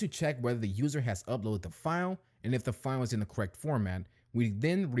able to check whether the user has uploaded the file, and if the file is in the correct format, we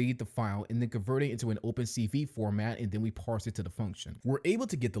then read the file and then convert it into an OpenCV format, and then we parse it to the function. We're able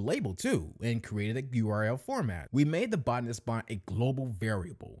to get the label too and created a URL format. We made the botanist bot a global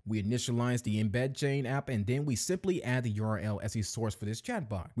variable. We initialized the embed chain app and then we simply add the URL as a source for this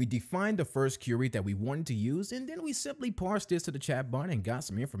chatbot. We defined the first query that we wanted to use and then we simply parsed this to the chatbot and got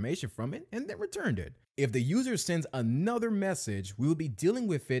some information from it and then returned it. If the user sends another message, we will be dealing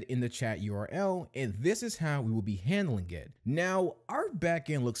with it in the chat URL, and this is how we will be handling it. Now, our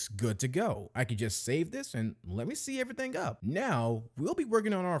backend looks good to go. I can just save this and let me see everything up. Now, we'll be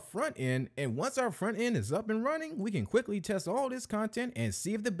working on our front end, and once our front end is up and running, we can quickly test all this content and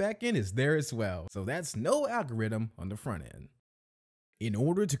see if the backend is there as well. So that's no algorithm on the front end. In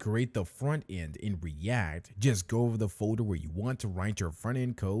order to create the front end in React, just go over the folder where you want to write your front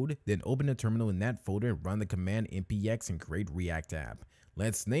end code, then open the terminal in that folder and run the command npx and create React app.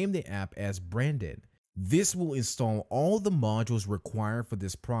 Let's name the app as branded. This will install all the modules required for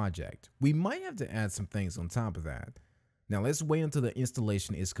this project. We might have to add some things on top of that. Now let's wait until the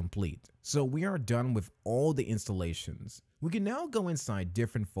installation is complete. So we are done with all the installations. We can now go inside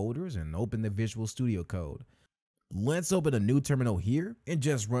different folders and open the Visual Studio Code. Let's open a new terminal here and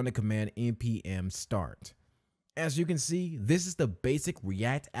just run the command npm start. As you can see, this is the basic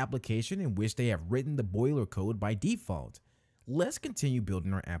React application in which they have written the boiler code by default. Let's continue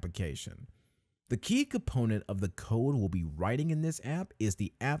building our application. The key component of the code we'll be writing in this app is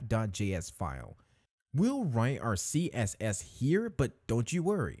the app.js file. We'll write our CSS here, but don't you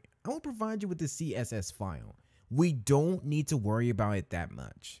worry, I will provide you with the CSS file. We don't need to worry about it that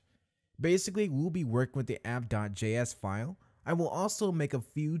much. Basically, we'll be working with the app.js file. I will also make a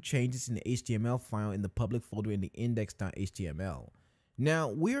few changes in the HTML file in the public folder in the index.html. Now,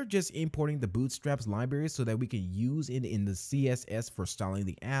 we are just importing the Bootstraps library so that we can use it in the CSS for styling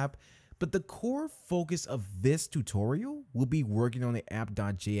the app, but the core focus of this tutorial will be working on the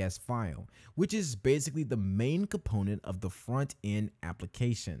app.js file, which is basically the main component of the front-end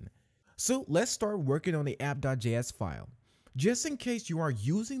application. So let's start working on the app.js file. Just in case you are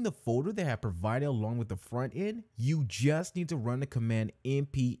using the folder they have provided along with the front end, you just need to run the command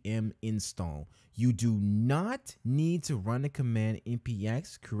npm install. You do not need to run the command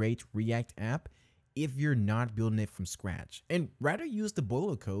npx create React app if you're not building it from scratch, and rather use the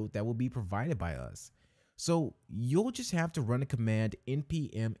boiler code that will be provided by us. So you'll just have to run the command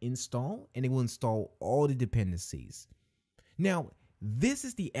npm install and it will install all the dependencies. Now, this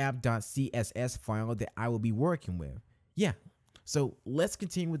is the app.css file that I will be working with. Yeah, so let's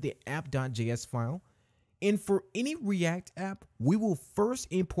continue with the app.js file. And for any React app, we will first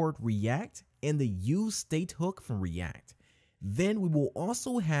import React and the use state hook from React. Then we will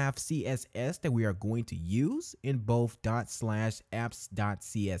also have CSS that we are going to use in both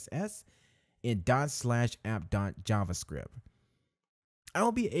 ./apps.css and ./app.javascript.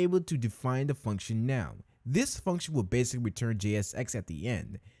 I'll be able to define the function now. this function will basically return JSX at the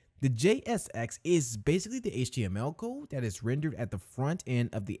end. The JSX is basically the HTML code that is rendered at the front end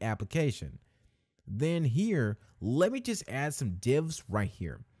of the application. Then here, let me just add some divs right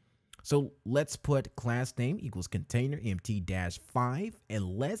here. So let's put class name equals container empty-5 and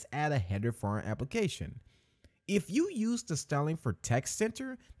let's add a header for our application. If you use the styling for text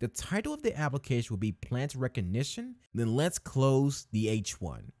center, the title of the application will be plant recognition. Then let's close the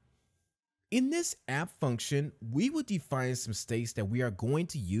H1. In this app function, we will define some states that we are going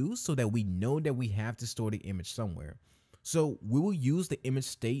to use so that we know that we have to store the image somewhere. So we will use the image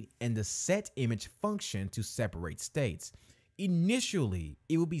state and the set image function to separate states. Initially,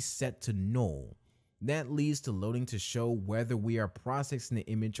 it will be set to null. That leads to loading to show whether we are processing the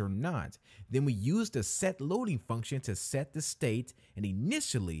image or not. Then we use the set loading function to set the state, and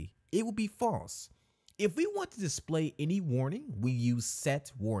initially it will be false. If we want to display any warning, we use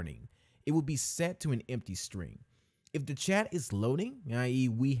set warning. It will be set to an empty string. If the chat is loading, i.e.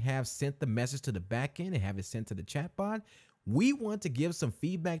 we have sent the message to the backend and have it sent to the chatbot, we want to give some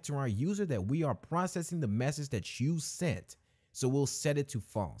feedback to our user that we are processing the message that you sent. So we'll set it to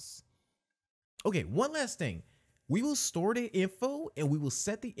false. Okay, one last thing. We will store the info and we will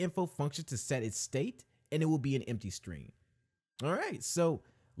set the info function to set its state, and it will be an empty string. All right, so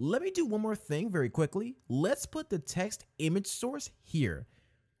let me do one more thing very quickly. Let's put the text image source here.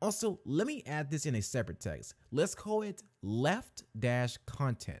 Also, let me add this in a separate text. Let's call it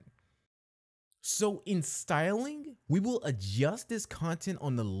left-content. So in styling, we will adjust this content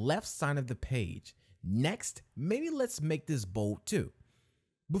on the left side of the page. Next, maybe let's make this bold too.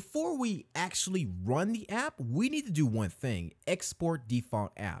 Before we actually run the app, we need to do one thing: export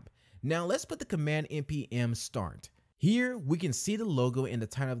default app. Now let's put the command npm start. Here we can see the logo and the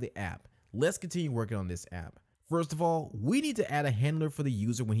title of the app. Let's continue working on this app. First of all, we need to add a handler for the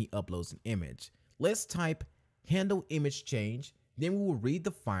user when he uploads an image. Let's type handle image change. Then we will read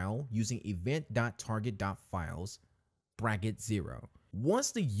the file using event.target.files (0).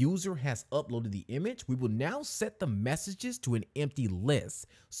 Once the user has uploaded the image, we will now set the messages to an empty list.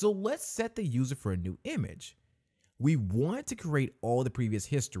 So let's set the user for a new image. We want to create all the previous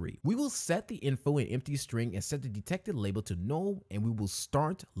history. We will set the info in empty string and set the detected label to null, and we will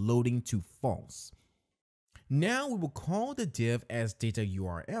start loading to false. Now we will call the div as data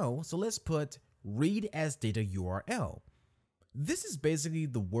URL. So let's put read as data URL. This is basically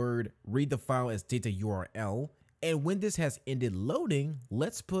the word read the file as data URL. And when this has ended loading,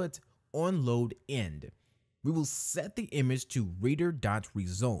 let's put onload end. We will set the image to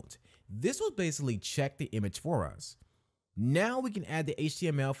reader.result. This will basically check the image for us. Now we can add the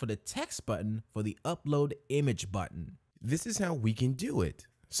HTML for the text button for the upload image button. This is how we can do it.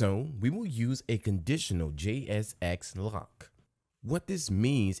 So we will use a conditional JSX lock. What this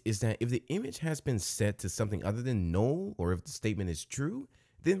means is that if the image has been set to something other than null, or if the statement is true,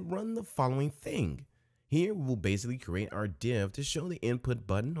 then run the following thing. Here we will basically create our div to show the input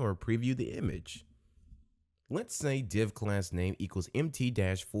button or preview the image. Let's say div class name equals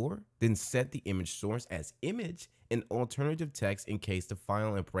mt-4, then set the image source as image and alternative text in case the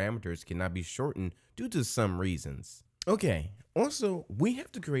file and parameters cannot be shortened due to some reasons. Okay, also we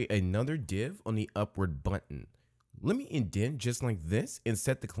have to create another div on the upward button. Let me indent just like this and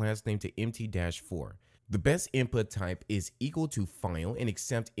set the class name to mt-4. The best input type is equal to file, and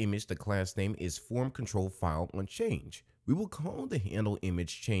except image, the class name is form control file on change. We will call the handle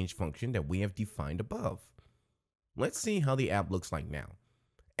image change function that we have defined above. Let's see how the app looks like now.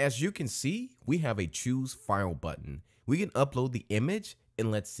 As you can see, we have a choose file button. We can upload the image, and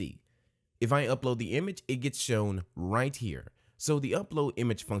let's see. If I upload the image, it gets shown right here. So the upload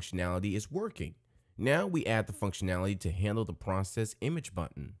image functionality is working. Now we add the functionality to handle the process image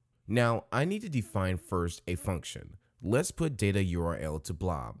button. Now I need to define first a function. Let's put data URL to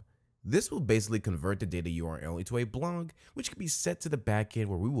blob. This will basically convert the data URL into a blog, which can be set to the backend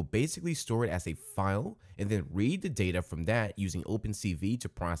where we will basically store it as a file and then read the data from that using OpenCV to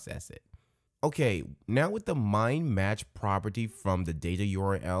process it. Okay, now with the MIME match property from the data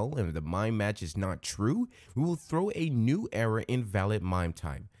URL, and if the MIME match is not true, we will throw a new error invalid MIME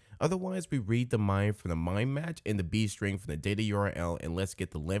type. Otherwise, we read the MIME from the MIME match and the B string from the data URL, and let's get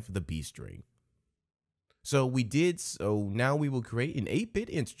the length of the B string. So now we will create an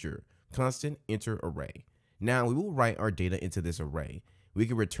 8-bit integer, constant enter array. Now we will write our data into this array. We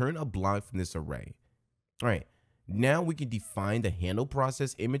can return a block from this array. All right, now we can define the handle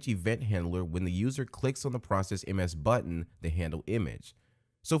process image event handler when the user clicks on the process MS button, the handle image.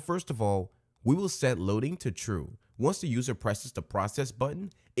 So first of all, we will set loading to true. Once the user presses the process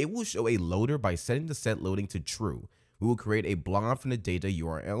button, it will show a loader by setting the set loading to true. We will create a blob from the data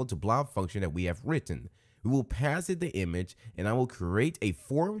URL to blob function that we have written. We will pass it the image, and I will create a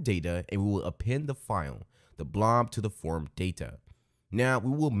form data, and we will append the file, the blob, to the form data. Now we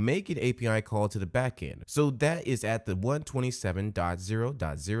will make an API call to the backend. So that is at the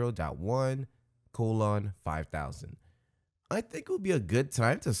 127.0.0.1:5000. I think it would be a good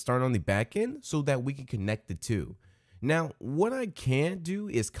time to start on the backend so that we can connect the two. Now, what I can do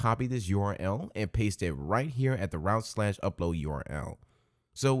is copy this URL and paste it right here at the route/upload URL.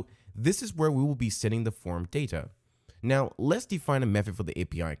 So this is where we will be sending the form data. Now let's define a method for the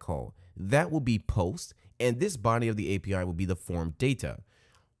API call. That will be post, and this body of the API will be the form data.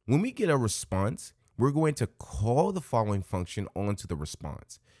 When we get a response, we're going to call the following function onto the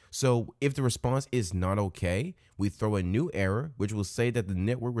response. So if the response is not okay, we throw a new error, which will say that the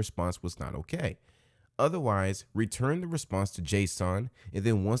network response was not okay. Otherwise, return the response to JSON, and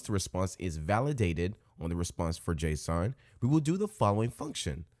then once the response is validated on the response for JSON, we will do the following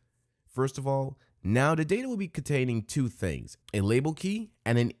function. First of all, now the data will be containing two things, a label key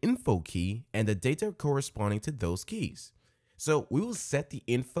and an info key, and the data corresponding to those keys. So we will set the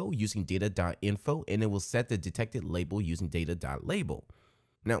info using data.info, and it will set the detected label using data.label.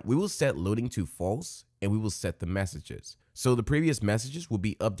 Now we will set loading to false, and we will set the messages. So the previous messages will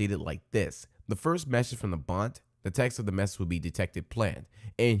be updated like this. The first message from the bot, the text of the message will be detected planned.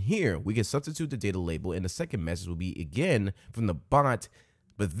 And here we can substitute the data label, and the second message will be again from the bot,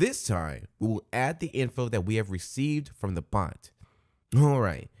 but this time we will add the info that we have received from the bot. All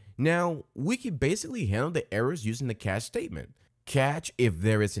right, now we can basically handle the errors using the catch statement. Catch, if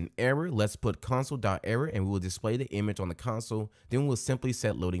there is an error, let's put console.error, and we will display the image on the console. Then we'll simply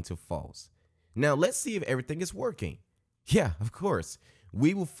set loading to false. Now let's see if everything is working. Yeah, of course.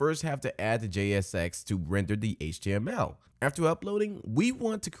 We will first have to add the JSX to render the HTML. After uploading, we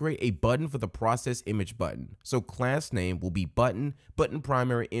want to create a button for the process image button. So class name will be button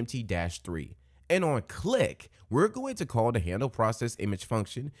primary empty-3. And on click, we're going to call the handle process image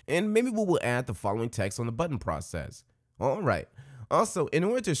function, and maybe we will add the following text on the button process. All right. Also, in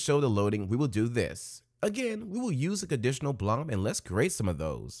order to show the loading, we will do this. Again, we will use a conditional blob, and let's create some of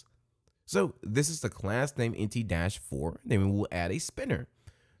those. So this is the class name empty-4, then we will add a spinner.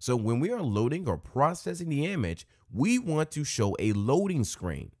 So when we are loading or processing the image, we want to show a loading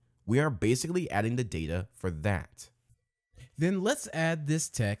screen. We are basically adding the data for that. Then let's add this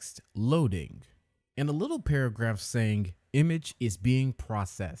text loading and a little paragraph saying image is being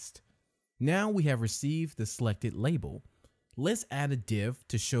processed. Now we have received the selected label. Let's add a div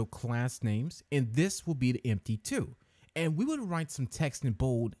to show class names, and this will be the empty2. And we would write some text in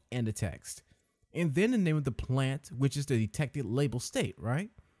bold and the text. And then the name of the plant, which is the detected label state, right?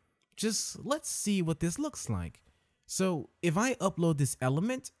 Just let's see what this looks like. So if I upload this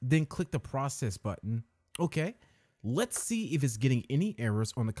element, then click the process button. Okay, let's see if it's getting any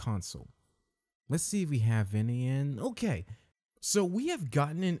errors on the console. Let's see if we have any in. Okay, so we have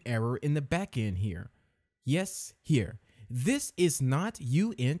gotten an error in the backend here. Yes, here. This is not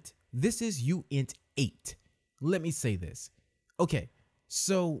uint, this is uint8. Let me say this. Okay,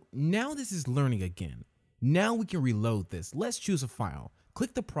 so now this is learning again. Now we can reload this. Let's choose a file.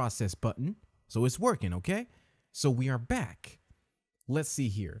 Click the process button. So it's working, okay? So we are back. Let's see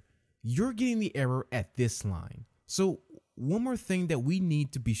here. You're getting the error at this line. So one more thing that we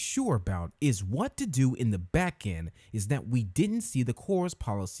need to be sure about is what to do in the backend is that we didn't see the CORS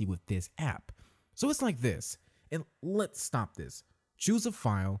policy with this app. So it's like this. And let's stop this. Choose a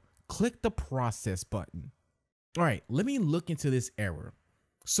file, click the process button. All right, let me look into this error.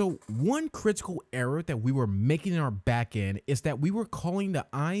 So one critical error that we were making in our backend is that we were calling the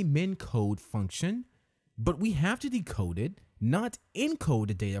iMenCode function, but we have to decode it, not encode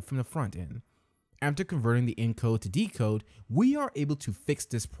the data from the front end. After converting the encode to decode, we are able to fix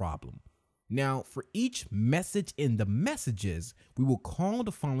this problem. Now, for each message in the messages, we will call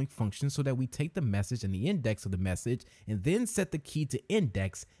the following function so that we take the message and the index of the message and then set the key to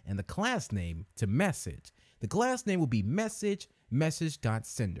index and the class name to message. The class name will be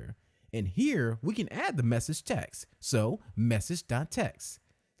message.sender. And here we can add the message text. So message.text.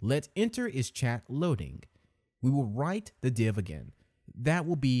 Let enter is chat loading. We will write the div again. That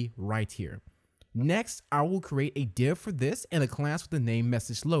will be right here. Next, I will create a div for this and a class with the name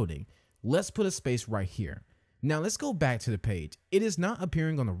message loading. Let's put a space right here. Now let's go back to the page. It is not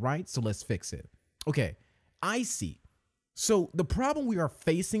appearing on the right, so let's fix it. Okay, I see. So the problem we are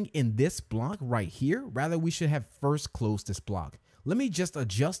facing in this block right here, rather we should have first closed this block. Let me just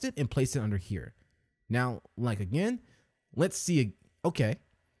adjust it and place it under here. Now, like again, let's see. Okay,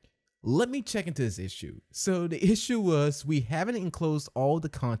 let me check into this issue. So the issue was we haven't enclosed all the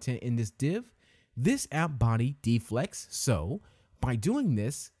content in this div. This app body deflects, so by doing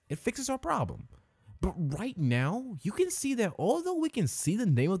this, it fixes our problem. But right now, you can see that although we can see the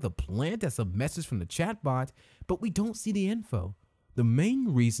name of the plant as a message from the chatbot, but we don't see the info. The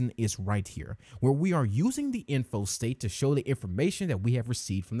main reason is right here, where we are using the info state to show the information that we have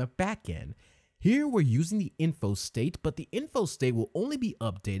received from the backend. Here we're using the info state, but the info state will only be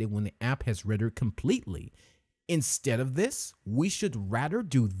updated when the app has rendered completely. Instead of this, we should rather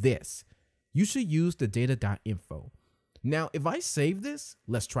do this. You should use the data.info. Now, if I save this,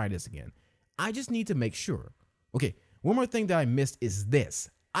 let's try this again. I just need to make sure. Okay, one more thing that I missed is this.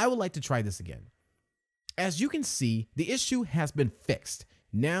 I would like to try this again. As you can see, the issue has been fixed.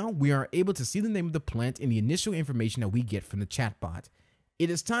 Now we are able to see the name of the plant in the initial information that we get from the chatbot. It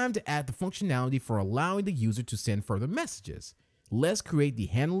is time to add the functionality for allowing the user to send further messages. Let's create the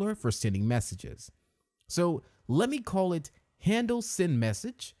handler for sending messages. So let me call it handle send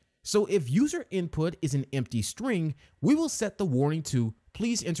message. So if user input is an empty string, we will set the warning to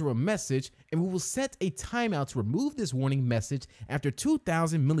please enter a message, and we will set a timeout to remove this warning message after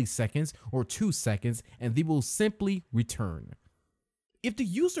 2000 milliseconds or 2 seconds, and they will simply return. If the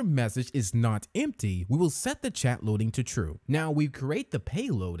user message is not empty, we will set the chat loading to true. Now we create the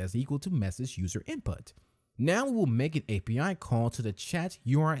payload as equal to message user input. Now we will make an API call to the chat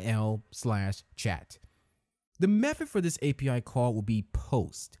URL/chat. The method for this API call will be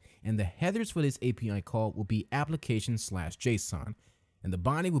post, and the headers for this API call will be application/JSON, and the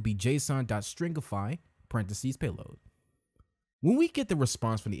body will be json.stringify (payload). When we get the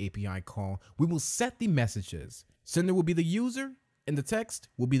response from the API call, we will set the messages. Sender will be the user, and the text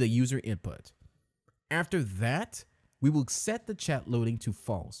will be the user input. After that, we will set the chat loading to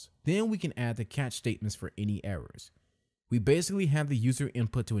false. Then we can add the catch statements for any errors. We basically have the user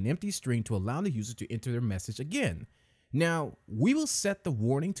input to an empty string to allow the user to enter their message again. Now, we will set the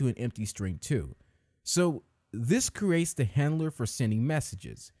warning to an empty string too. So this creates the handler for sending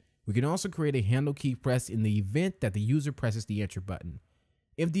messages. We can also create a handle key press in the event that the user presses the enter button.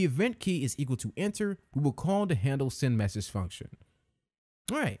 If the event key is equal to enter, we will call the handle send message function.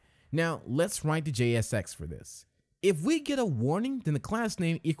 All right, now let's write the JSX for this. If we get a warning, then the class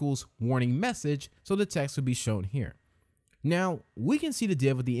name equals warning message, so the text will be shown here. Now, we can see the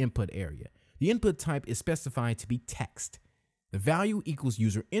div of the input area. The input type is specified to be text. The value equals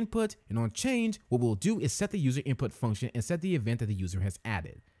user input, and on change, what we'll do is set the user input function and set the event that the user has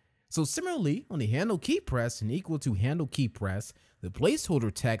added. So similarly, on the handle key press and equal to handle key press, the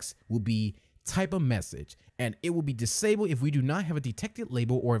placeholder text will be type of message, and it will be disabled if we do not have a detected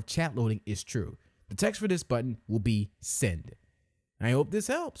label or if chat loading is true. The text for this button will be send. I hope this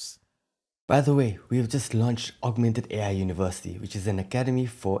helps. By the way, we have just launched Augmented AI University, which is an academy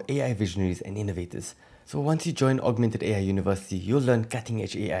for AI visionaries and innovators. So once you join Augmented AI University, you'll learn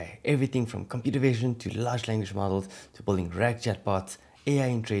cutting-edge AI, everything from computer vision to large language models to building RAG chatbots, AI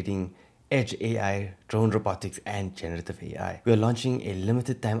in trading, edge AI, drone robotics, and generative AI. We are launching a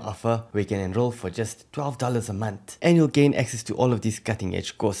limited time offer where you can enroll for just $12 a month, and you'll gain access to all of these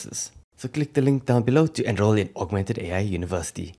cutting-edge courses. So click the link down below to enroll in Augmented AI University.